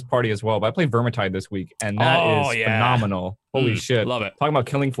late to this party as well, but I played Vermintide this week, and that is phenomenal. Holy shit! Love it. Talking about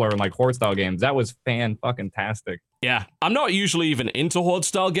killing floor and like horde style games, that was fan-fucking-tastic. Yeah, I'm not usually even into horde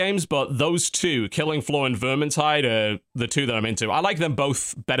style games, but those two, Killing Floor and Vermintide, are the two that I'm into. I like them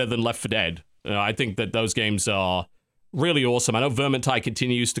both better than Left 4 Dead. I think that those games are really awesome. I know Vermintide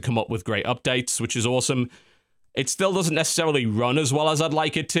continues to come up with great updates, which is awesome. It still doesn't necessarily run as well as I'd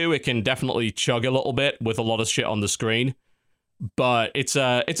like it to. It can definitely chug a little bit with a lot of shit on the screen. But it's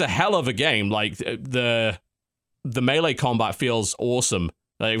a hell of a game. Like, the melee combat feels awesome.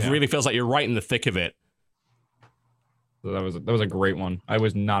 Like, it really feels like you're right in the thick of it. So that was a great one. I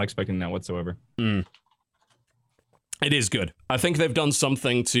was not expecting that whatsoever. It is good. I think they've done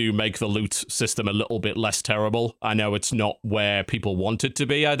something to make the loot system a little bit less terrible. I know it's not where people want it to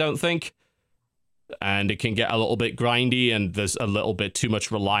be, I don't think. And it can get a little bit grindy, and there's a little bit too much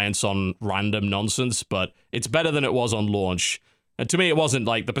reliance on random nonsense, but it's better than it was on launch. And to me, it wasn't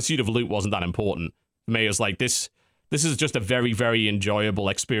like, the pursuit of loot wasn't that important. For me, it was like, this is just a very, very enjoyable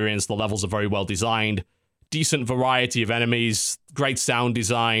experience. The levels are very well designed. Decent variety of enemies. Great sound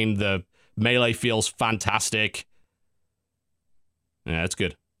design. The melee feels fantastic. Yeah, it's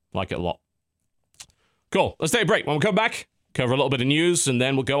good. Like it a lot. Cool. Let's take a break. When we come back, cover a little bit of news, and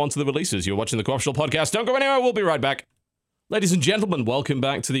then we'll go on to the releases. You're watching the Co-optional Podcast. Don't go anywhere. We'll be right back. Ladies and gentlemen, welcome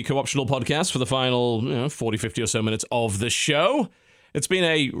back to the Co-optional Podcast for the final 40, 50 or so minutes of the show. It's been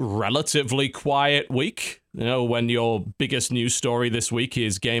a relatively quiet week. You know, when your biggest news story this week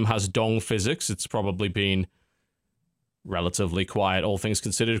is game has dong physics, it's probably been relatively quiet, all things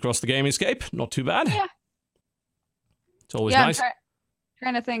considered, across the gaming scape. Not too bad. Yeah. It's always nice. I'm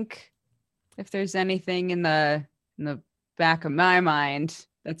trying to think if there's anything in the back of my mind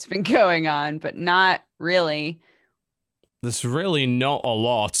that's been going on, but not really. There's really not a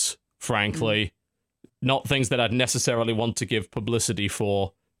lot, frankly. Not things that I'd necessarily want to give publicity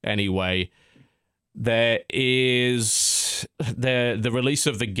for anyway. There is the release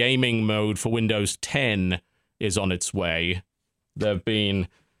of the gaming mode for Windows 10 is on its way. There have been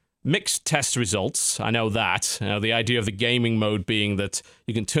mixed test results. I know that. The idea of the gaming mode being that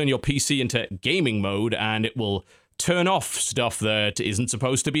you can turn your PC into gaming mode and it will turn off stuff that isn't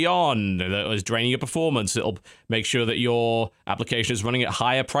supposed to be on, that is draining your performance. It'll make sure that your application is running at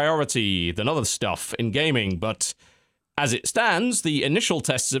higher priority than other stuff in gaming. But as it stands, the initial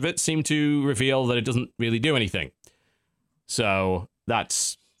tests of it seem to reveal that it doesn't really do anything. So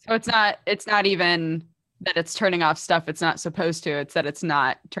that's... So it's not even that it's turning off stuff it's not supposed to. It's that it's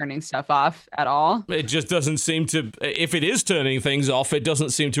not turning stuff off at all. It just doesn't seem to... If it is turning things off, it doesn't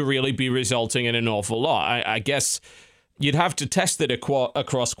seem to really be resulting in an awful lot. I guess you'd have to test it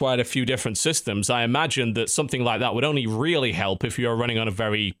across quite a few different systems. I imagine that something like that would only really help if you're running on a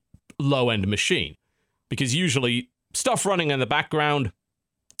very low-end machine. Because usually stuff running in the background,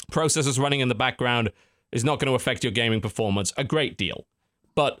 processors running in the background, is not going to affect your gaming performance a great deal.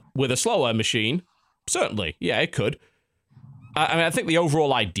 But with a slower machine... Certainly, yeah, it could. I mean, I think the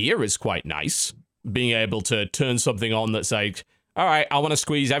overall idea is quite nice. Being able to turn something on that's like, all right, I want to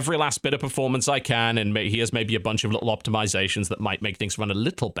squeeze every last bit of performance I can, and here's maybe a bunch of little optimizations that might make things run a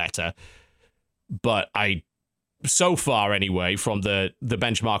little better. But so far anyway, from the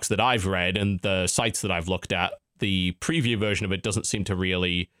benchmarks that I've read and the sites that I've looked at, the preview version of it doesn't seem to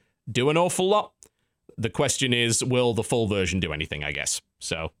really do an awful lot. The question is, will the full version do anything, I guess?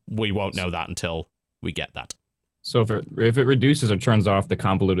 So we won't know that until we get that. So if it reduces or turns off the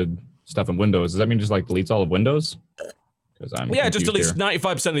convoluted stuff in Windows, does that mean just like deletes all of Windows? Because I'm Yeah, just confused at least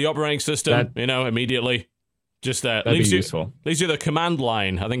here. 95% of the operating system, immediately. Just That'd be useful. leaves you the command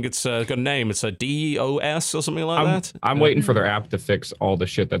line. I think it's got a name. It's a DOS or something like that. I'm waiting for their app to fix all the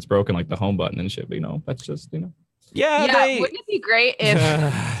shit that's broken, like the home button and shit. But that's just Yeah, wouldn't it be great if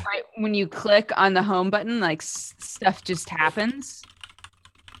right when you click on the home button, like stuff just happens?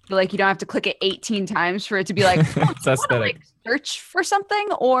 Like you don't have to click it 18 times for it to be like, it's aesthetic. like search for something,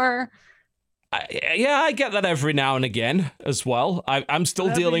 or I get that every now and again as well. I'm still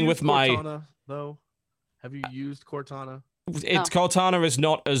Have you dealing with used my. Cortana, though? Have you used Cortana? Cortana is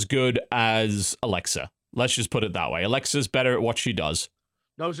not as good as Alexa. Let's just put it that way. Alexa's better at what she does.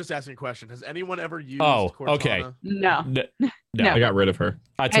 No, I was just asking a question. Has anyone ever used Oh, Cortana? okay. no. No. I got rid of her.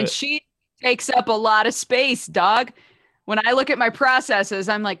 And she takes up a lot of space, dog. When I look at my processes,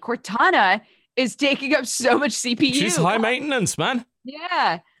 I'm like, Cortana is taking up so much CPU. She's high maintenance, man.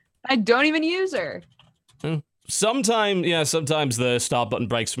 Yeah. I don't even use her. Sometimes the start button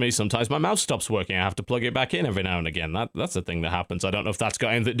breaks for me. Sometimes my mouse stops working. I have to plug it back in every now and again. That's a thing that happens. I don't know if that's got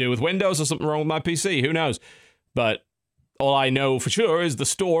anything to do with Windows or something wrong with my PC. Who knows? But all I know for sure is the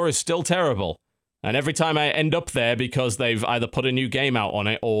store is still terrible. And every time I end up there because they've either put a new game out on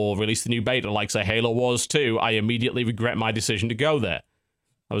it or released a new beta, like say Halo Wars 2, I immediately regret my decision to go there.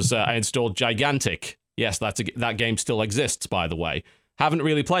 I installed Gigantic. Yes, that game still exists, by the way. Haven't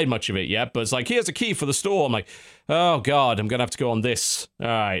really played much of it yet, but it's like, here's a key for the store. I'm like, oh god, I'm gonna have to go on this. All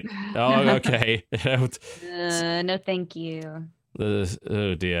right. Oh, okay. No, thank you.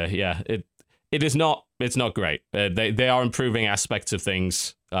 Oh dear. Yeah. It's not great. They are improving aspects of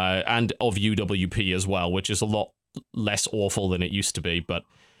things and of UWP as well, which is a lot less awful than it used to be. But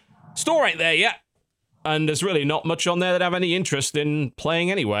store ain't there yet, and there's really not much on there that I have any interest in playing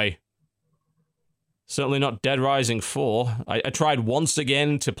anyway. Certainly not Dead Rising 4. I tried once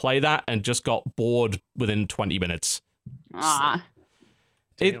again to play that and just got bored within 20 minutes.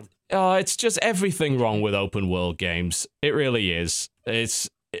 It's just everything wrong with open world games. It really is.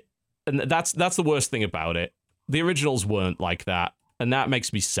 And that's the worst thing about it. The originals weren't like that, and that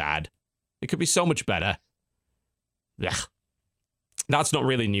makes me sad. It could be so much better. Yeah. That's not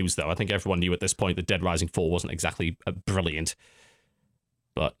really news, though. I think everyone knew at this point that Dead Rising 4 wasn't exactly brilliant.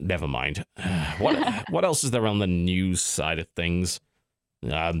 But never mind. What else is there on the news side of things?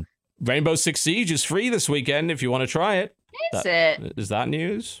 Rainbow Six Siege is free this weekend if you want to try it. Is that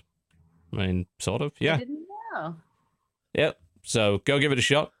news? I mean, sort of, yeah. I didn't know. Yep. So go give it a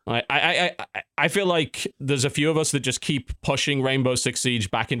shot. I feel like there's a few of us that just keep pushing Rainbow Six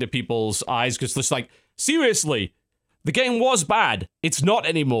Siege back into people's eyes because it's like, seriously, the game was bad. It's not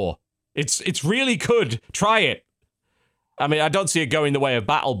anymore. It's really good. Try it. I mean, I don't see it going the way of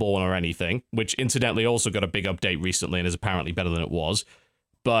Battleborn or anything, which incidentally also got a big update recently and is apparently better than it was.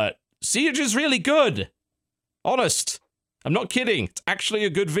 But Siege is really good. Honest. I'm not kidding. It's actually a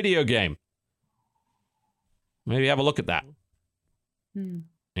good video game. Maybe have a look at that.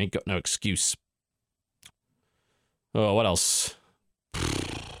 Ain't got no excuse. Oh, what else?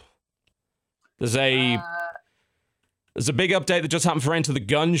 There's a big update that just happened for Enter the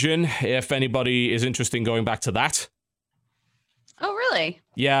Gungeon, if anybody is interested in going back to that. Oh, really?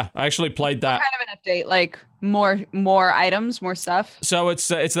 Yeah, I actually played that. What kind of an update? Like more items, more stuff? So it's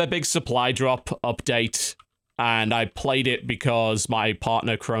their big supply drop update, and I played it because my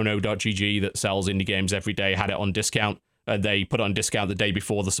partner Chrono.gg that sells indie games every day had it on discount. They put it on discount the day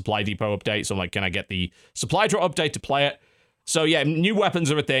before the supply depot update, so I'm like, can I get the supply drop update to play it? So yeah, new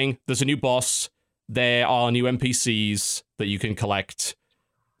weapons are a thing. There's a new boss. There are new NPCs that you can collect.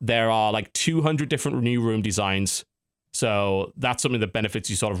 There are like 200 different new room designs. So that's something that benefits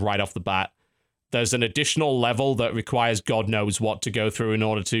you sort of right off the bat. There's an additional level that requires God knows what to go through in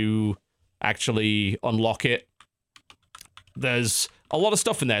order to actually unlock it. There's a lot of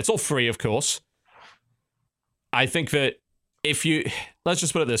stuff in there. It's all free, of course. I think that let's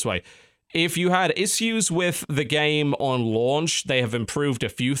just put it this way. If you had issues with the game on launch, they have improved a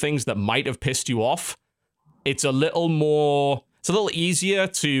few things that might have pissed you off. It's a little easier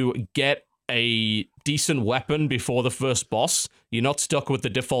to get a decent weapon before the first boss. You're not stuck with the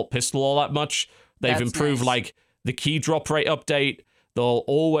default pistol all that much. They've improved nice. like the key drop rate update.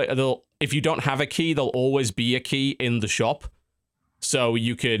 If you don't have a key, there'll always be a key in the shop. So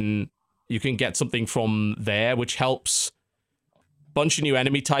you can get something from there, which helps. Bunch of new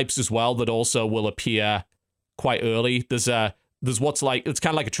enemy types as well that also will appear quite early. There's what's like, it's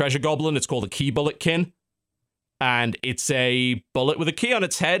kind of like a treasure goblin. It's called a key bulletkin. And it's a bullet with a key on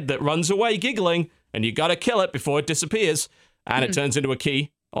its head that runs away giggling, and you gotta kill it before it disappears. And it turns into a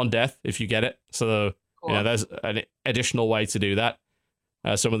key on death if you get it. So, there's an additional way to do that.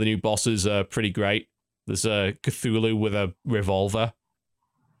 Some of the new bosses are pretty great. There's a Cthulhu with a revolver.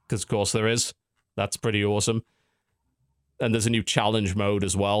 Because, of course, there is. That's pretty awesome. And there's a new challenge mode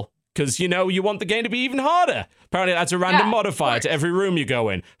as well. Because, you know, you want the game to be even harder. Apparently, that's a random modifier to every room you go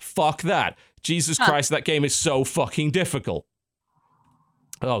in. Fuck that. Jesus Christ, that game is so fucking difficult.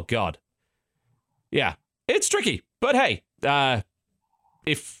 Oh, God. Yeah, it's tricky. But hey,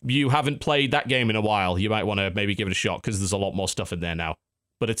 if you haven't played that game in a while, you might want to maybe give it a shot because there's a lot more stuff in there now.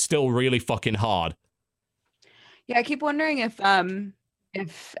 But it's still really fucking hard. Yeah, I keep wondering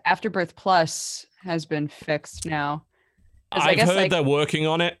if Afterbirth Plus has been fixed now. I've heard they're working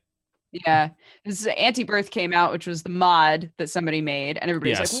on it. Yeah, this is Anti-Birth came out, which was the mod that somebody made, and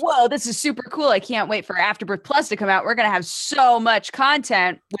everybody's like, "Whoa, this is super cool! I can't wait for Afterbirth Plus to come out. We're gonna have so much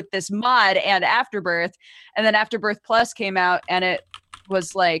content with this mod and Afterbirth." And then Afterbirth Plus came out, and it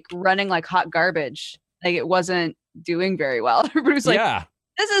was like running like hot garbage. Like it wasn't doing very well. Everybody was like,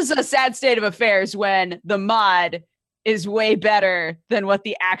 "This is a sad state of affairs when the mod is way better than what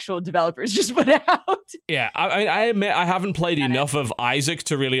the actual developers just put out." Yeah, I admit I haven't played enough of Isaac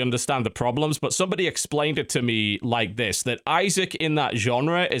to really understand the problems, but somebody explained it to me like this, that Isaac in that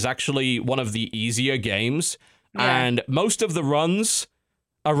genre is actually one of the easier games, and most of the runs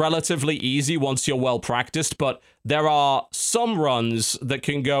are relatively easy once you're well practiced, but there are some runs that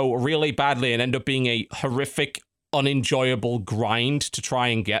can go really badly and end up being a horrific, unenjoyable grind to try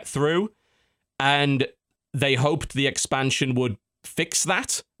and get through, and they hoped the expansion would fix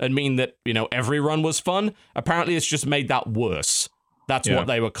that and mean that, you know, every run was fun. Apparently, it's just made that worse. That's what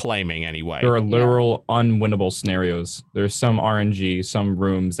they were claiming anyway. There are literal unwinnable scenarios. There's some RNG, some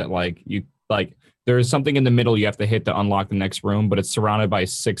rooms that there's something in the middle you have to hit to unlock the next room, but it's surrounded by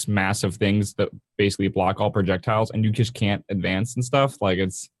 6 massive things that basically block all projectiles, and you just can't advance and stuff. Like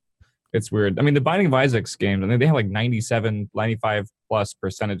it's weird. I mean, the Binding of Isaac's games, I think they have like 95 plus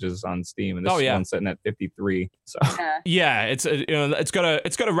percentages on Steam, and this one's sitting at 53. So it's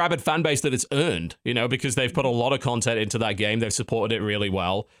got a rabid fan base that it's earned, you know, because they've put a lot of content into that game. They've supported it really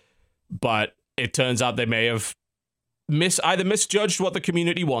well, but it turns out they may have either misjudged what the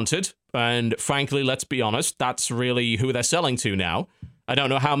community wanted, and frankly, let's be honest, that's really who they're selling to now. I don't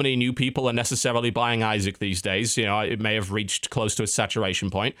know how many new people are necessarily buying Isaac these days. You know, it may have reached close to a saturation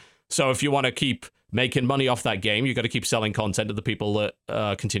point. So if you want to keep making money off that game, you've got to keep selling content to the people that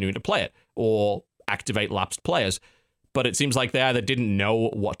are continuing to play it or activate lapsed players. But it seems like they either didn't know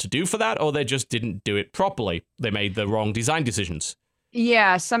what to do for that or they just didn't do it properly. They made the wrong design decisions.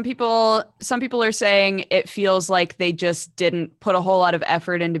 Yeah, some people are saying it feels like they just didn't put a whole lot of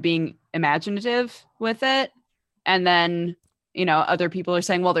effort into being imaginative with it. And then, you know, other people are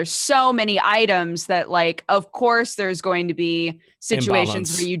saying, well, there's so many items that, like, of course there's going to be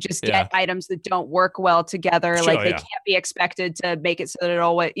situations where you just get items that don't work well together. Sure, like they can't be expected to make it so that it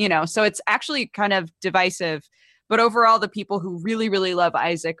all, you know, so it's actually kind of divisive. But overall, the people who really, really love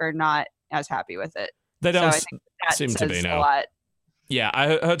Isaac are not as happy with it. They don't seem to be now. A lot. Yeah, I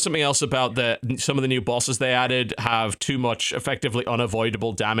heard something else about some of the new bosses they added have too much effectively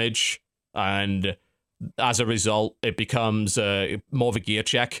unavoidable damage, and as a result, it becomes more of a gear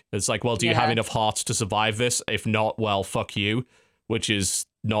check. It's like, well, do you have enough hearts to survive this? If not, well, fuck you, which is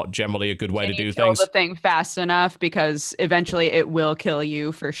not generally a good way to do things. Kill the thing fast enough because eventually it will kill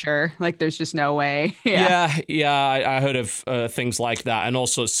you for sure. Like, there's just no way. I heard of things like that, and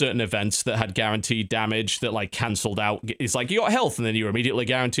also certain events that had guaranteed damage that like cancelled out. It's like you got health, and then you're immediately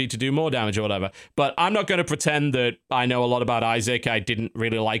guaranteed to do more damage or whatever. But I'm not going to pretend that I know a lot about Isaac. I didn't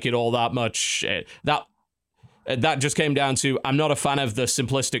really like it all that much. That just came down to I'm not a fan of the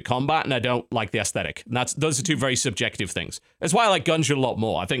simplistic combat, and I don't like the aesthetic. And those are two very subjective things. That's why I like Gungeon a lot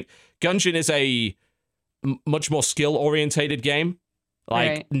more. I think Gungeon is a much more skill-orientated game.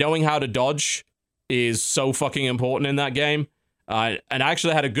 Like, knowing how to dodge is so fucking important in that game. And I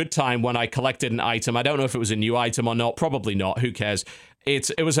actually had a good time when I collected an item. I don't know if it was a new item or not. Probably not. Who cares?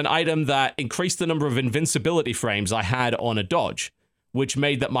 It was an item that increased the number of invincibility frames I had on a dodge, which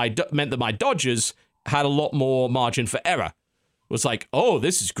meant that my dodges had a lot more margin for error. It was like, oh,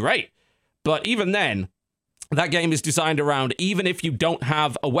 this is great. But even then, that game is designed around, even if you don't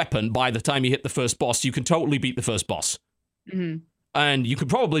have a weapon by the time you hit the first boss, you can totally beat the first boss. Mm-hmm. And you can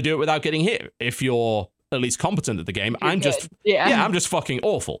probably do it without getting hit if you're at least competent at the game. I'm just fucking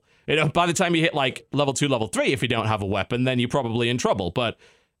awful. You know, by the time you hit like level 2, level 3, if you don't have a weapon, then you're probably in trouble. But,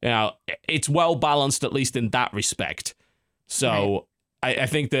 you know, it's well balanced, at least in that respect. So I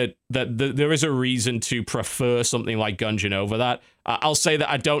think that there is a reason to prefer something like Gungeon over that. I'll say that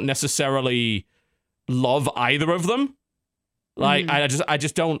I don't necessarily love either of them, Like Mhm. I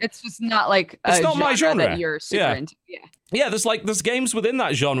just don't. It's just not like It's a not my genre. that you're super Yeah. into. Yeah. Yeah, there's games within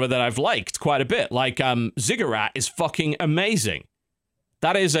that genre that I've liked quite a bit. Like Ziggurat is fucking amazing.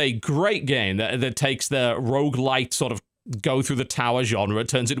 That is a great game that takes the roguelite sort of go through the tower genre,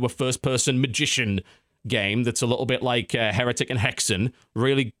 turns it into a first-person magician game that's a little bit like Heretic and Hexen.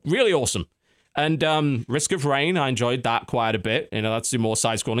 Really, really awesome. And Risk of Rain, I enjoyed that quite a bit. You know, that's the more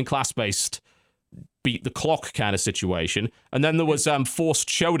side-scrolling, class-based, beat the clock kind of situation. And then there was Forced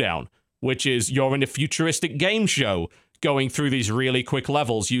Showdown, which is you're in a futuristic game show going through these really quick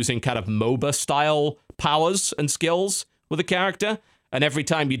levels using kind of MOBA-style powers and skills with a character. And every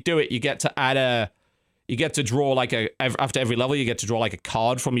time you do it, you get to draw like after every level, you get to draw like a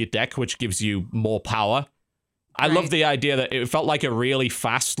card from your deck, which gives you more power. I love the idea that it felt like a really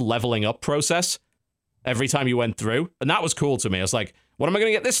fast leveling up process every time you went through. And that was cool to me. I was like, what am I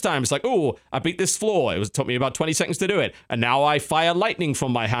going to get this time? It's like, oh, I beat this floor. It took me about 20 seconds to do it. And now I fire lightning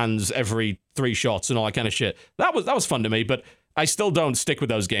from my hands every 3 shots and all that kind of shit. That was fun to me, but I still don't stick with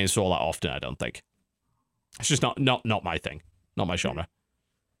those games for all that often, I don't think. It's just not my thing. Not my genre.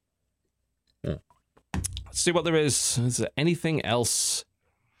 Let's see what there is. Is there anything else?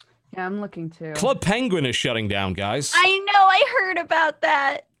 Yeah, I'm looking too. Club Penguin is shutting down, guys. I know. I heard about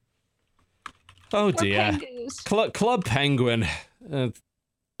that. Oh, Poor dear. Pengoos. Club Penguin.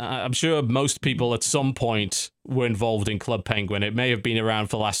 I'm sure most people at some point were involved in Club Penguin. It may have been around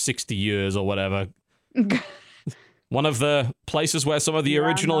for the last 60 years or whatever. One of the places where some of the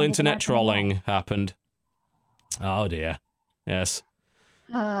original internet trolling happened. Oh, dear. Yes.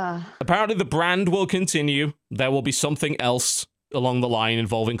 Apparently the brand will continue. There will be something else along the line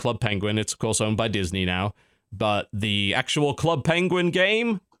involving Club Penguin. It's, of course, owned by Disney now. But the actual Club Penguin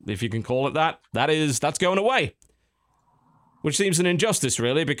game, if you can call it that, that's going away. Which seems an injustice,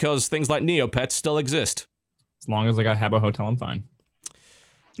 really, because things like Neopets still exist. As long as I got Habbo Hotel, I'm fine.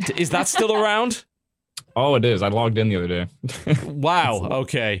 Is that still around? Oh, it is. I logged in the other day. Wow,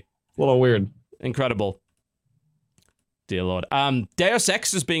 okay. A little weird. Incredible. Dear Lord. Deus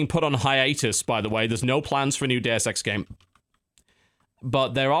Ex is being put on hiatus, by the way. There's no plans for a new Deus Ex game.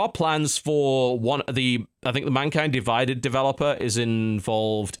 But there are plans for I think the Mankind Divided developer is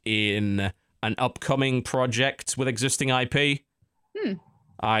involved in an upcoming project with existing IP.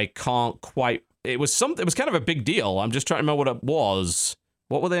 I can't quite... It was kind of a big deal. I'm just trying to remember what it was.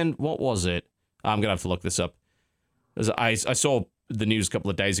 What was it? I'm going to have to look this up. I saw the news a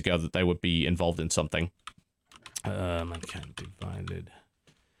couple of days ago that they would be involved in something. Mankind Divided.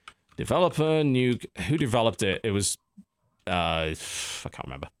 Developer, who developed it? It was... I can't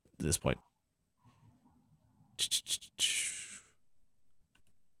remember at this point.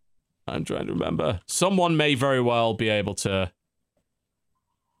 I'm trying to remember. Someone may very well be able to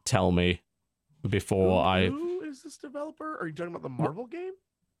tell me before Who is this developer? Are you talking about the Marvel game?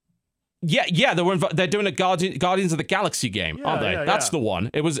 Yeah, they're doing a Guardians of the Galaxy game, aren't they? That's the one.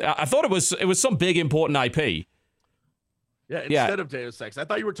 It was. I thought it was some big important IP. Yeah, instead of Deus Ex. I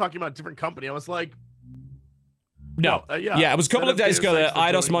thought you were talking about a different company. I was like, no. Yeah, it was a couple of days ago that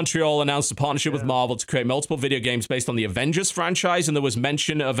Eidos Montreal announced a partnership with Marvel to create multiple video games based on the Avengers franchise, and there was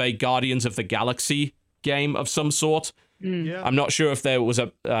mention of a Guardians of the Galaxy game of some sort. Yeah. I'm not sure if there was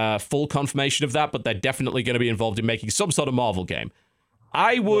a full confirmation of that, but they're definitely going to be involved in making some sort of Marvel game.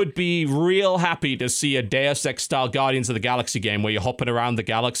 I would be real happy to see a Deus Ex style Guardians of the Galaxy game where you're hopping around the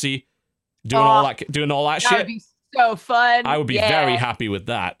galaxy, doing all that shit. That would be so fun. I would be very happy with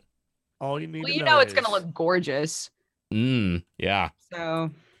that. All you need. Well, you know it's gonna look gorgeous. Yeah.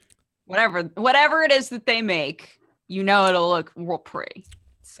 So, whatever it is that they make, you know it'll look real pretty.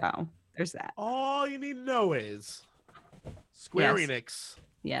 So there's that. All you need to know is Square Yes. Enix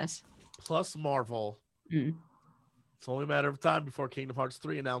Yes. plus Marvel. It's only a matter of time before Kingdom Hearts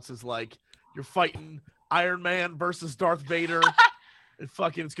 3 announces like you're fighting Iron Man versus Darth Vader. It's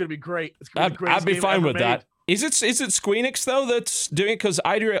gonna be great. It's gonna be the greatest I'd be game fine ever with that. made. Is it Squeenix though that's doing it? Because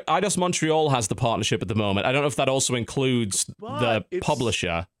Eidos Montreal has the partnership at the moment. I don't know if that also includes But the it's-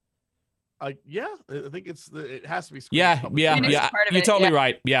 publisher. Yeah, I think it has to be. Yeah. Squeenix is part of You're it, totally yeah.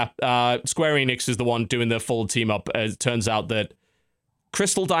 right. Yeah, Square Enix is the one doing the full team up. It turns out that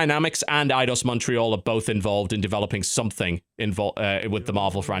Crystal Dynamics and Eidos Montreal are both involved in developing something with the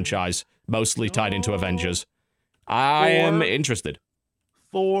Marvel franchise, mostly tied into Avengers. I am interested.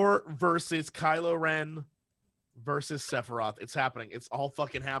 Thor versus Kylo Ren versus Sephiroth. It's happening. It's all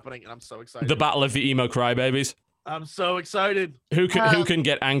fucking happening, and I'm so excited. The battle of the emo crybabies. I'm so excited. Who can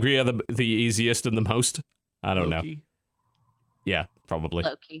get angrier the easiest and the most? I don't know. Loki. Yeah, probably.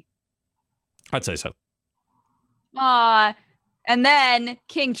 Loki. I'd say so. And then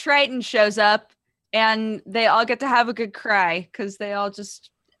King Triton shows up and they all get to have a good cry because they all just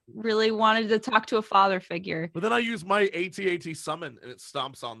really wanted to talk to a father figure. But then I use my AT-AT summon and it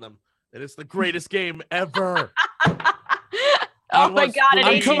stomps on them. And it's the greatest game ever. Oh my god, an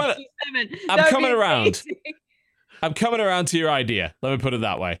I'm coming- AT-7. I'm That would coming be around. amazing. I'm coming around to your idea. Let me put it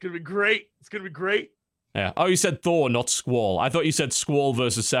that way. It's gonna be great. It's gonna be great. Yeah. Oh, you said Thor, not Squall. I thought you said Squall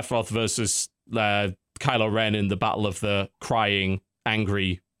versus Sephiroth versus Kylo Ren in the battle of the crying,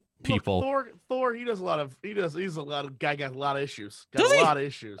 angry people. Look, Thor, he does a lot of he's a lot of guy got a lot of issues. Got Does a he? lot of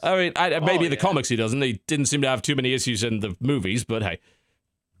issues. I mean, maybe in the yeah. comics he doesn't. He didn't seem to have too many issues in the movies, but hey.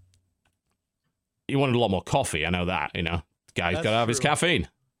 He wanted a lot more coffee, I know that, you know. The guy's That's got to have his true. caffeine.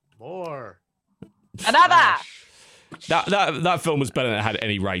 More. Another. That film was better than it had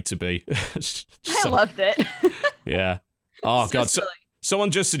any right to be. I loved it. Yeah. Oh, So God. silly.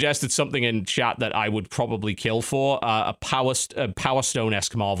 Someone just suggested something in chat that I would probably kill for, a Power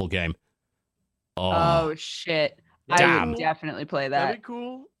Stone-esque Marvel game. Oh shit. I Damn. would definitely play That'd that. be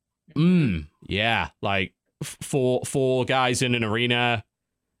cool. Yeah, like four guys in an arena.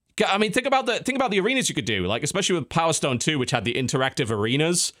 I mean, think about the arenas you could do, like especially with Power Stone 2, which had the interactive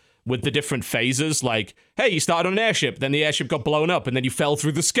arenas with the different phases. Like, hey, you started on an airship, then the airship got blown up, and then you fell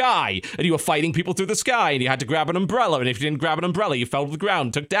through the sky, and you were fighting people through the sky, and you had to grab an umbrella, and if you didn't grab an umbrella, you fell to the ground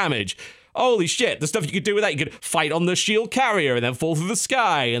and took damage. Holy shit, the stuff you could do with that. You could fight on the shield carrier and then fall through the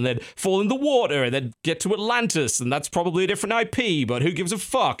sky and then fall in the water and then get to Atlantis, and that's probably a different IP, but who gives a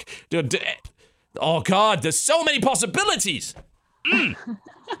fuck? Oh god, there's so many possibilities!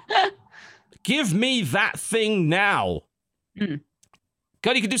 Give me that thing now.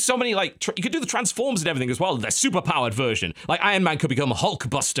 God, you could do so many, like, you could do the Transforms and everything as well, the super-powered version. Like, Iron Man could become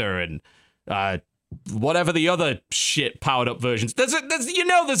Hulkbuster and, whatever the other shit powered-up versions. There's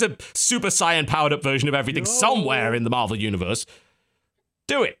a Super Saiyan powered-up version of everything somewhere in the Marvel Universe.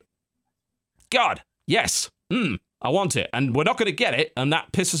 Do it. God, yes. I want it. And we're not going to get it, and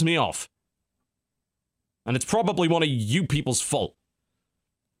that pisses me off. And it's probably one of you people's fault.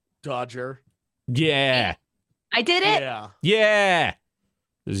 Dodger. Yeah. I did it. Yeah. Yeah.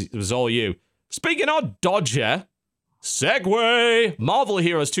 It was all you. Speaking of Dodger, segue! Marvel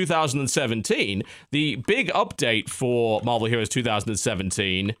Heroes 2017. The big update for Marvel Heroes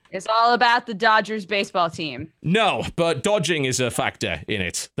 2017. It's all about the Dodgers baseball team. No, but dodging is a factor in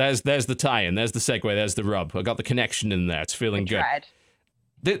it. There's the tie-in, there's the segue, there's the rub. I got the connection in there. It's feeling good. Tried.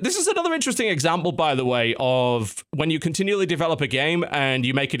 This is another interesting example, by the way, of when you continually develop a game and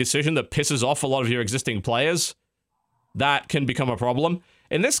you make a decision that pisses off a lot of your existing players, that can become a problem.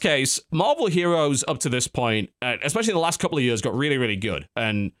 In this case, Marvel Heroes up to this point, especially in the last couple of years, got really, really good.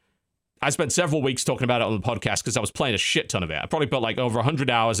 And I spent several weeks talking about it on the podcast because I was playing a shit ton of it. I probably put like over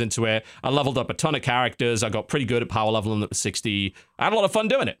 100 hours into it. I leveled up a ton of characters. I got pretty good at power leveling up to 60. I had a lot of fun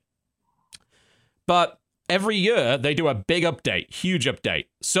doing it. But every year, they do a big update, huge update.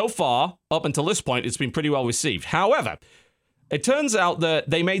 So far, up until this point, it's been pretty well received. However, it turns out that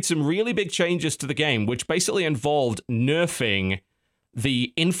they made some really big changes to the game, which basically involved nerfing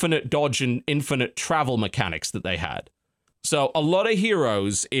the infinite dodge and infinite travel mechanics that they had. So a lot of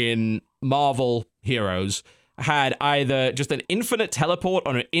heroes in Marvel Heroes had either just an infinite teleport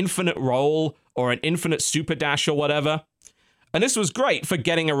or an infinite roll or an infinite super dash or whatever. And this was great for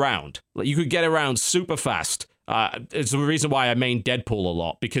getting around. Like, you could get around super fast. It's the reason why I main Deadpool a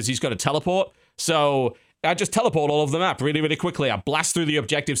lot, because he's got a teleport. So I just teleport all over the map really, really quickly. I blast through the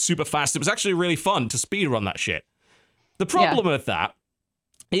objectives super fast. It was actually really fun to speedrun that shit. The problem with that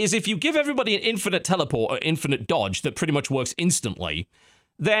is if you give everybody an infinite teleport or infinite dodge that pretty much works instantly,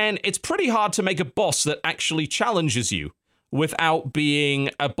 then it's pretty hard to make a boss that actually challenges you without being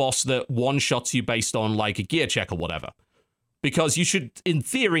a boss that one-shots you based on like a gear check or whatever. Because you should, in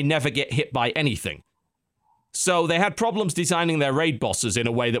theory, never get hit by anything. So they had problems designing their raid bosses in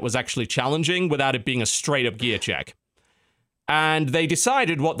a way that was actually challenging without it being a straight-up gear check. And they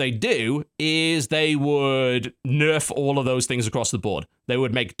decided what they'd do is they would nerf all of those things across the board. They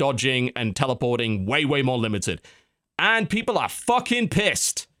would make dodging and teleporting way, way more limited. And people are fucking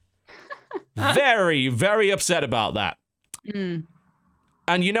pissed. Very, very upset about that.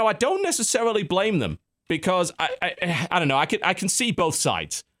 And, you know, I don't necessarily blame them because I don't know, I can see both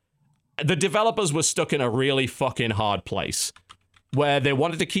sides. The developers were stuck in a really fucking hard place where they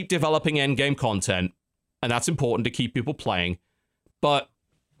wanted to keep developing endgame content, and that's important to keep people playing. But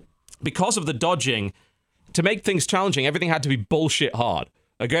because of the dodging, to make things challenging, everything had to be bullshit hard.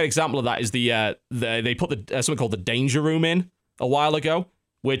 A great example of that is they put something called the danger room in a while ago,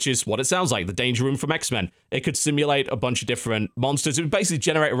 which is what it sounds like, the Danger Room from X-Men. It could simulate a bunch of different monsters. It would basically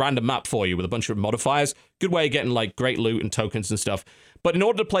generate a random map for you with a bunch of modifiers. Good way of getting, like, great loot and tokens and stuff. But in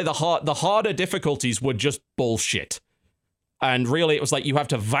order to play the harder difficulties were just bullshit. And really, it was like you have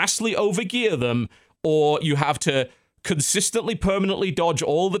to vastly overgear them, or you have to consistently, permanently dodge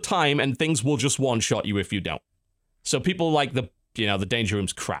all the time, and things will just one-shot you if you don't. So people like the Danger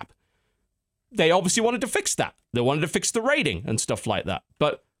Room's crap. They obviously wanted to fix that. They wanted to fix the rating and stuff like that.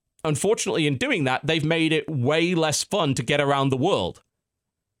 But unfortunately, in doing that, they've made it way less fun to get around the world.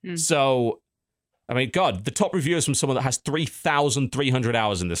 So, I mean, God, the top review is from someone that has 3,300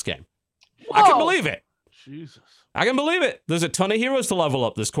 hours in this game. Whoa. I can believe it. Jesus. I can believe it. There's a ton of heroes to level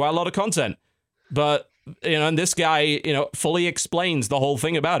up. There's quite a lot of content. But, and this guy, fully explains the whole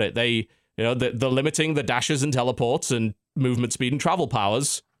thing about it. They, the limiting the dashes and teleports and movement speed and travel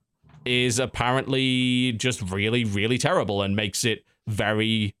powers is apparently just really, really terrible and makes it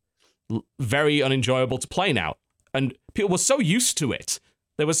very, very unenjoyable to play now. And people were so used to it.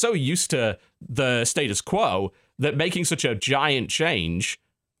 They were so used to the status quo that making such a giant change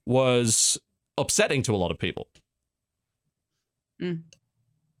was upsetting to a lot of people.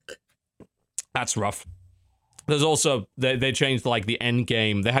 That's rough. There's also, they changed like the end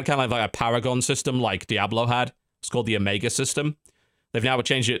game. They had kind of like a Paragon system like Diablo had. It's called the Omega system. They've now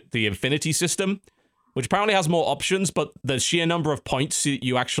changed it the Infinity system, which apparently has more options, but the sheer number of points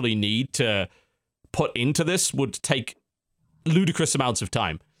you actually need to put into this would take ludicrous amounts of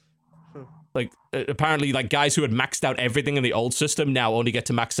time. Like, apparently, like, guys who had maxed out everything in the old system now only get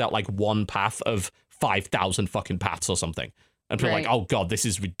to max out, like, one path of 5,000 fucking paths or something. And people are like, oh god, this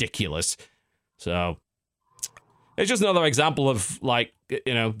is ridiculous. So, it's just another example of, like,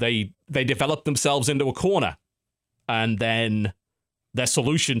 they developed themselves into a corner. And then their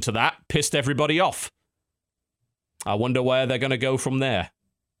solution to that pissed everybody off. I wonder where they're going to go from there.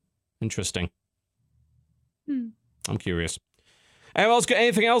 Interesting. I'm curious. Anyone else got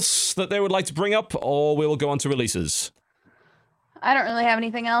anything else that they would like to bring up, or we will go on to releases? I don't really have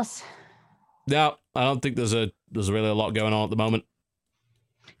anything else. No, I don't think there's really a lot going on at the moment.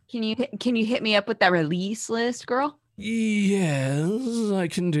 Can you hit me up with that release list, girl? Yes, I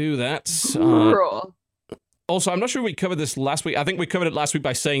can do that. Girl. Also, I'm not sure we covered this last week. I think we covered it last week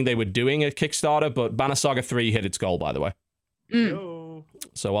by saying they were doing a Kickstarter, but Banner Saga 3 hit its goal, by the way.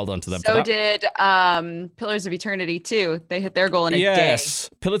 So well done to them. So did Pillars of Eternity 2. They hit their goal in a day. Yes,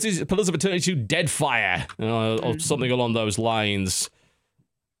 Pillars of Eternity 2 Deadfire, or something along those lines.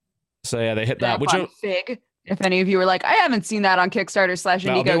 So yeah, they hit that. Which on Fig. If any of you were like, I haven't seen that on Kickstarter /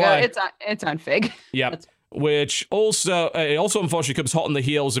 Indiegogo, it's on Fig. Yeah. Which also, unfortunately comes hot on the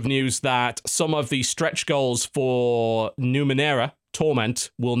heels of news that some of the stretch goals for Numenera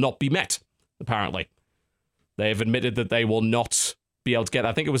Torment will not be met, apparently. They have admitted that they will not be able to get,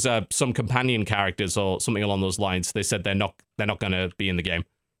 I think it was some companion characters or something along those lines. They said they're not going to be in the game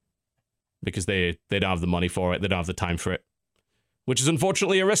because they don't have the money for it. They don't have the time for it, which is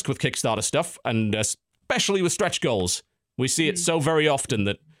unfortunately a risk with Kickstarter stuff, and especially with stretch goals. We see it so very often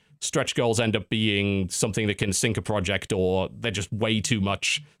that stretch goals end up being something that can sink a project, or they're just way too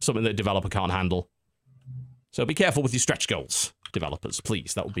much, something that a developer can't handle. So be careful with your stretch goals, developers,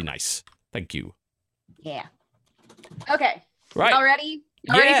 please. That would be nice. Thank you. Yeah. Okay. Right. Y'all ready?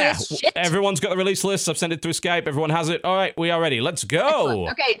 Y'all ready for this shit? Everyone's got the release list. I've sent it through Skype. Everyone has it. All right, we are ready. Let's go.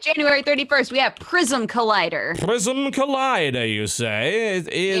 Excellent. Okay, January 31st, we have Prism Collider. Prism Collider, you say? It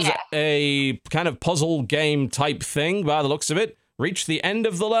is a kind of puzzle game type thing by the looks of it. Reach the end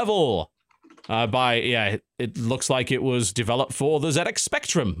of the level. It looks like it was developed for the ZX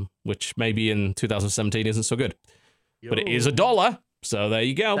Spectrum, which maybe in 2017 isn't so good. But it is $1, so there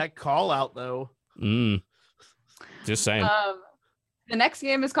you go. That call out, though. Just saying. The next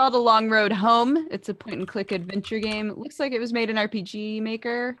game is called A Long Road Home. It's a point-and-click adventure game. It looks like it was made in RPG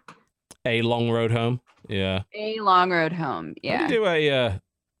Maker. A Long Road Home? Yeah. A Long Road Home, yeah. Do a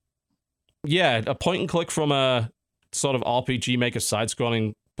point-and-click from a sort of RPG Maker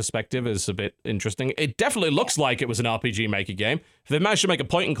side-scrolling perspective is a bit interesting. It definitely looks like it was an RPG Maker game. If they managed to make a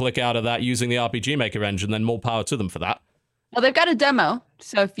point-and-click out of that using the RPG Maker engine, then more power to them for that. Well, they've got a demo,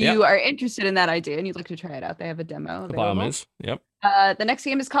 so if you are interested in that idea and you'd like to try it out, they have a demo available. By all means, yep. The next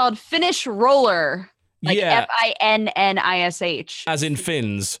game is called Finish Roller. Like F-I-N-N-I-S-H. As in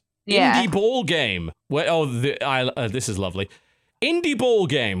fins. Yeah. Indie ball game. Where, this is lovely. Indie ball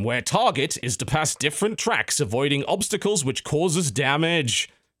game where target is to pass different tracks, avoiding obstacles which causes damage.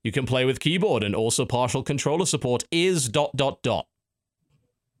 You can play with keyboard, and also partial controller support is ...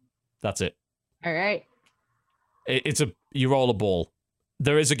 That's it. All right. You roll a ball.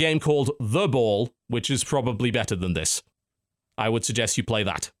 There is a game called The Ball, which is probably better than this. I would suggest you play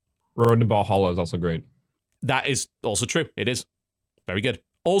that. Road to Valhalla is also great. That is also true. It is. Very good.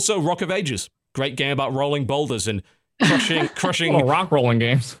 Also, Rock of Ages. Great game about rolling boulders and crushing. Oh, rock rolling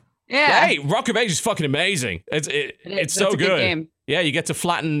games. Yeah. Hey, Rock of Ages is fucking amazing. It's so That's a good. game. Yeah, you get to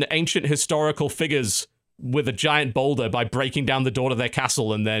flatten ancient historical figures with a giant boulder by breaking down the door to their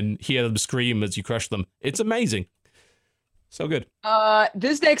castle and then hear them scream as you crush them. It's amazing. So good.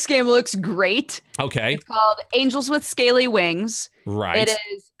 This next game looks great. Okay. It's called Angels with Scaly Wings. Right. It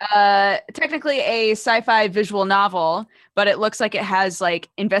is technically a sci-fi visual novel, but it looks like it has like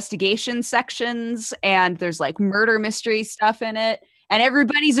investigation sections and there's like murder mystery stuff in it. And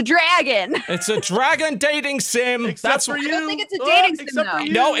everybody's a dragon. It's a dragon dating sim. Except for you. I don't think it's a dating sim, except for though.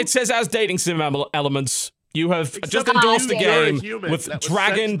 you. No, it says as dating sim elements. You have Except just for endorsed you, a you're a game human with that was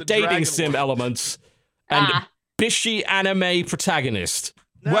dragon sent to the dating dragon sim world. elements and bishy anime protagonist.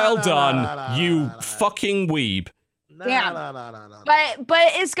 No, Well no, done, no, no, you no, no. fucking weeb. No, Damn. no, no, no, no. But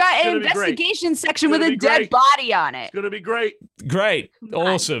it's got It's an gonna be great. investigation section It's with gonna a be dead great. body on it. It's gonna be great. Great. Come on.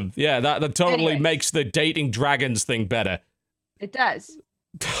 Awesome. Yeah, that totally Anyways. makes the dating dragons thing better. It does.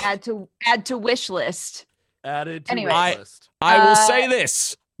 Add to wish list. Added to Anyway. wait list. I will Uh, say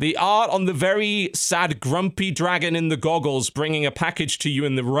this. The art on the very sad, grumpy dragon in the goggles bringing a package to you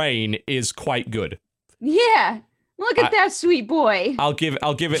in the rain is quite good. Yeah. Look at that sweet boy. I'll give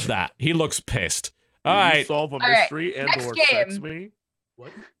it that. He looks pissed. All You right. solve a right, mystery and next or game. sex me.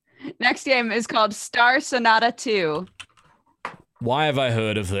 What? Next game is called Star Sonata 2. Why have I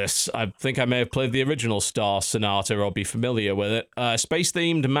heard of this? I think I may have played the original Star Sonata or be familiar with it.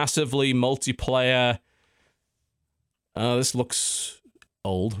 Space-themed, massively multiplayer. This looks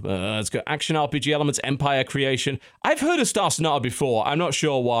old. It's got action RPG elements, empire creation. I've heard of Star Sonata before. I'm not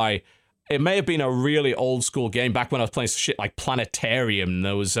sure why. It may have been a really old school game back when I was playing shit like Planetarium.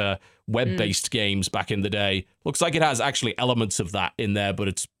 Those web-based games back in the day. Looks like it has actually elements of that in there, but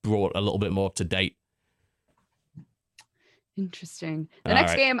it's brought a little bit more up to date. Interesting. The All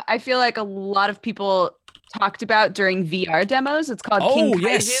next right. game I feel like a lot of people talked about during VR demos. It's called Oh, King Kaiju.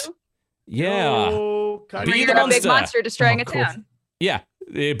 yes. Yeah. Oh, Be Where the you're a big monster. monster destroying Oh, a cool. town. Yeah,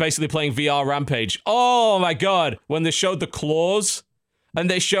 they're basically playing VR Rampage. Oh my god, when they showed the claws, and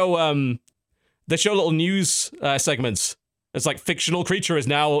they show little news segments. It's like fictional creature is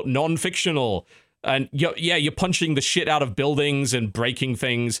now non-fictional, and you're punching the shit out of buildings and breaking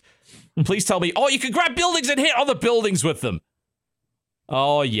things. Please tell me, oh, you can grab buildings and hit other buildings with them.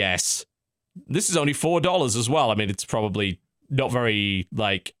 Oh yes, this is only $4 as well. I mean, it's probably not very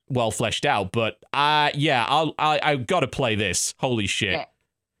like well fleshed out, but yeah, I've got to play this. Holy shit. Okay.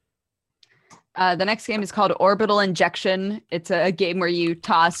 The next game is called Orbital Injection. It's a game where you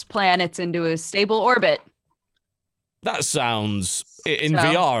toss planets into a stable orbit. That sounds in So-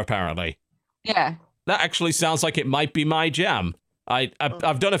 VR apparently. Yeah. That actually sounds like it might be my jam.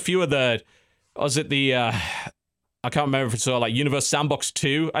 I've done a few of the, was it the I can't remember if it's like Universe Sandbox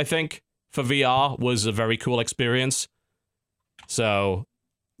 2, I think, for VR was a very cool experience. So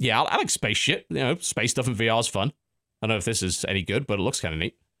yeah, I like space shit. You know, space stuff in VR is fun. I don't know if this is any good, but it looks kind of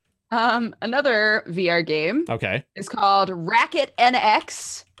neat. Another VR game Okay. is called Racket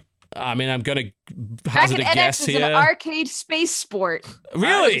NX. I mean, I'm gonna hazard Racket a guess NX is here. an arcade space sport.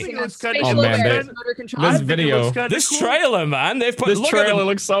 Really? think it looks kinda Spatial cool. Oh, man, awareness, that- motor control. this I think it video- looks kinda This cool. trailer, man, they've put This look trailer at the,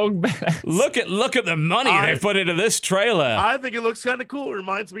 looks so bad. look at the money I- they put into this trailer. I think it looks kind of cool. It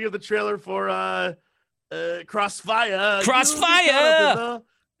reminds me of the trailer for Crossfire. Crossfire! You got up in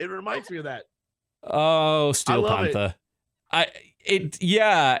the- It reminds me of that. Oh, Steel love it. Panther.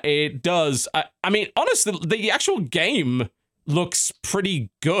 It does. I mean, honestly, the actual game looks pretty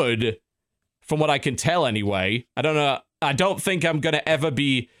good from what I can tell anyway. I don't know. I don't think I'm going to ever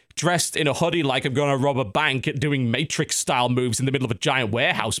be dressed in a hoodie like I'm going to rob a bank doing Matrix style moves in the middle of a giant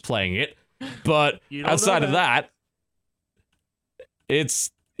warehouse playing it. But You don't know outside of that,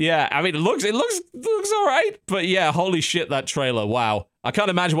 it's yeah, I mean it looks all right, but yeah, holy shit, that trailer. Wow. I can't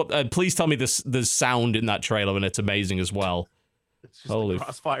imagine what please tell me the sound in that trailer, and it's amazing as well. It's just Holy the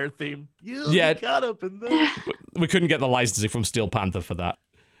Crossfire theme. You Yeah. got up in the. We couldn't get the licensing from Steel Panther for that.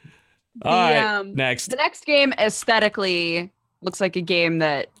 The, All right, next. The next game aesthetically looks like a game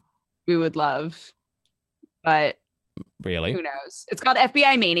that we would love, but Really? who knows? It's called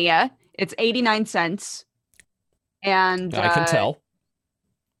FBI Mania. It's 89 cents. And I can tell.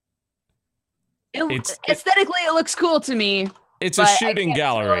 Aesthetically, it looks cool to me. It's but a I shooting can't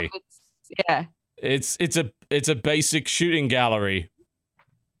tell gallery. if yeah. It's a basic shooting gallery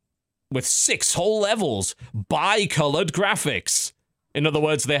with 6 whole levels, bi-colored graphics. In other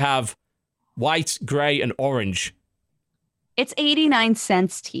words, they have white, gray, and orange. It's 89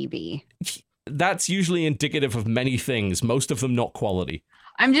 cents, TB. that's usually indicative of many things, most of them not quality.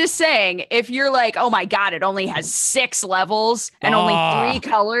 I'm just saying, if you're like, oh my god, it only has 6 levels and only 3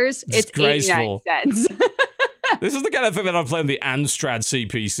 colors, it's 89 disgraceful. cents. This is the kind of thing that I'm playing the Amstrad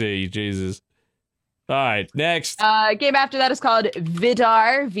CPC. Jesus. All right, next. Game after that is called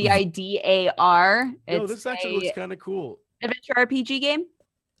Vidar, Vidar. Yo, this actually looks kind of cool. Adventure RPG game.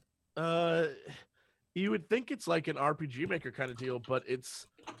 You would think it's like an RPG Maker kind of deal, but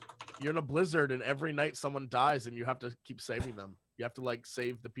you're in a blizzard and every night someone dies and you have to keep saving them. You have to like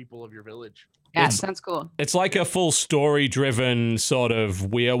save the people of your village. Yeah, sounds cool. It's like a full story-driven sort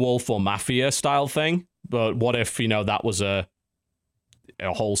of werewolf or mafia style thing. But what if, that was a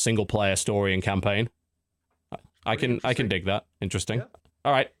whole single-player story and campaign? I can dig that. Interesting. Yeah.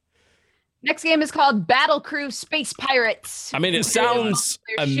 All right. Next game is called Battle Crew Space Pirates. I mean, it sounds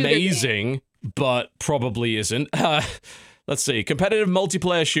amazing, but probably isn't. Let's see. Competitive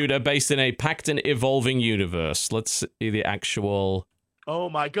multiplayer shooter based in a packed and evolving universe. Let's see the actual... Oh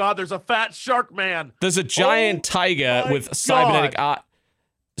my god, there's a fat shark man. There's a giant tiger with cybernetic art.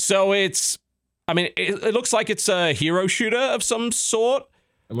 So it's... I mean, it looks like it's a hero shooter of some sort.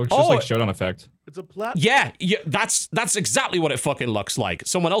 It looks just like Showdown Effect. It's a platform. Yeah, that's exactly what it fucking looks like.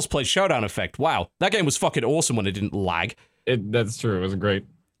 Someone else played Showdown Effect. Wow. That game was fucking awesome when it didn't lag. That's true. It was great.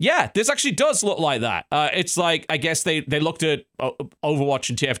 Yeah, this actually does look like that. It's like, I guess they looked at Overwatch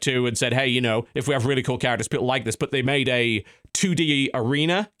and TF2 and said, hey, if we have really cool characters, people like this. But they made a 2D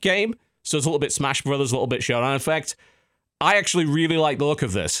arena game. So it's a little bit Smash Brothers, a little bit Showdown Effect. I actually really like the look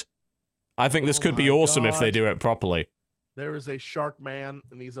of this. I think this could be awesome if they do it properly. There is a shark man,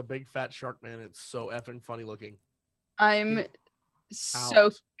 and he's a big fat shark man. It's so effing funny looking. I'm so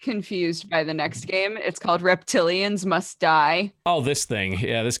confused by the next game. It's called Reptilians Must Die. Oh, this thing.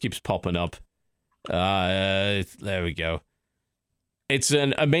 Yeah, this keeps popping up. There we go. It's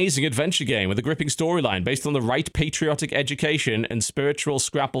an amazing adventure game with a gripping storyline based on the right patriotic education and spiritual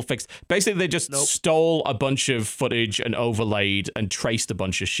scrapple fix. Basically, they just stole a bunch of footage and overlaid and traced a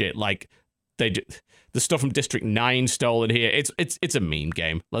bunch of shit. Like, the stuff from District 9 stolen here. It's a meme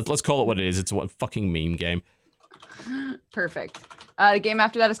game. Let's call it what it is. It's a fucking meme game. Perfect. The game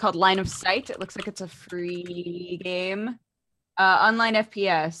after that is called Line of Sight. It looks like it's a free game. Online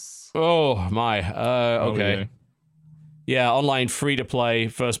FPS. Oh my. Okay. Yeah. Yeah, online free-to-play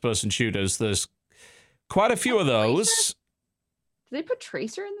first-person shooters. There's quite a few of those. Did they put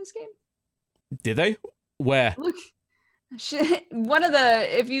Tracer in this game? Did they? Where? Look. One of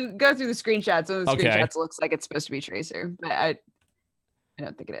the, if you go through the screenshots, one of the screenshots looks like it's supposed to be Tracer, but I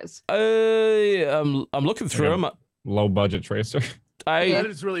don't think it is. I'm looking through them. Low budget Tracer. That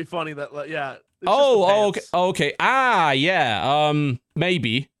is really funny. That yeah. Okay. Yeah.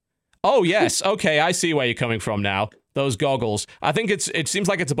 Maybe. Oh yes. Okay, I see where you're coming from now. Those goggles. I think it seems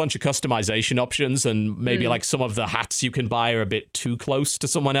like it's a bunch of customization options, and maybe like some of the hats you can buy are a bit too close to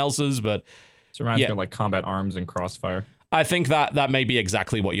someone else's, but. It reminds me of like Combat Arms and Crossfire. I think that may be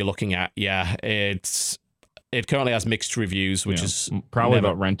exactly what you're looking at. Yeah, it currently has mixed reviews, which is probably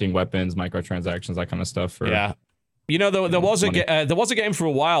about renting weapons, microtransactions, that kind of stuff. Yeah, there was a game for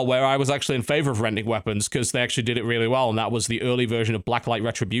a while where I was actually in favor of renting weapons because they actually did it really well, and that was the early version of Blacklight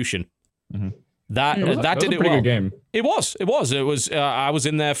Retribution. Mm-hmm. That did it well. It was a pretty good game. It was. I was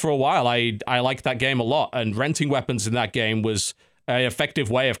in there for a while. I liked that game a lot, and renting weapons in that game was an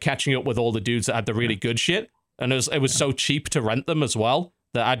effective way of catching up with all the dudes that had the really good shit. And it was so cheap to rent them as well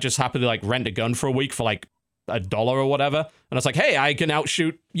that I'd just happily like rent a gun for a week for like $1 or whatever. And it's like, hey, I can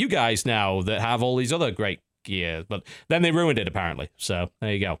outshoot you guys now that have all these other great gear. But then they ruined it apparently. So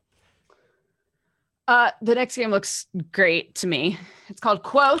there you go. The next game looks great to me. It's called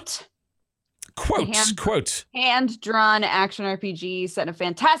Quote. Quote. Hand-drawn action RPG set in a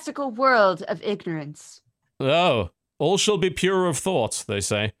fantastical world of ignorance. Oh. All shall be pure of thought, they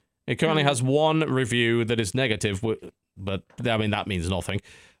say. It currently has one review that is negative, but I mean, that means nothing.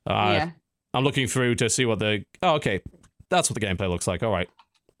 I'm looking through to see what the... Oh, okay. That's what the gameplay looks like. All right.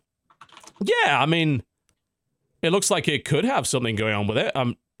 Yeah, I mean, it looks like it could have something going on with it.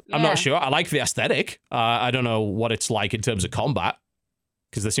 I'm not sure. I like the aesthetic. I don't know what it's like in terms of combat,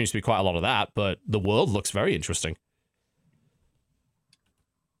 because there seems to be quite a lot of that, but the world looks very interesting.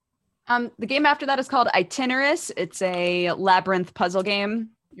 The game after that is called Itinerus. It's a labyrinth puzzle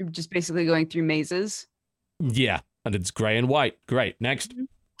game. You're just basically going through mazes. Yeah, and it's gray and white. Great. Next.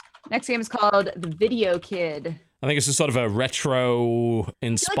 Next game is called The Video Kid. I think it's a sort of a retro-inspired...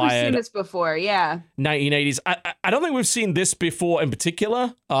 I feel like we've seen this before, yeah. 1980s. I don't think we've seen this before in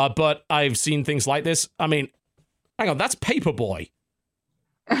particular, but I've seen things like this. I mean, hang on, that's Paperboy.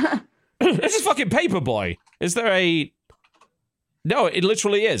 This is fucking Paperboy. Is there a... No, it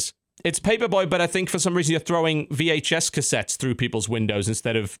literally is. It's Paperboy, but I think for some reason you're throwing VHS cassettes through people's windows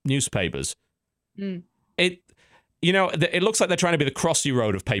instead of newspapers. It looks like they're trying to be the Crossy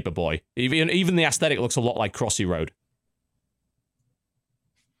Road of Paperboy. Even the aesthetic looks a lot like Crossy Road.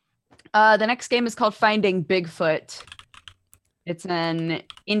 The next game is called Finding Bigfoot. It's an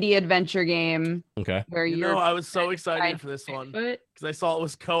indie adventure game. Okay. Where I was so excited for this one because I saw it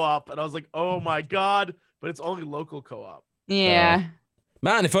was co-op, and I was like, "Oh my god!" But it's only local co-op. Yeah.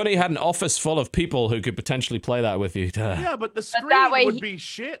 Man, if only you had an office full of people who could potentially play that with you. Yeah, but the screen would be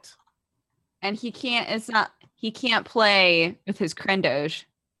shit. And he can't play with his Crendoge.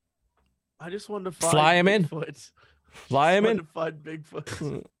 I just wanted to find Fly him Bigfoot. in. Fly him in. To find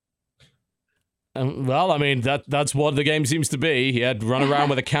Bigfoot. Well, I mean, that's what the game seems to be. He had run around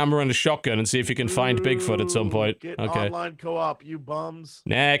with a camera and a shotgun and see if you can find Bigfoot at some point. Get okay. online co-op, you bums.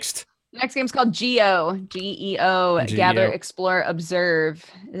 Next. Next game's called Geo. Geo. Gather, Explore, Observe.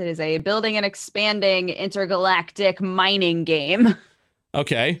 It is a building and expanding intergalactic mining game.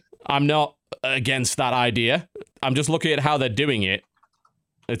 Okay. I'm not against that idea. I'm just looking at how they're doing it.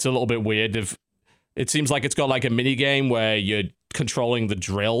 It's a little bit weird. It seems like it's got like a mini game where you're controlling the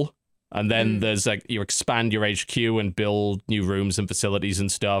drill, and then there's like you expand your HQ and build new rooms and facilities and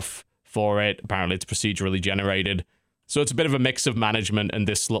stuff for it. Apparently it's procedurally generated. So it's a bit of a mix of management and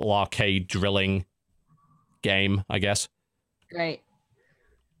this little arcade drilling game, I guess. Right.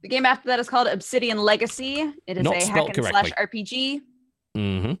 The game after that is called Obsidian Legacy. It is Not a spelled hack and slash correctly. RPG.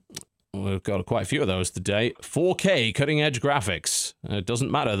 Mm-hmm. We've got quite a few of those today. 4K cutting-edge graphics. It doesn't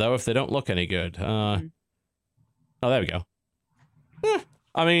matter, though, if they don't look any good. Oh, there we go.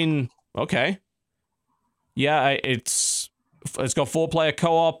 I mean, okay. Yeah, it's got 4-player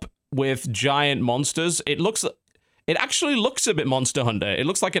co-op with giant monsters. It actually looks a bit Monster Hunter. It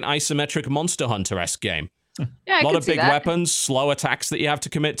looks like an isometric Monster Hunter-esque game. Yeah, a lot of big weapons, slow attacks that you have to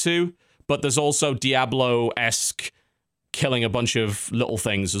commit to, but there's also Diablo-esque killing a bunch of little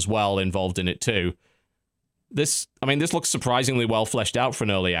things as well involved in it too. This looks surprisingly well fleshed out for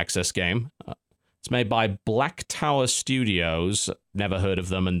an early access game. It's made by Black Tower Studios. Never heard of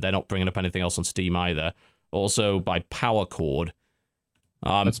them, and they're not bringing up anything else on Steam either. Also by Power Chord.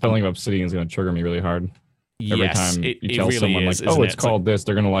 That spelling of Obsidian is going to trigger me really hard. Every time you tell really someone is, like, "Oh, it's it? called this,"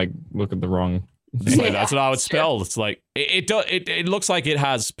 they're gonna like look at the wrong. Like, that's what I would spell. It's like it looks like it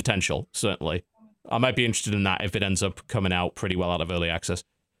has potential. Certainly, I might be interested in that if it ends up coming out pretty well out of early access.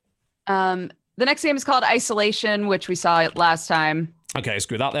 The next game is called Isolation, which we saw it last time. Okay,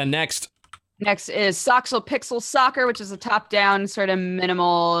 screw that then. Next is Soxel Pixel Soccer, which is a top-down sort of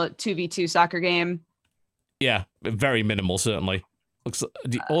minimal 2v2 soccer game. Yeah, very minimal, certainly.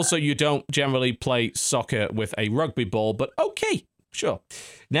 Also, you don't generally play soccer with a rugby ball, but okay, sure.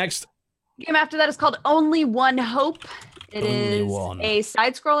 Next. Game after that is called Only One Hope. It is One. a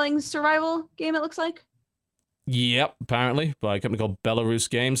side-scrolling survival game, it looks like. Yep, apparently, by a company called Belarus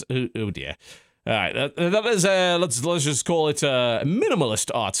Games. Oh dear. All right, that is let's just call it a minimalist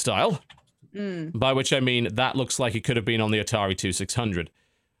art style. By which I mean that looks like it could have been on the Atari 2600,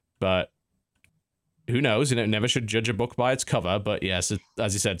 but who knows? You know, never should judge a book by its cover. But yes,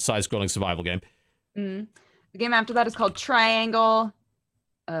 as you said, side-scrolling survival game. The game after that is called Triangle.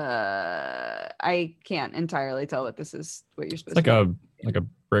 I can't entirely tell what this is. What you're supposed to. Like a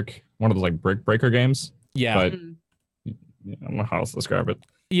brick, one of those like brick breaker games. Yeah, but I don't know how else to describe it.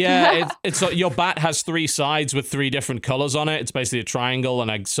 Yeah, it's your bat has 3 sides with 3 different colors on it. It's basically a triangle,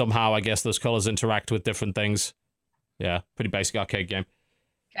 and somehow I guess those colors interact with different things. Yeah, pretty basic arcade game.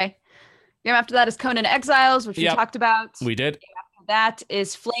 Okay. Game after that is Conan Exiles, which we talked about. We did. Game after that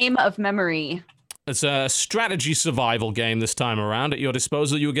is Flame of Memory. It's a strategy survival game this time around. At your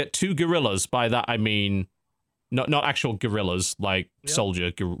disposal, you'll get 2 gorillas. By that, I mean not actual gorillas, like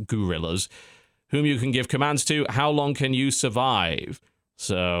soldier gorillas, whom you can give commands to. How long can you survive?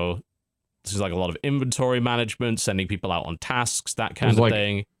 So this is like a lot of inventory management, sending people out on tasks, that kind of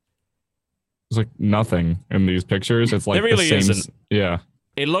thing. There's like nothing in these pictures. It's like there really the same, isn't. Yeah.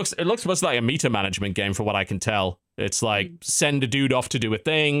 It looks mostly like a meta management game for what I can tell. It's like send a dude off to do a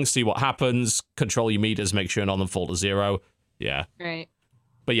thing, see what happens, control your meters, make sure none of them fall to 0. Yeah. Right.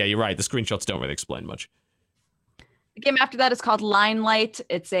 But yeah, you're right. The screenshots don't really explain much. The game after that is called Limelight.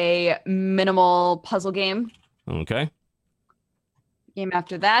 It's a minimal puzzle game. Okay. The game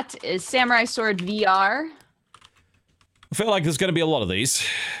after that is Samurai Sword VR. I feel like there's going to be a lot of these.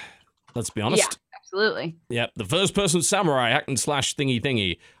 Let's be honest. Yeah, absolutely. Yep, the first-person samurai hack and slash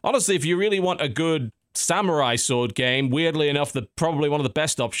thingy. Honestly, if you really want a good samurai sword game, weirdly enough, probably one of the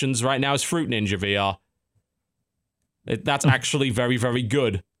best options right now is Fruit Ninja VR. That's actually very, very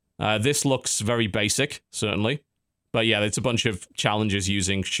good. This looks very basic, certainly. But yeah, it's a bunch of challenges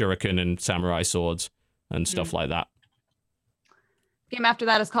using shuriken and samurai swords and stuff like that. Game after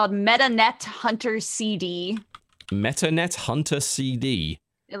that is called MetaNet Hunter CD. MetaNet Hunter CD.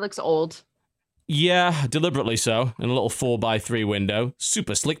 It looks old. Yeah, deliberately so. In a little 4x3 window.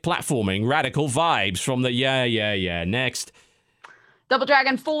 Super slick platforming, radical vibes from the yeah. Next. Double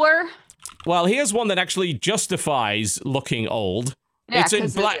Dragon 4. Well, here's one that actually justifies looking old. Yeah, it's in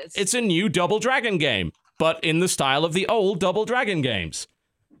 'cause black. it is. It's a new Double Dragon game, but in the style of the old Double Dragon games.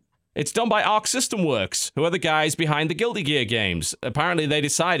 It's done by Arc System Works, who are the guys behind the Guilty Gear games. Apparently, they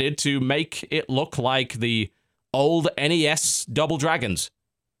decided to make it look like the old NES Double Dragons.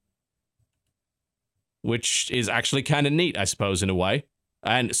 Which is actually kind of neat, I suppose, in a way.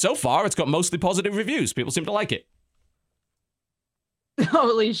 And so far, it's got mostly positive reviews. People seem to like it.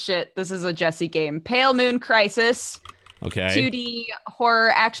 Holy shit, this is a Jesse game. Pale Moon Crisis. Okay. 2D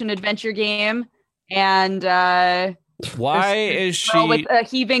horror action adventure game. And Why this is girl she... with a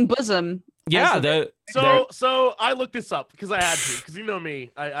heaving bosom. Yeah, So I looked this up because I had to, because you know me.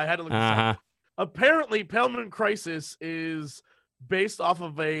 I had to look this up. Apparently, Pale Moon Crisis is based off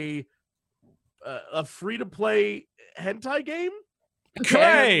of a free-to-play hentai game.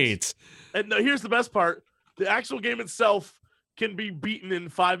 Great! And no, here's the best part. The actual game itself can be beaten in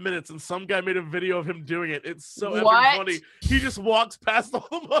 5 minutes, and some guy made a video of him doing it. It's so epic What? funny. He just walks past all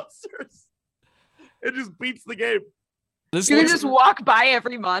the monsters and just beats the game. This You looks just walk by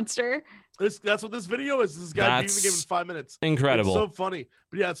every monster. That's what this video is. This guy beating the game in 5 minutes. incredible. It's so funny.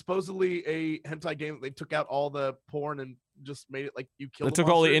 But yeah, it's supposedly a hentai game that they took out all the porn and just made it like you kill They the took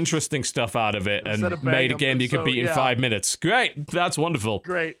all the monsters. interesting stuff out of it Instead and of made banging a game them, you could so, beat in yeah. 5 minutes. Great! That's wonderful.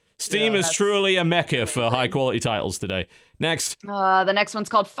 Great. Steam Yeah, is that's truly a mecca for high-quality titles today. Next. The next one's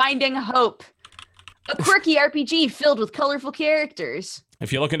called Finding Hope. A quirky RPG filled with colorful characters.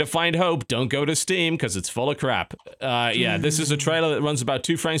 If you're looking to find hope, don't go to Steam, because it's full of crap. Yeah, this is a trailer that runs about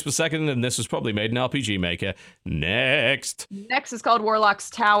 2 frames per second, and this was probably made in RPG Maker. Next. Next is called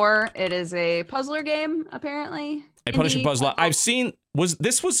Warlock's Tower. It is a puzzler game, apparently. A punishing Indie puzzler. I've seen...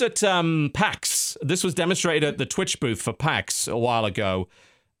 This was at PAX. This was demonstrated at the Twitch booth for PAX a while ago.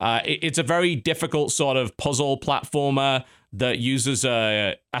 It's a very difficult sort of puzzle platformer that uses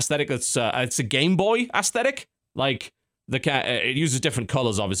a aesthetic that's... it's a Game Boy aesthetic. Like... it uses different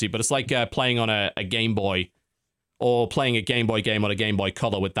colors, obviously, but it's like playing on a Game Boy, or playing a Game Boy game on a Game Boy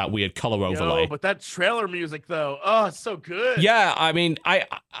Color with that weird color overlay. But that trailer music, though, oh, it's so good. Yeah, I mean, I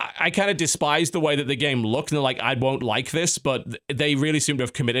kind of despise the way that the game looked, and they're like, I won't like this, but they really seem to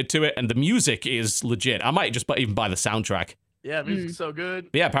have committed to it, and the music is legit. I might just even buy the soundtrack. Yeah, music's so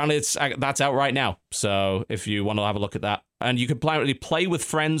good. But yeah, apparently that's out right now, so if you want to have a look at that. And you can apparently play with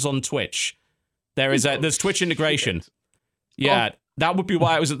friends on Twitch. There's Twitch integration. Yeah, that would be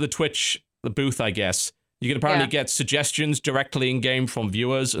why it was at the booth, I guess. You can apparently get suggestions directly in-game from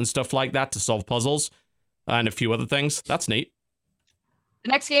viewers and stuff like that to solve puzzles and a few other things. That's neat.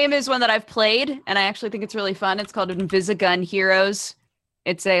 The next game is one that I've played, and I actually think it's really fun. It's called Invisigun Heroes.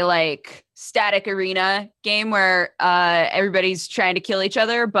 It's a like static arena game where everybody's trying to kill each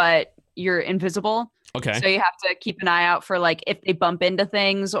other, but you're invisible. Okay. So you have to keep an eye out for like if they bump into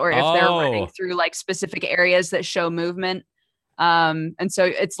things or if they're running through like specific areas that show movement. And so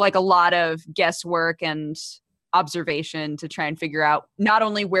it's like a lot of guesswork and observation to try and figure out not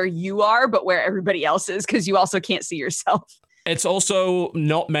only where you are, but where everybody else is, because you also can't see yourself. It's also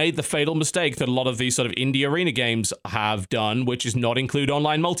not made the fatal mistake that a lot of these sort of indie arena games have done, which is not include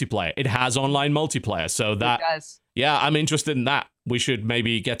online multiplayer. It has online multiplayer, so that... It does. Yeah, I'm interested in that. We should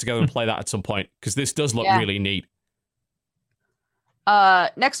maybe get together and play that at some point, because this does look really neat.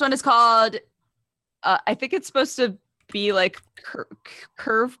 Next one is called, I think it's supposed to be like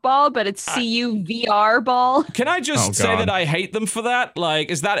curveball, but it's CUVR ball. Can I just say that I hate them for that? Like,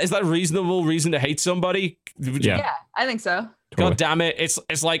 is that a reasonable reason to hate somebody? Yeah, I think so. God damn it.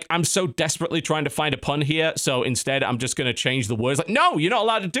 It's like, I'm so desperately trying to find a pun here, so instead I'm just going to change the words. Like, no, you're not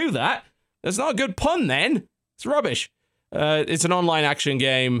allowed to do that. That's not a good pun then. It's rubbish. It's an online action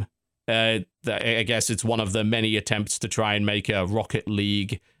game. I guess it's one of the many attempts to try and make a Rocket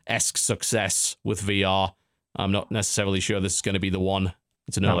League-esque success with VR. I'm not necessarily sure this is going to be the one.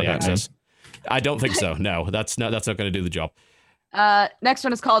 It's an early access. I don't think so. No, that's not going to do the job. Next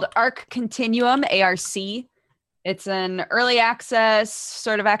one is called Arc Continuum, ARC. It's an early access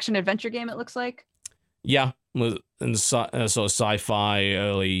sort of action adventure game, it looks like. Yeah, and sort of sci-fi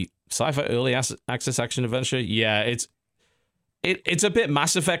early access action adventure. Yeah, it's a bit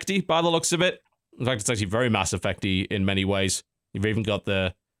Mass Effect-y by the looks of it. In fact, it's actually very Mass Effect-y in many ways. You've even got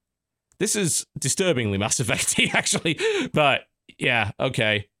this is disturbingly Mass Effect-y, actually. But, yeah,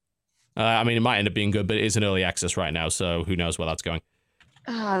 okay. I mean, it might end up being good, but it is in early access right now, so who knows where that's going.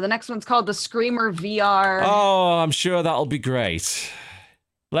 The next one's called the Screamer VR. Oh, I'm sure that'll be great.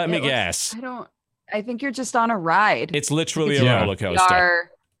 Let me guess. I think you're just on a ride. It's literally a roller coaster. VR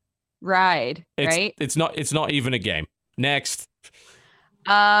ride, right? It's not even a game. Next.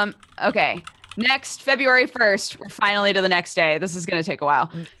 Okay. Next, February 1st, we're finally to the next day. This is going to take a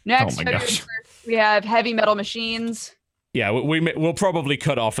while. Next, my February gosh. 1st, we have Heavy Metal Machines. Yeah, we'll probably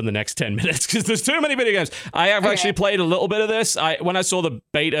cut off in the next 10 minutes because there's too many video games. I have actually played a little bit of this. When I saw the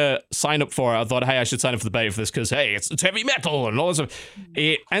beta sign up for it, I thought, hey, I should sign up for the beta for this because, hey, it's heavy metal and all this stuff.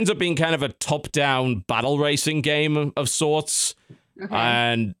 It ends up being kind of a top-down battle racing game of sorts. Okay.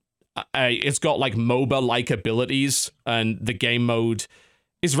 And it's got, like, MOBA-like abilities, and the game mode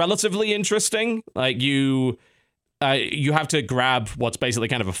is relatively interesting. Like, you have to grab what's basically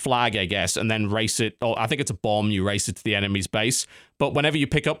kind of a flag, I guess, and then race it. Or I think it's a bomb. You race it to the enemy's base. But whenever you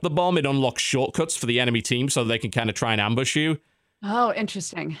pick up the bomb, it unlocks shortcuts for the enemy team so they can kind of try and ambush you. Oh,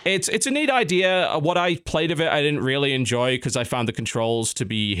 interesting. It's a neat idea. What I played of it, I didn't really enjoy because I found the controls to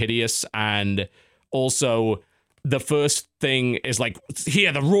be hideous. And also, the first thing is like,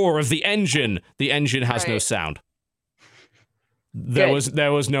 hear the roar of the engine. The engine has no sound. There was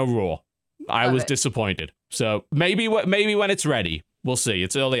no roar. I was disappointed. So maybe when it's ready, we'll see.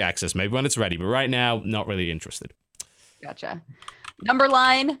 It's early access. Maybe when it's ready, but right now, not really interested. Gotcha.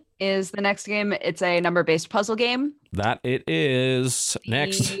 Numberline is the next game. It's a number-based puzzle game. That it is.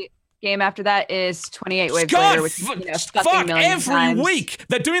 Next. The game after that is 28 Waves God, Later, which fuck every week.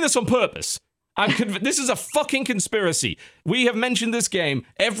 They're doing this on purpose. This is a fucking conspiracy. We have mentioned this game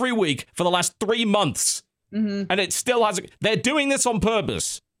every week for the last 3 months, and it still hasn't. They're doing this on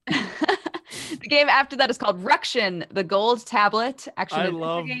purpose. The game after that is called Ruction, the Gold Tablet. Actually, I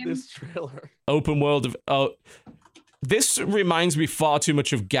love this trailer. Open world of... Oh, this reminds me far too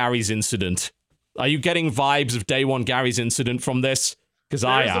much of Gary's Incident. Are you getting vibes of Day One Gary's Incident from this? Because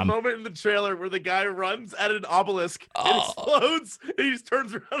I am. There's a moment in the trailer where the guy runs at an obelisk, it explodes, and he just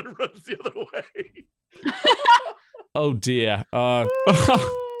turns around and runs the other way. Oh, dear.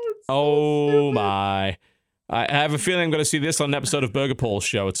 My. I have a feeling I'm going to see this on an episode of Burger Paul's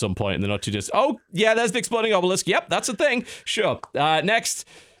show at some point in the not too distant. Oh, yeah, there's the exploding obelisk. Yep, that's a thing. Sure. Next.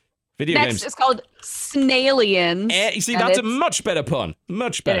 Video games. Next is called Snailians. You see, that's a much better pun.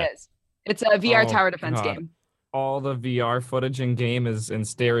 Much better. It is. It's a VR tower defense game. All the VR footage in game is in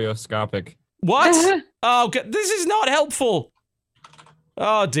stereoscopic. What? Oh, God, this is not helpful.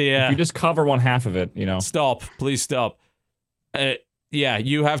 Oh, dear. If you just cover one half of it, you know. Stop. Please stop. Yeah,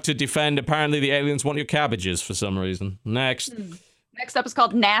 you have to defend. Apparently, the aliens want your cabbages for some reason. Next. Next up is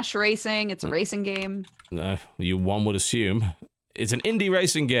called Nash Racing. It's a racing game. One would assume. It's an indie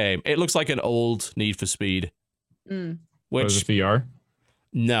racing game. It looks like an old Need for Speed. Which is VR?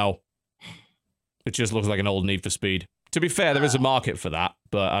 No. It just looks like an old Need for Speed. To be fair, there is a market for that,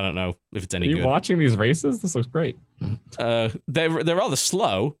 but I don't know if it's any good. Are you watching these races? This looks great. They're rather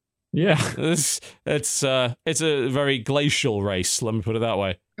slow. Yeah. It's a very glacial race, let me put it that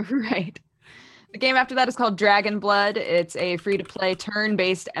way. Right. The game after that is called Dragon Blood. It's a free-to-play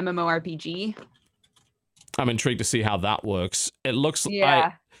turn-based MMORPG. I'm intrigued to see how that works. It looks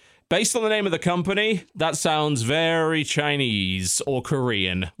like, based on the name of the company, that sounds very Chinese or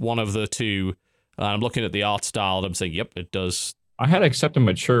Korean, one of the two. I'm looking at the art style and I'm saying, yep, it does. I had to accept a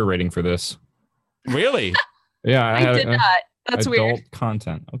mature rating for this. Really? Yeah, I did not. That's adult weird.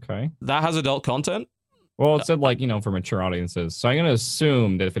 Content. Okay. That has adult content? Well, it said like, for mature audiences. So I'm going to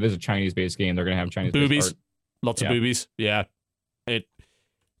assume that if it is a Chinese-based game, they're going to have Chinese boobies. Lots of boobies. Yeah.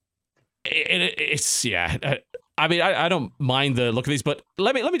 It's yeah. I mean, I don't mind the look of these, but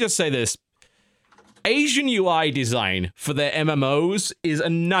let me just say this. Asian UI design for their MMOs is a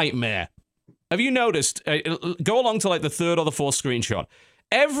nightmare. Have you noticed? Go along to like the third or the fourth screenshot.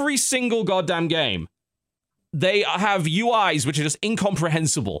 Every single goddamn game, they have UIs which are just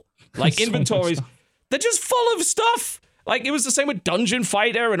incomprehensible. Like inventories, they're just full of stuff. Like it was the same with Dungeon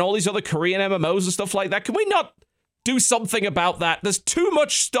Fighter and all these other Korean MMOs and stuff like that. Can we not do something about that? There's too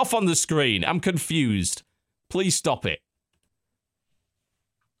much stuff on the screen. I'm confused. Please stop it.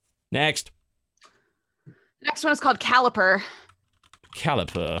 Next. Next one is called Caliper.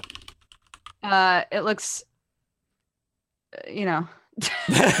 Caliper. It looks,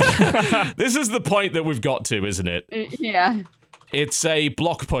 This is the point that we've got to, isn't it? Yeah. It's a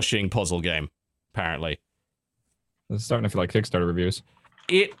block pushing puzzle game, apparently. It's starting to feel like Kickstarter reviews.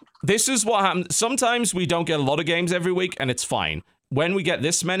 This is what happens. Sometimes we don't get a lot of games every week, and it's fine. When we get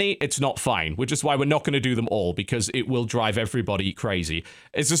this many, it's not fine, which is why we're not going to do them all, because it will drive everybody crazy.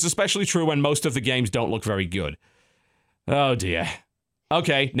 It's just especially true when most of the games don't look very good. Oh, dear.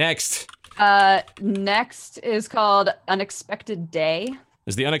 Okay, next. Next is called Unexpected Day.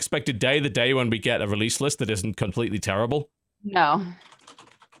 Is the unexpected day the day when we get a release list that isn't completely terrible? No.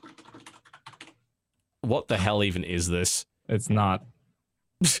 What the hell even is this? It's not.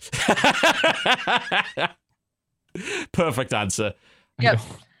 Perfect answer. Yep.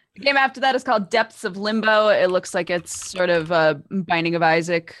 The game after that is called Depths of Limbo. It looks like it's sort of a Binding of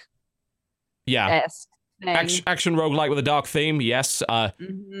Isaac. Yeah. Thing. Action roguelike with a dark theme, yes.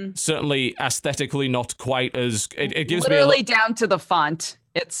 Certainly aesthetically not quite as... It gives literally me down to the font.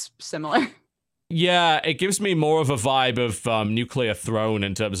 It's similar. Yeah, it gives me more of a vibe of Nuclear Throne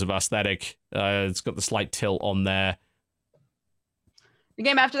in terms of aesthetic. It's got the slight tilt on there. The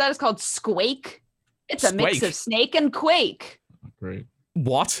game after that is called Squake. It's a mix Squake? of Snake and Quake. Great.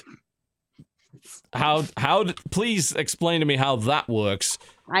 What? Please explain to me how that works.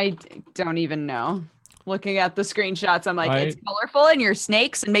 I don't even know. Looking at the screenshots, I'm like, it's I- colorful and you're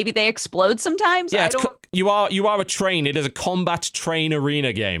snakes and maybe they explode sometimes. Yeah, I don't... you are a train. It is a combat train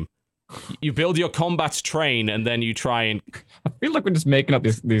arena game. You build your combat train and then you try and... I feel like we're just making up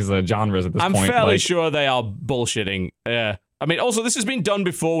these genres at this I'm point. fairly like, sure they are bullshitting. I mean, also, this has been done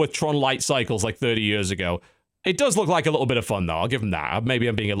before with Tron Light Cycles like 30 years ago. It does look like a little bit of fun, though. I'll give them that. Maybe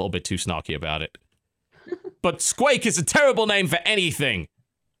I'm being a little bit too snarky about it. But Squake is a terrible name for anything.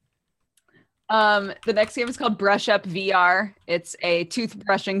 The next game is called Brush Up VR. It's a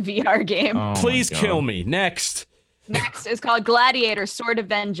toothbrushing VR game. oh my Please God. kill me. Next. Next is called Gladiator Sword of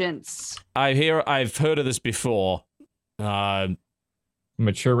Vengeance. I've heard of this before.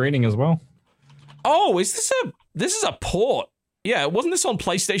 Mature rating as well. Oh, this is a port? Yeah, wasn't this on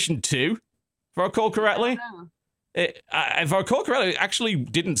PlayStation 2? If I recall correctly? If I recall correctly, it actually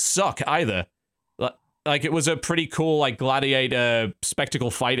didn't suck either. Like, it was a pretty cool, like, gladiator spectacle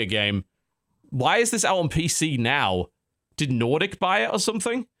fighter game. Why is this out on PC now? Did Nordic buy it or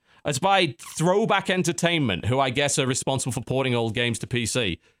something? It's by Throwback Entertainment, who I guess are responsible for porting old games to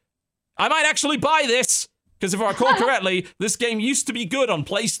PC. I might actually buy this! Because if I recall correctly, this game used to be good on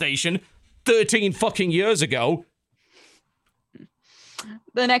PlayStation 13 fucking years ago.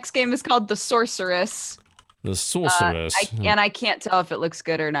 The next game is called The Sorceress. The Sorceress. I can't tell if it looks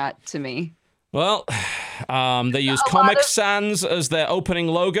good or not to me. Well, they use A lot Comic of- So as their opening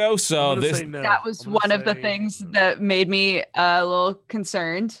logo, so I'm gonna this... say no. That was I'm gonna one of the say- things that made me a little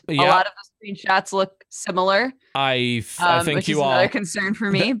concerned. Yeah. A lot of the screenshots look similar. I think which you is are... another concern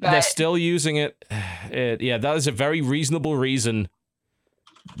for me. They're But still using it. Yeah, that is a very reasonable reason.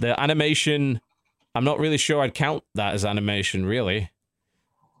 The animation, I'm not really sure I'd count that as animation, really.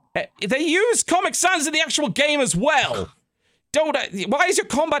 They use Comic Sans in the actual game as well. Don't. Why is your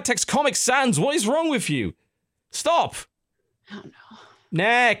combat text Comic Sans? What is wrong with you? Stop. I don't know.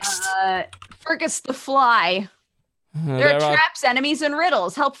 Next. Fergus the Fly. There are traps, enemies, and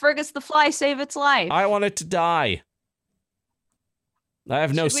riddles. Help Fergus the Fly save its life. I want it to die. I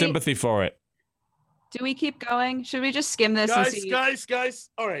have no Should we- sympathy for it. Do we keep going? Should we just skim this and see Guys.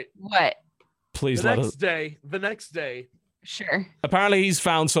 All right. what? Please The let us. next day. Sure. Apparently, he's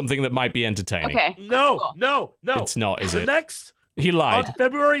found something that might be entertaining. Okay. No, Cool. no. It's not, is The it? next He lied. on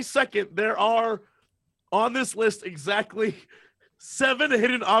February 2nd, there are on this list exactly 7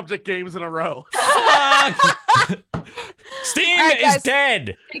 hidden object games in a row. Fuck! Steam All right, is guys.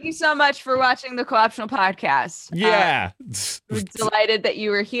 dead. Thank you so much for watching the Co-optional podcast. Yeah. We're delighted that you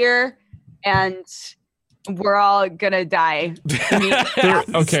were here, and we're all gonna die.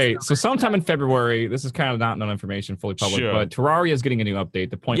 Okay, so sometime in February, this is kind of not known information, fully public, Sure. but Terraria is getting a new update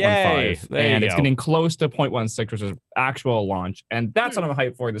to Yay, 0.15, there you and it's go. getting close to 0.16, which is actual launch, and that's what I'm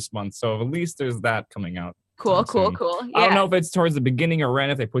hyped for this month. So at least there's that coming out. Cool. soon. Yeah. I don't know if it's towards the beginning or right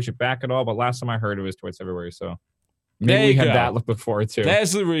if they push it back at all, but last time I heard it was towards February, so There maybe we you have go. that look forward to.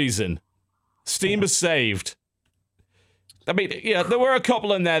 There's the reason. Steam is saved. I mean, yeah, there were a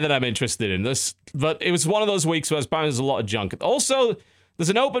couple in there that I'm interested in. This, but it was one of those weeks where there's a lot of junk. Also,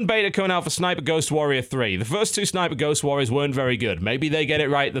 there's an open beta coming out for Sniper Ghost Warrior 3. The first 2 Sniper Ghost Warriors weren't very good. Maybe they get it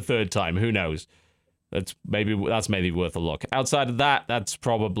right the third time. Who knows? That's maybe worth a look. Outside of that, that's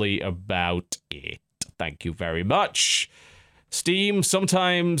probably about it. Thank you very much. Steam,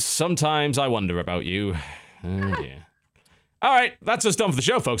 sometimes I wonder about you. Oh dear. All right, that's us done for the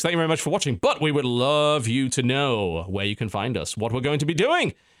show, folks. Thank you very much for watching, but we would love you to know where you can find us, what we're going to be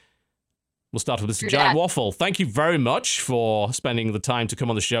doing. We'll start with this Giant Waffle. Thank you very much for spending the time to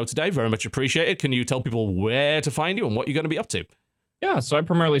come on the show today. Very much appreciated. Can you tell people where to find you and what you're going to be up to? Yeah, so I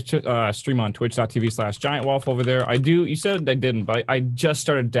primarily stream on twitch.tv/GiantWaffle over there. You said I didn't, but I just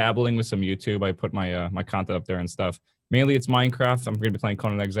started dabbling with some YouTube. I put my my content up there and stuff. Mainly it's Minecraft. I'm going to be playing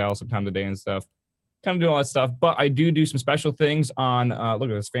Conan Exile sometime today and stuff. kind of doing all that stuff. But I do some special things on. Look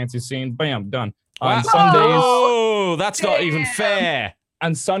at this fancy scene. Bam, done. Wow. On Sundays. Oh, that's not even fair.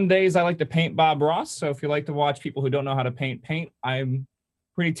 On Sundays, I like to paint Bob Ross. So if you like to watch people who don't know how to paint, I'm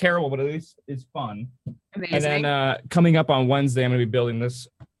pretty terrible, but at least it's fun. Amazing. And then coming up on Wednesday, I'm going to be building this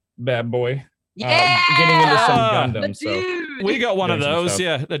bad boy. Yeah. Getting into some Ah. Gundam. So Dude. We got one of Doing some those,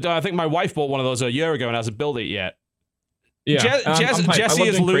 stuff. yeah. I think my wife bought one of those a year ago and hasn't built it yet. yeah, I'm hyped. Jesse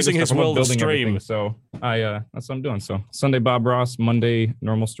is losing his will to stream. So that's what I'm doing. So Sunday Bob Ross, Monday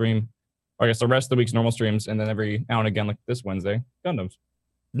normal stream. Or I guess the rest of the week's normal streams, and then every now and again, like this Wednesday, Gundams.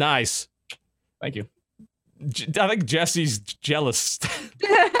 Nice. Thank you. I think Jesse's jealous.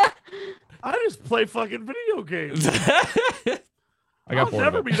 I just play fucking video games. I got I'll bored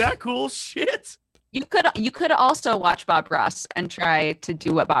never of it. be that cool. Shit. You could also watch Bob Ross and try to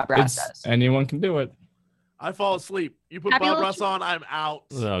do what Bob Ross does. Anyone can do it. I fall asleep. You put Happy Bob little Ross on, I'm out.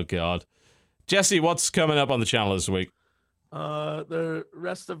 Oh, God. Jesse, what's coming up on the channel this week? The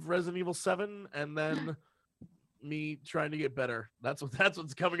rest of Resident Evil 7, and then me trying to get better. That's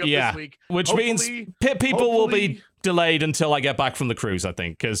what's coming up Yeah, this week. Which means people will be delayed until I get back from the cruise, I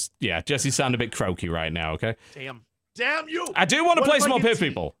think. Because, yeah, Jesse sound a bit croaky right now, okay? Damn you! I do want to What play if I some more get Pit tea?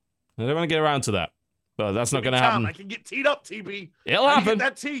 People. I don't want to get around to that. But that's not Give going me to time. happen. I can get teed up, TB. It'll I can happen. get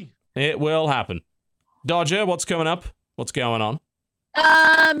that tea. It will happen. Dodger, what's coming up? What's going on?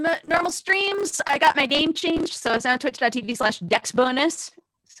 Normal streams. I got my name changed, so it's now twitch.tv/dexbonus.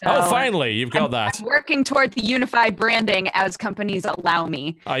 So Oh, finally, you've got that. I'm working toward the unified branding as companies allow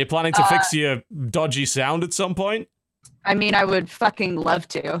me. Are you planning to fix your dodgy sound at some point? I mean, I would fucking love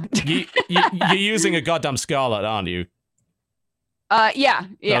to. You're using a goddamn Scarlet, aren't you? Yeah.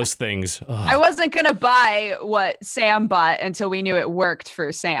 Those things. Ugh. I wasn't gonna buy what Sam bought until we knew it worked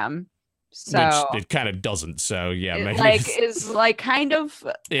for Sam. So Which it kind of doesn't. So yeah, maybe like is like kind of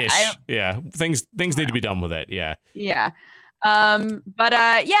ish. Yeah, things need to be done with it. Yeah. yeah. But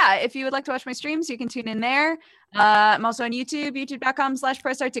yeah, if you would like to watch my streams, you can tune in there. I'm also on YouTube,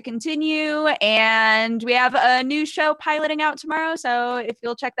 youtube.com/pressstart to continue. And we have a new show piloting out tomorrow. So if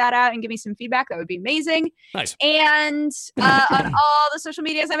you'll check that out and give me some feedback, that would be amazing. Nice. And on all the social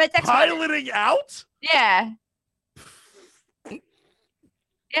medias, I'm at Dex. Piloting out? Yeah.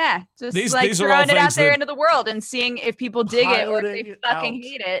 Yeah, just These like are all throwing it out things there that- into the world and seeing if people dig it or if they Piloting fucking out.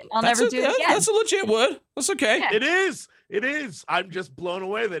 hate it. I'll That's never a- do it yeah, again. That's a legit word. That's okay. Yeah. It is. It is. I'm just blown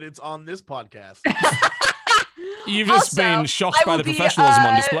away that it's on this podcast. You've just Also, been shocked I by will the be, professionalism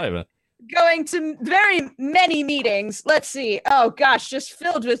on display. But Going to very many meetings. Let's see. Oh gosh, just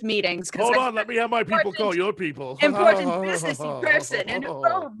filled with meetings. 'cause Hold I'm on, let me have my people important- call your people. Important businessy person. And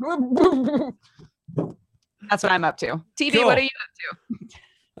that's what I'm up to. TV, Cool. what are you up to?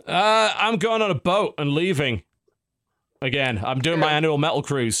 I'm going on a boat and leaving. Again, I'm doing my annual metal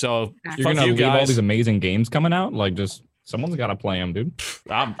cruise, so You're fuck gonna you leave all guys. these amazing games coming out. Like, just someone's got to play them, dude.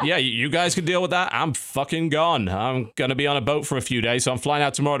 Yeah, you guys can deal with that. I'm fucking gone. I'm gonna be on a boat for a few days, so I'm flying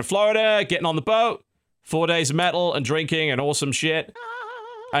out tomorrow to Florida, getting on the boat, 4 days of metal and drinking and awesome shit,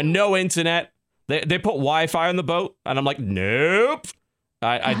 and no internet. They put Wi-Fi on the boat, and I'm like, nope.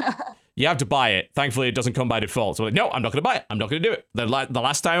 You have to buy it. Thankfully, it doesn't come by default. So I'm like, no, I'm not gonna buy it. I'm not gonna do it. The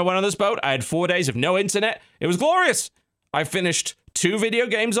last time I went on this boat, I had 4 days of no internet. It was glorious. I finished 2 video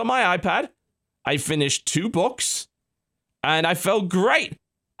games on my iPad. I finished 2 books. And I felt great.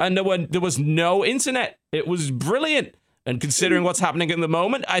 And there was no internet. It was brilliant. And considering what's happening in the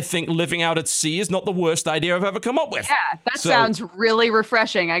moment, I think living out at sea is not the worst idea I've ever come up with. Yeah, that So- sounds really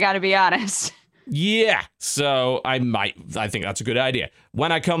refreshing. I got to be honest. Yeah, so I think that's a good idea.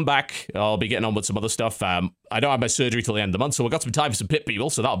 When I come back, I'll be getting on with some other stuff. I don't have my surgery till the end of the month, so we've got some time for some pit people,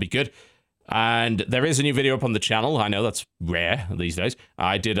 so that'll be good. And there is a new video up on the channel. I know that's rare these days.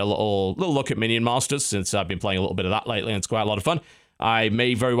 I did a little look at Minion Masters since I've been playing a little bit of that lately, and it's quite a lot of fun. I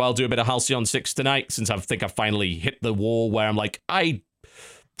may very well do a bit of Halcyon 6 tonight, since I think I've finally hit the wall where I'm like, I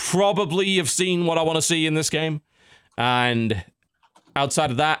probably have seen what I want to see in this game. And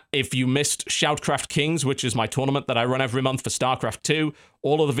outside of that, if you missed Shoutcraft Kings, which is my tournament that I run every month for StarCraft 2,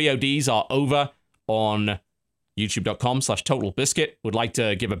 all of the VODs are over on youtube.com/TotalBiscuit. Would like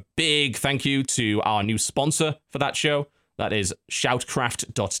to give a big thank you to our new sponsor for that show. That is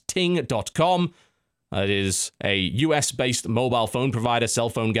shoutcraft.ting.com. That is a US-based mobile phone provider, cell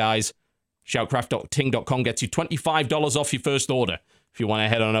phone guys. Shoutcraft.ting.com gets you $25 off your first order if you want to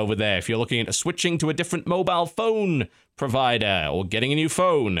head on over there. If you're looking into switching to a different mobile phone provider or getting a new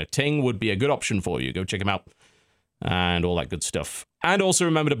phone, Ting would be a good option for you. Go check them out and all that good stuff. And also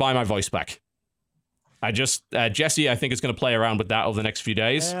remember to buy my voice back. Jesse, I think, is going to play around with that over the next few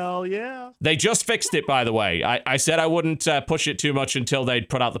days. Hell yeah. They just fixed it, by the way. I said I wouldn't push it too much until they'd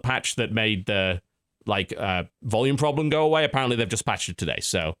put out the patch that made the volume problem go away. Apparently, they've just patched it today.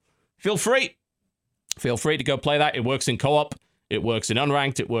 So feel free to go play that. It works in co-op. It works in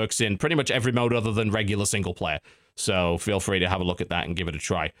unranked. It works in pretty much every mode other than regular single player. So feel free to have a look at that and give it a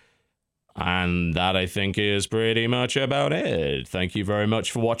try. And that, I think, is pretty much about it. Thank you very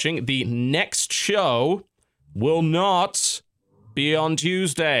much for watching. The next show will not be on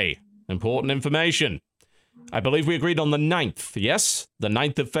Tuesday. Important information. I believe we agreed on the 9th, yes? The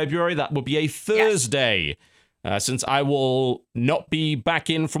 9th of February, that will be a Thursday. Yes. Since I will not be back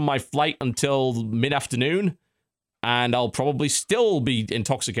in from my flight until mid-afternoon, and I'll probably still be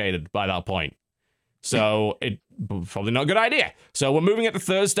intoxicated by that point. So it probably not a good idea. So we're moving it to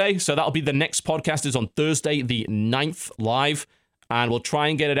Thursday. So that'll be the next podcast is on Thursday, the 9th live. And we'll try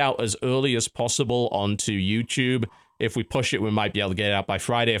and get it out as early as possible onto YouTube. If we push it, we might be able to get it out by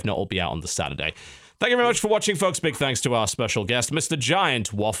Friday. If not, it'll be out on the Saturday. Thank you very much for watching, folks. Big thanks to our special guest, Mr.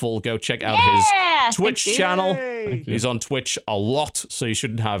 GiantWaffle. Go check out his Twitch channel. He's on Twitch a lot, so you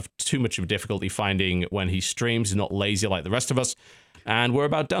shouldn't have too much of a difficulty finding when he streams. He's not lazy like the rest of us. And we're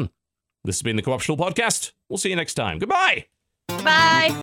about done. This has been the Co-Optional Podcast. We'll see you next time. Goodbye. Bye.